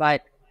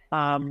 But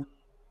there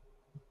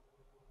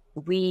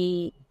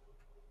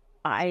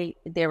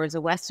was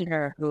a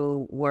Westerner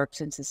who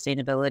works in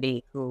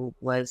sustainability who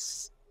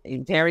was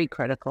very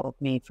critical of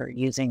me for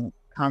using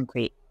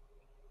concrete.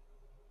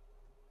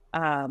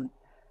 And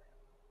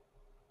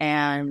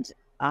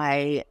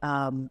I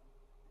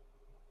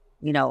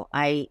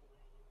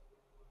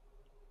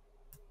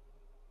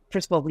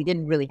first of all, we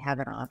didn't really have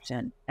an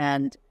option.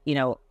 And,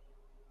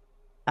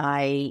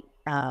 I,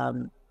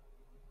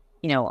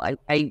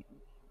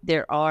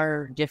 there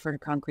are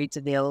different concretes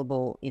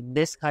available in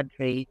this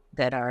country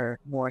that are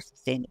more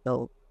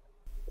sustainable,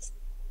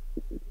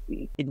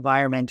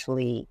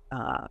 environmentally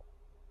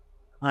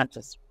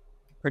conscious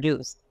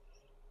produced.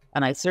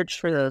 And I searched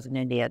for those in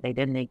India. They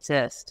didn't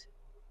exist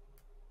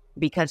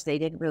because they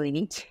didn't really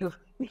need to.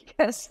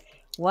 Because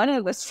one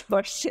of the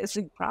sources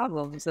and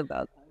problems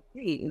about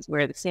concrete is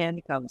where the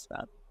sand comes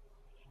from,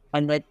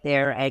 and that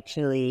they're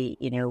actually,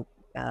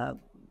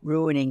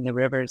 ruining the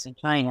rivers in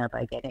China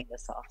by getting the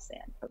soft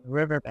sand from the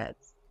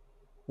riverbeds.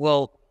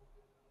 Well,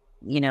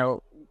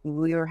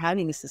 we were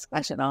having this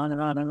discussion on and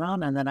on and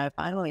on, and then I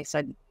finally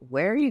said,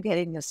 "Where are you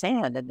getting the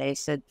sand?" And they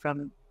said,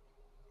 "From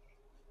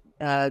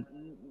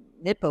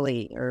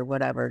Nipoli," or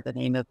whatever the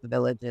name of the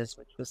village is,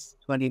 which was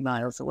 20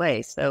 miles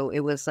away. So it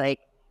was like,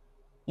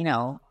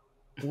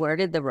 where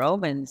did the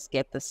Romans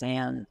get the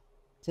sand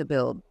to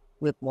build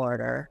with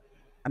mortar?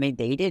 I mean,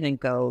 they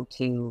didn't go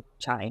to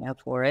China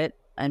for it.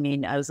 I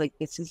mean, I was like,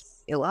 this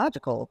is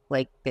illogical.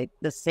 Like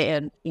the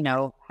sand,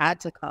 had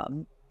to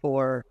come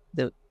for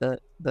the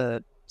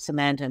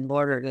cement and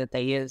mortar that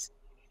they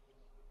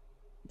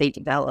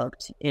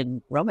developed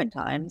in Roman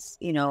times,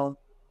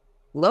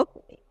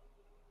 locally.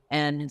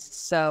 And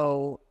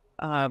so,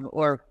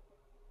 or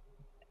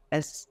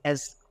as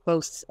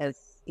close as,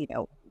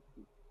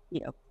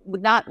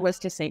 let's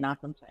just say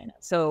not from China.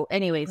 So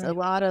anyways, right. A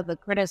lot of the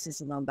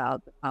criticism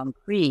about the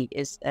concrete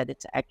is that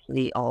it's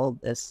actually all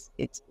this,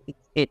 it's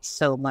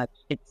so much,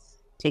 it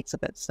takes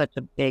up such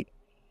a big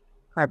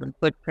carbon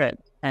footprint,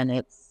 and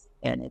it's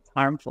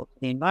harmful to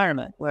the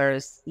environment.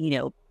 Whereas,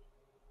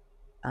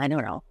 I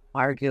don't know,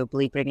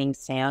 arguably bringing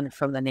sand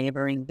from the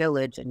neighboring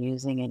village and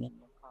using it in the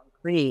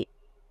concrete,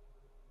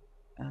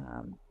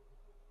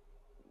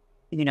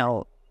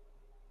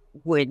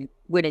 when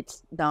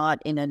it's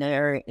not in an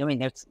area, I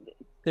mean,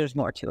 there's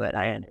more to it.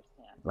 I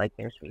understand. Like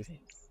there's reasons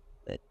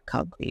that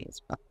concrete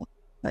is problem,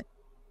 but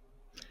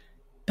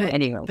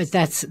anyway. But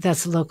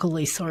that's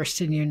locally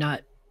sourced, and you're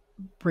not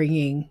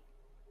bringing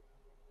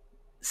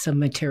some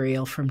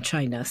material from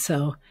China.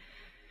 So,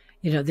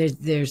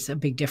 there's a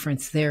big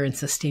difference there in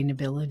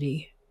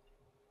sustainability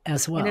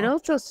as well. And it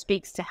also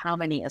speaks to how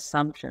many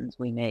assumptions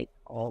we make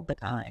all the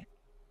time.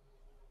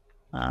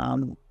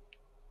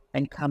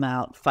 And come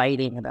out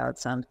fighting about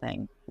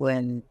something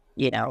when,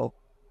 it's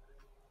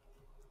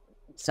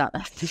not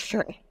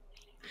necessary.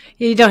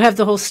 You don't have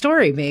the whole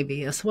story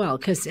maybe as well,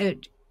 because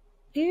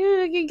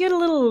you get a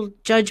little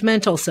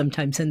judgmental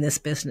sometimes in this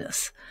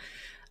business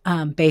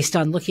based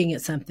on looking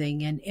at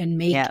something and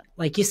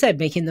like you said,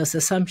 making those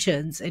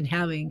assumptions and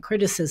having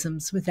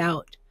criticisms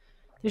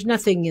there's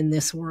nothing in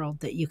this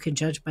world that you can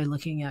judge by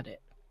looking at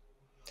it.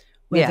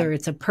 Whether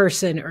it's a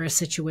person or a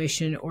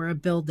situation or a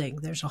building,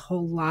 there's a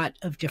whole lot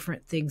of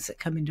different things that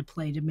come into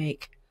play to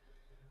make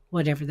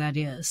whatever that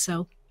is.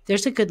 So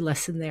there's a good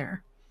lesson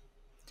there.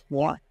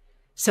 What?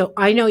 So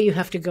I know you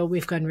have to go.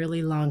 We've gone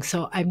really long.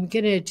 So I'm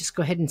going to just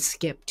go ahead and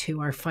skip to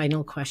our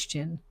final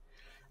question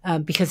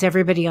because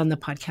everybody on the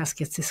podcast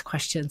gets this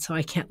question. So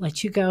I can't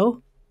let you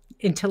go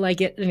until I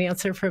get an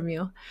answer from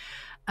you.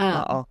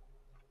 Uh-oh.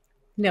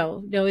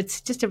 No, it's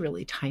just a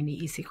really tiny,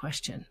 easy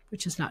question,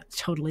 which is not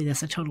totally,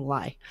 that's a total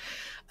lie.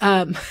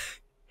 As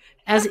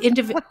I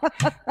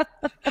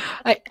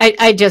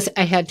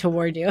had to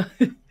warn you.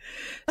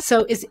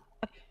 So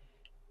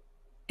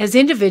as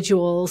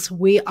individuals,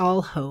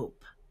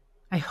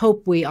 I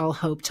hope we all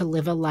hope to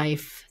live a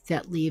life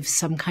that leaves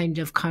some kind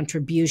of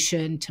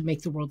contribution to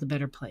make the world a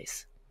better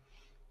place.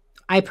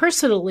 I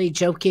personally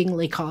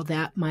jokingly call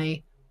that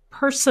my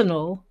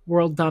personal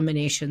world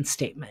domination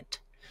statement,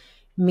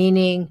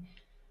 meaning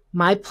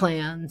my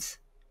plans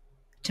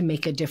to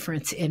make a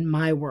difference in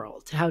my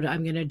world.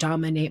 I'm going to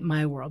dominate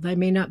my world. I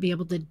may not be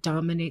able to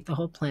dominate the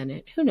whole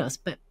planet. Who knows?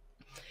 But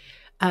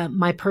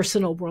my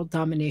personal world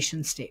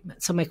domination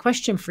statement. So my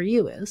question for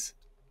you is,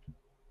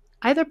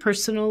 either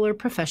personal or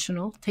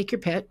professional, take your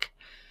pick.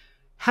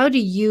 How do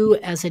you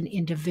as an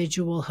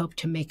individual hope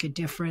to make a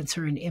difference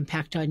or an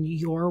impact on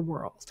your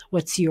world?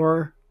 What's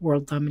your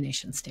world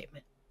domination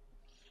statement?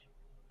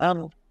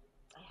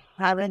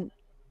 Haven't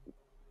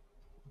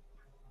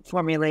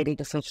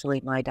formulated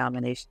officially my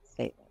domination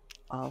statement.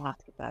 I'll have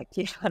to get back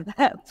to you on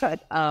that.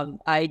 But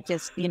I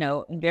just,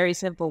 in very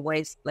simple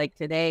ways, like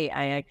today,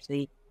 I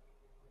actually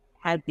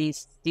had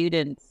these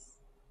students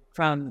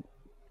from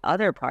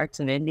other parts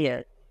of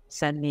India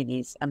send me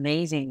these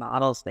amazing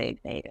models they've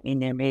made. I mean,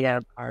 they're made out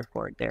of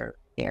cardboard. They're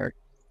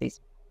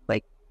these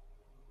like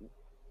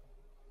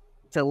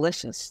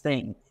delicious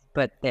things,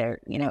 but they're,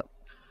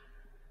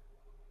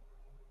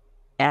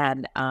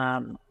 and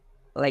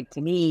like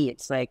to me,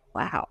 it's like,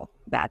 wow,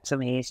 that's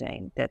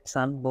amazing that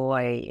some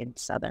boy in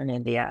southern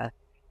India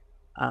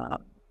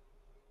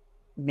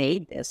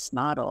made this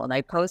model. And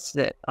I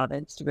posted it on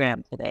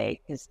Instagram today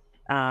because,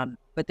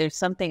 but there's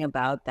something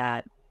about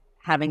that,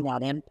 having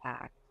that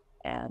impact.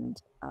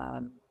 And,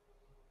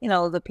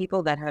 the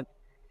people that have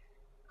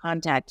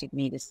contacted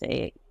me to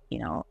say,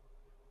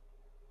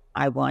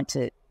 I want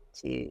to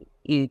to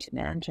you to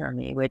mentor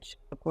me, which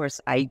of course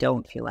I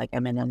don't feel like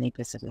I'm in any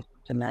position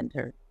to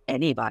mentor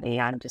anybody.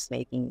 I'm just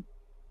making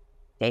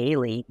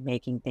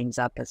things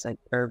up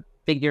or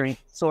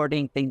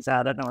sorting things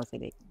out. I don't want to say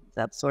making things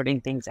up,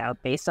 sorting things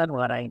out based on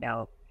what I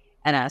know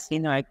and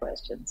asking the right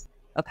questions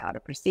of how to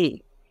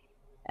proceed.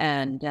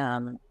 And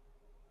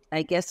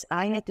I guess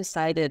I had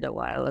decided a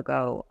while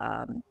ago,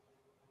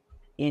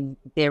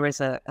 there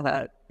was a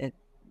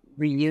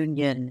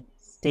reunion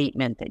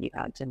statement that you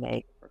had to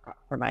make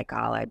for my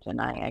college.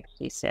 And I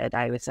actually said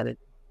I was at a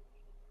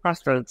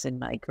crossroads in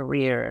my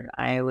career.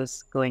 I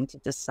was going to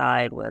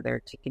decide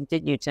whether to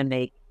continue to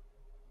make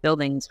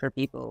buildings for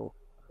people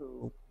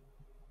who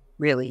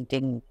really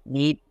didn't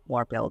need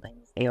more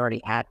buildings. They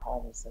already had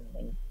homes, and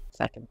the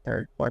second,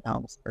 third, fourth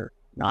homes were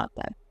not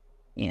that,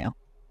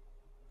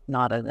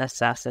 not a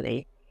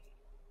necessity.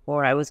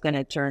 Or I was going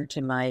to turn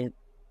to my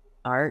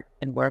art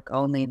and work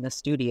only in the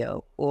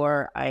studio.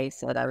 Or I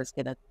said I was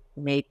going to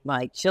make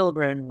my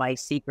children my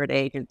secret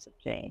agents of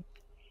change.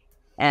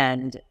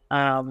 And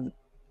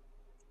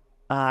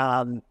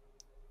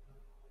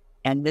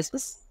this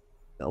was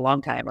a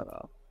long time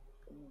ago,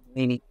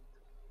 maybe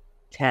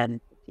 10,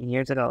 15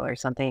 years ago or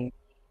something.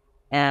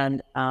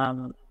 And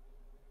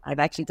I've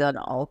actually done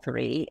all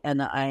three,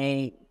 and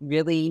I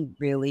really,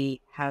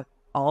 really have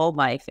all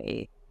my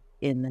faith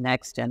in the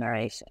next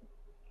generation.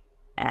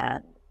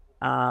 And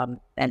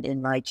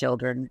in my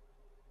children,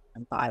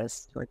 I'm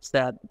biased towards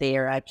them. They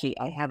are actually,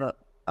 I have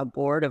a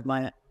board of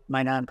my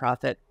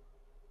nonprofit.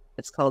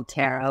 It's called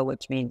Terra,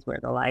 which means where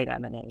the light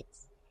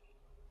emanates.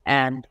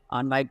 And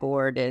on my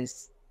board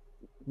is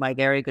my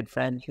very good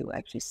friend who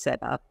actually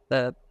set up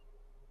the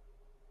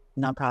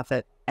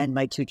nonprofit and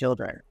my two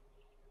children.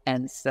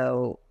 And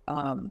so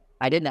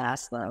I didn't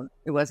ask them.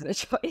 It wasn't a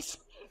choice.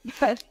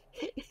 But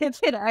if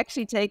it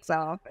actually takes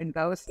off and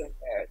goes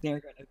somewhere,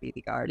 they're going to be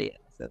the guardians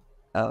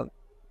of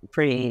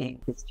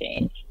creating this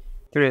change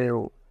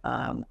through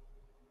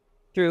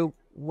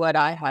what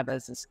I have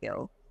as a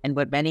skill and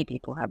what many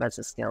people have as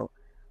a skill,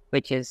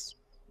 which is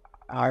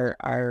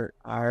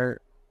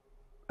our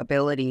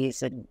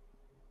abilities and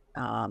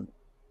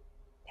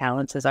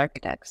talents as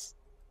architects.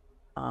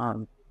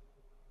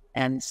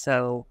 And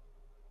so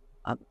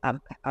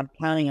I'm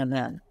counting on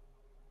them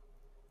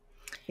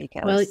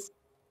because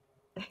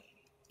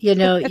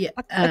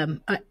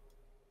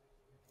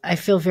I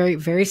feel very,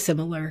 very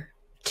similar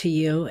to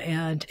you,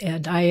 and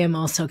I am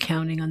also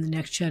counting on the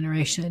next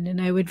generation. And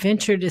I would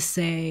venture to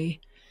say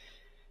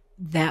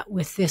that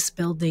with this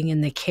building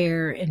and the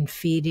care and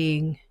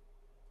feeding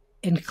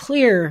and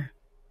clear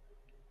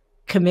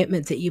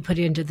commitment that you put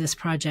into this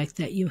project,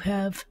 that you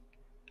have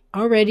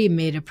already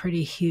made a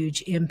pretty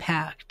huge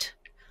impact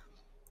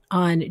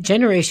on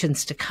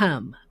generations to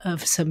come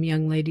of some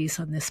young ladies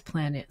on this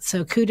planet.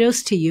 So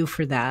kudos to you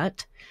for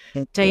that.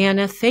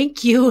 Diana,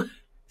 thank you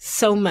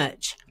so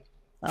much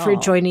for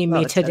joining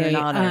me today.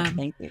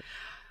 Thank you.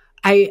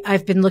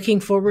 I've been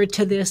looking forward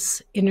to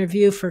this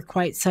interview for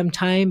quite some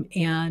time,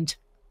 and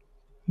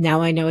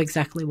now I know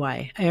exactly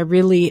why. I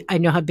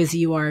know how busy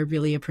you are. I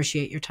really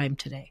appreciate your time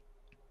today.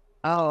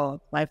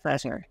 Oh, my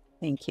pleasure.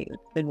 Thank you.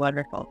 It's been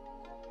wonderful.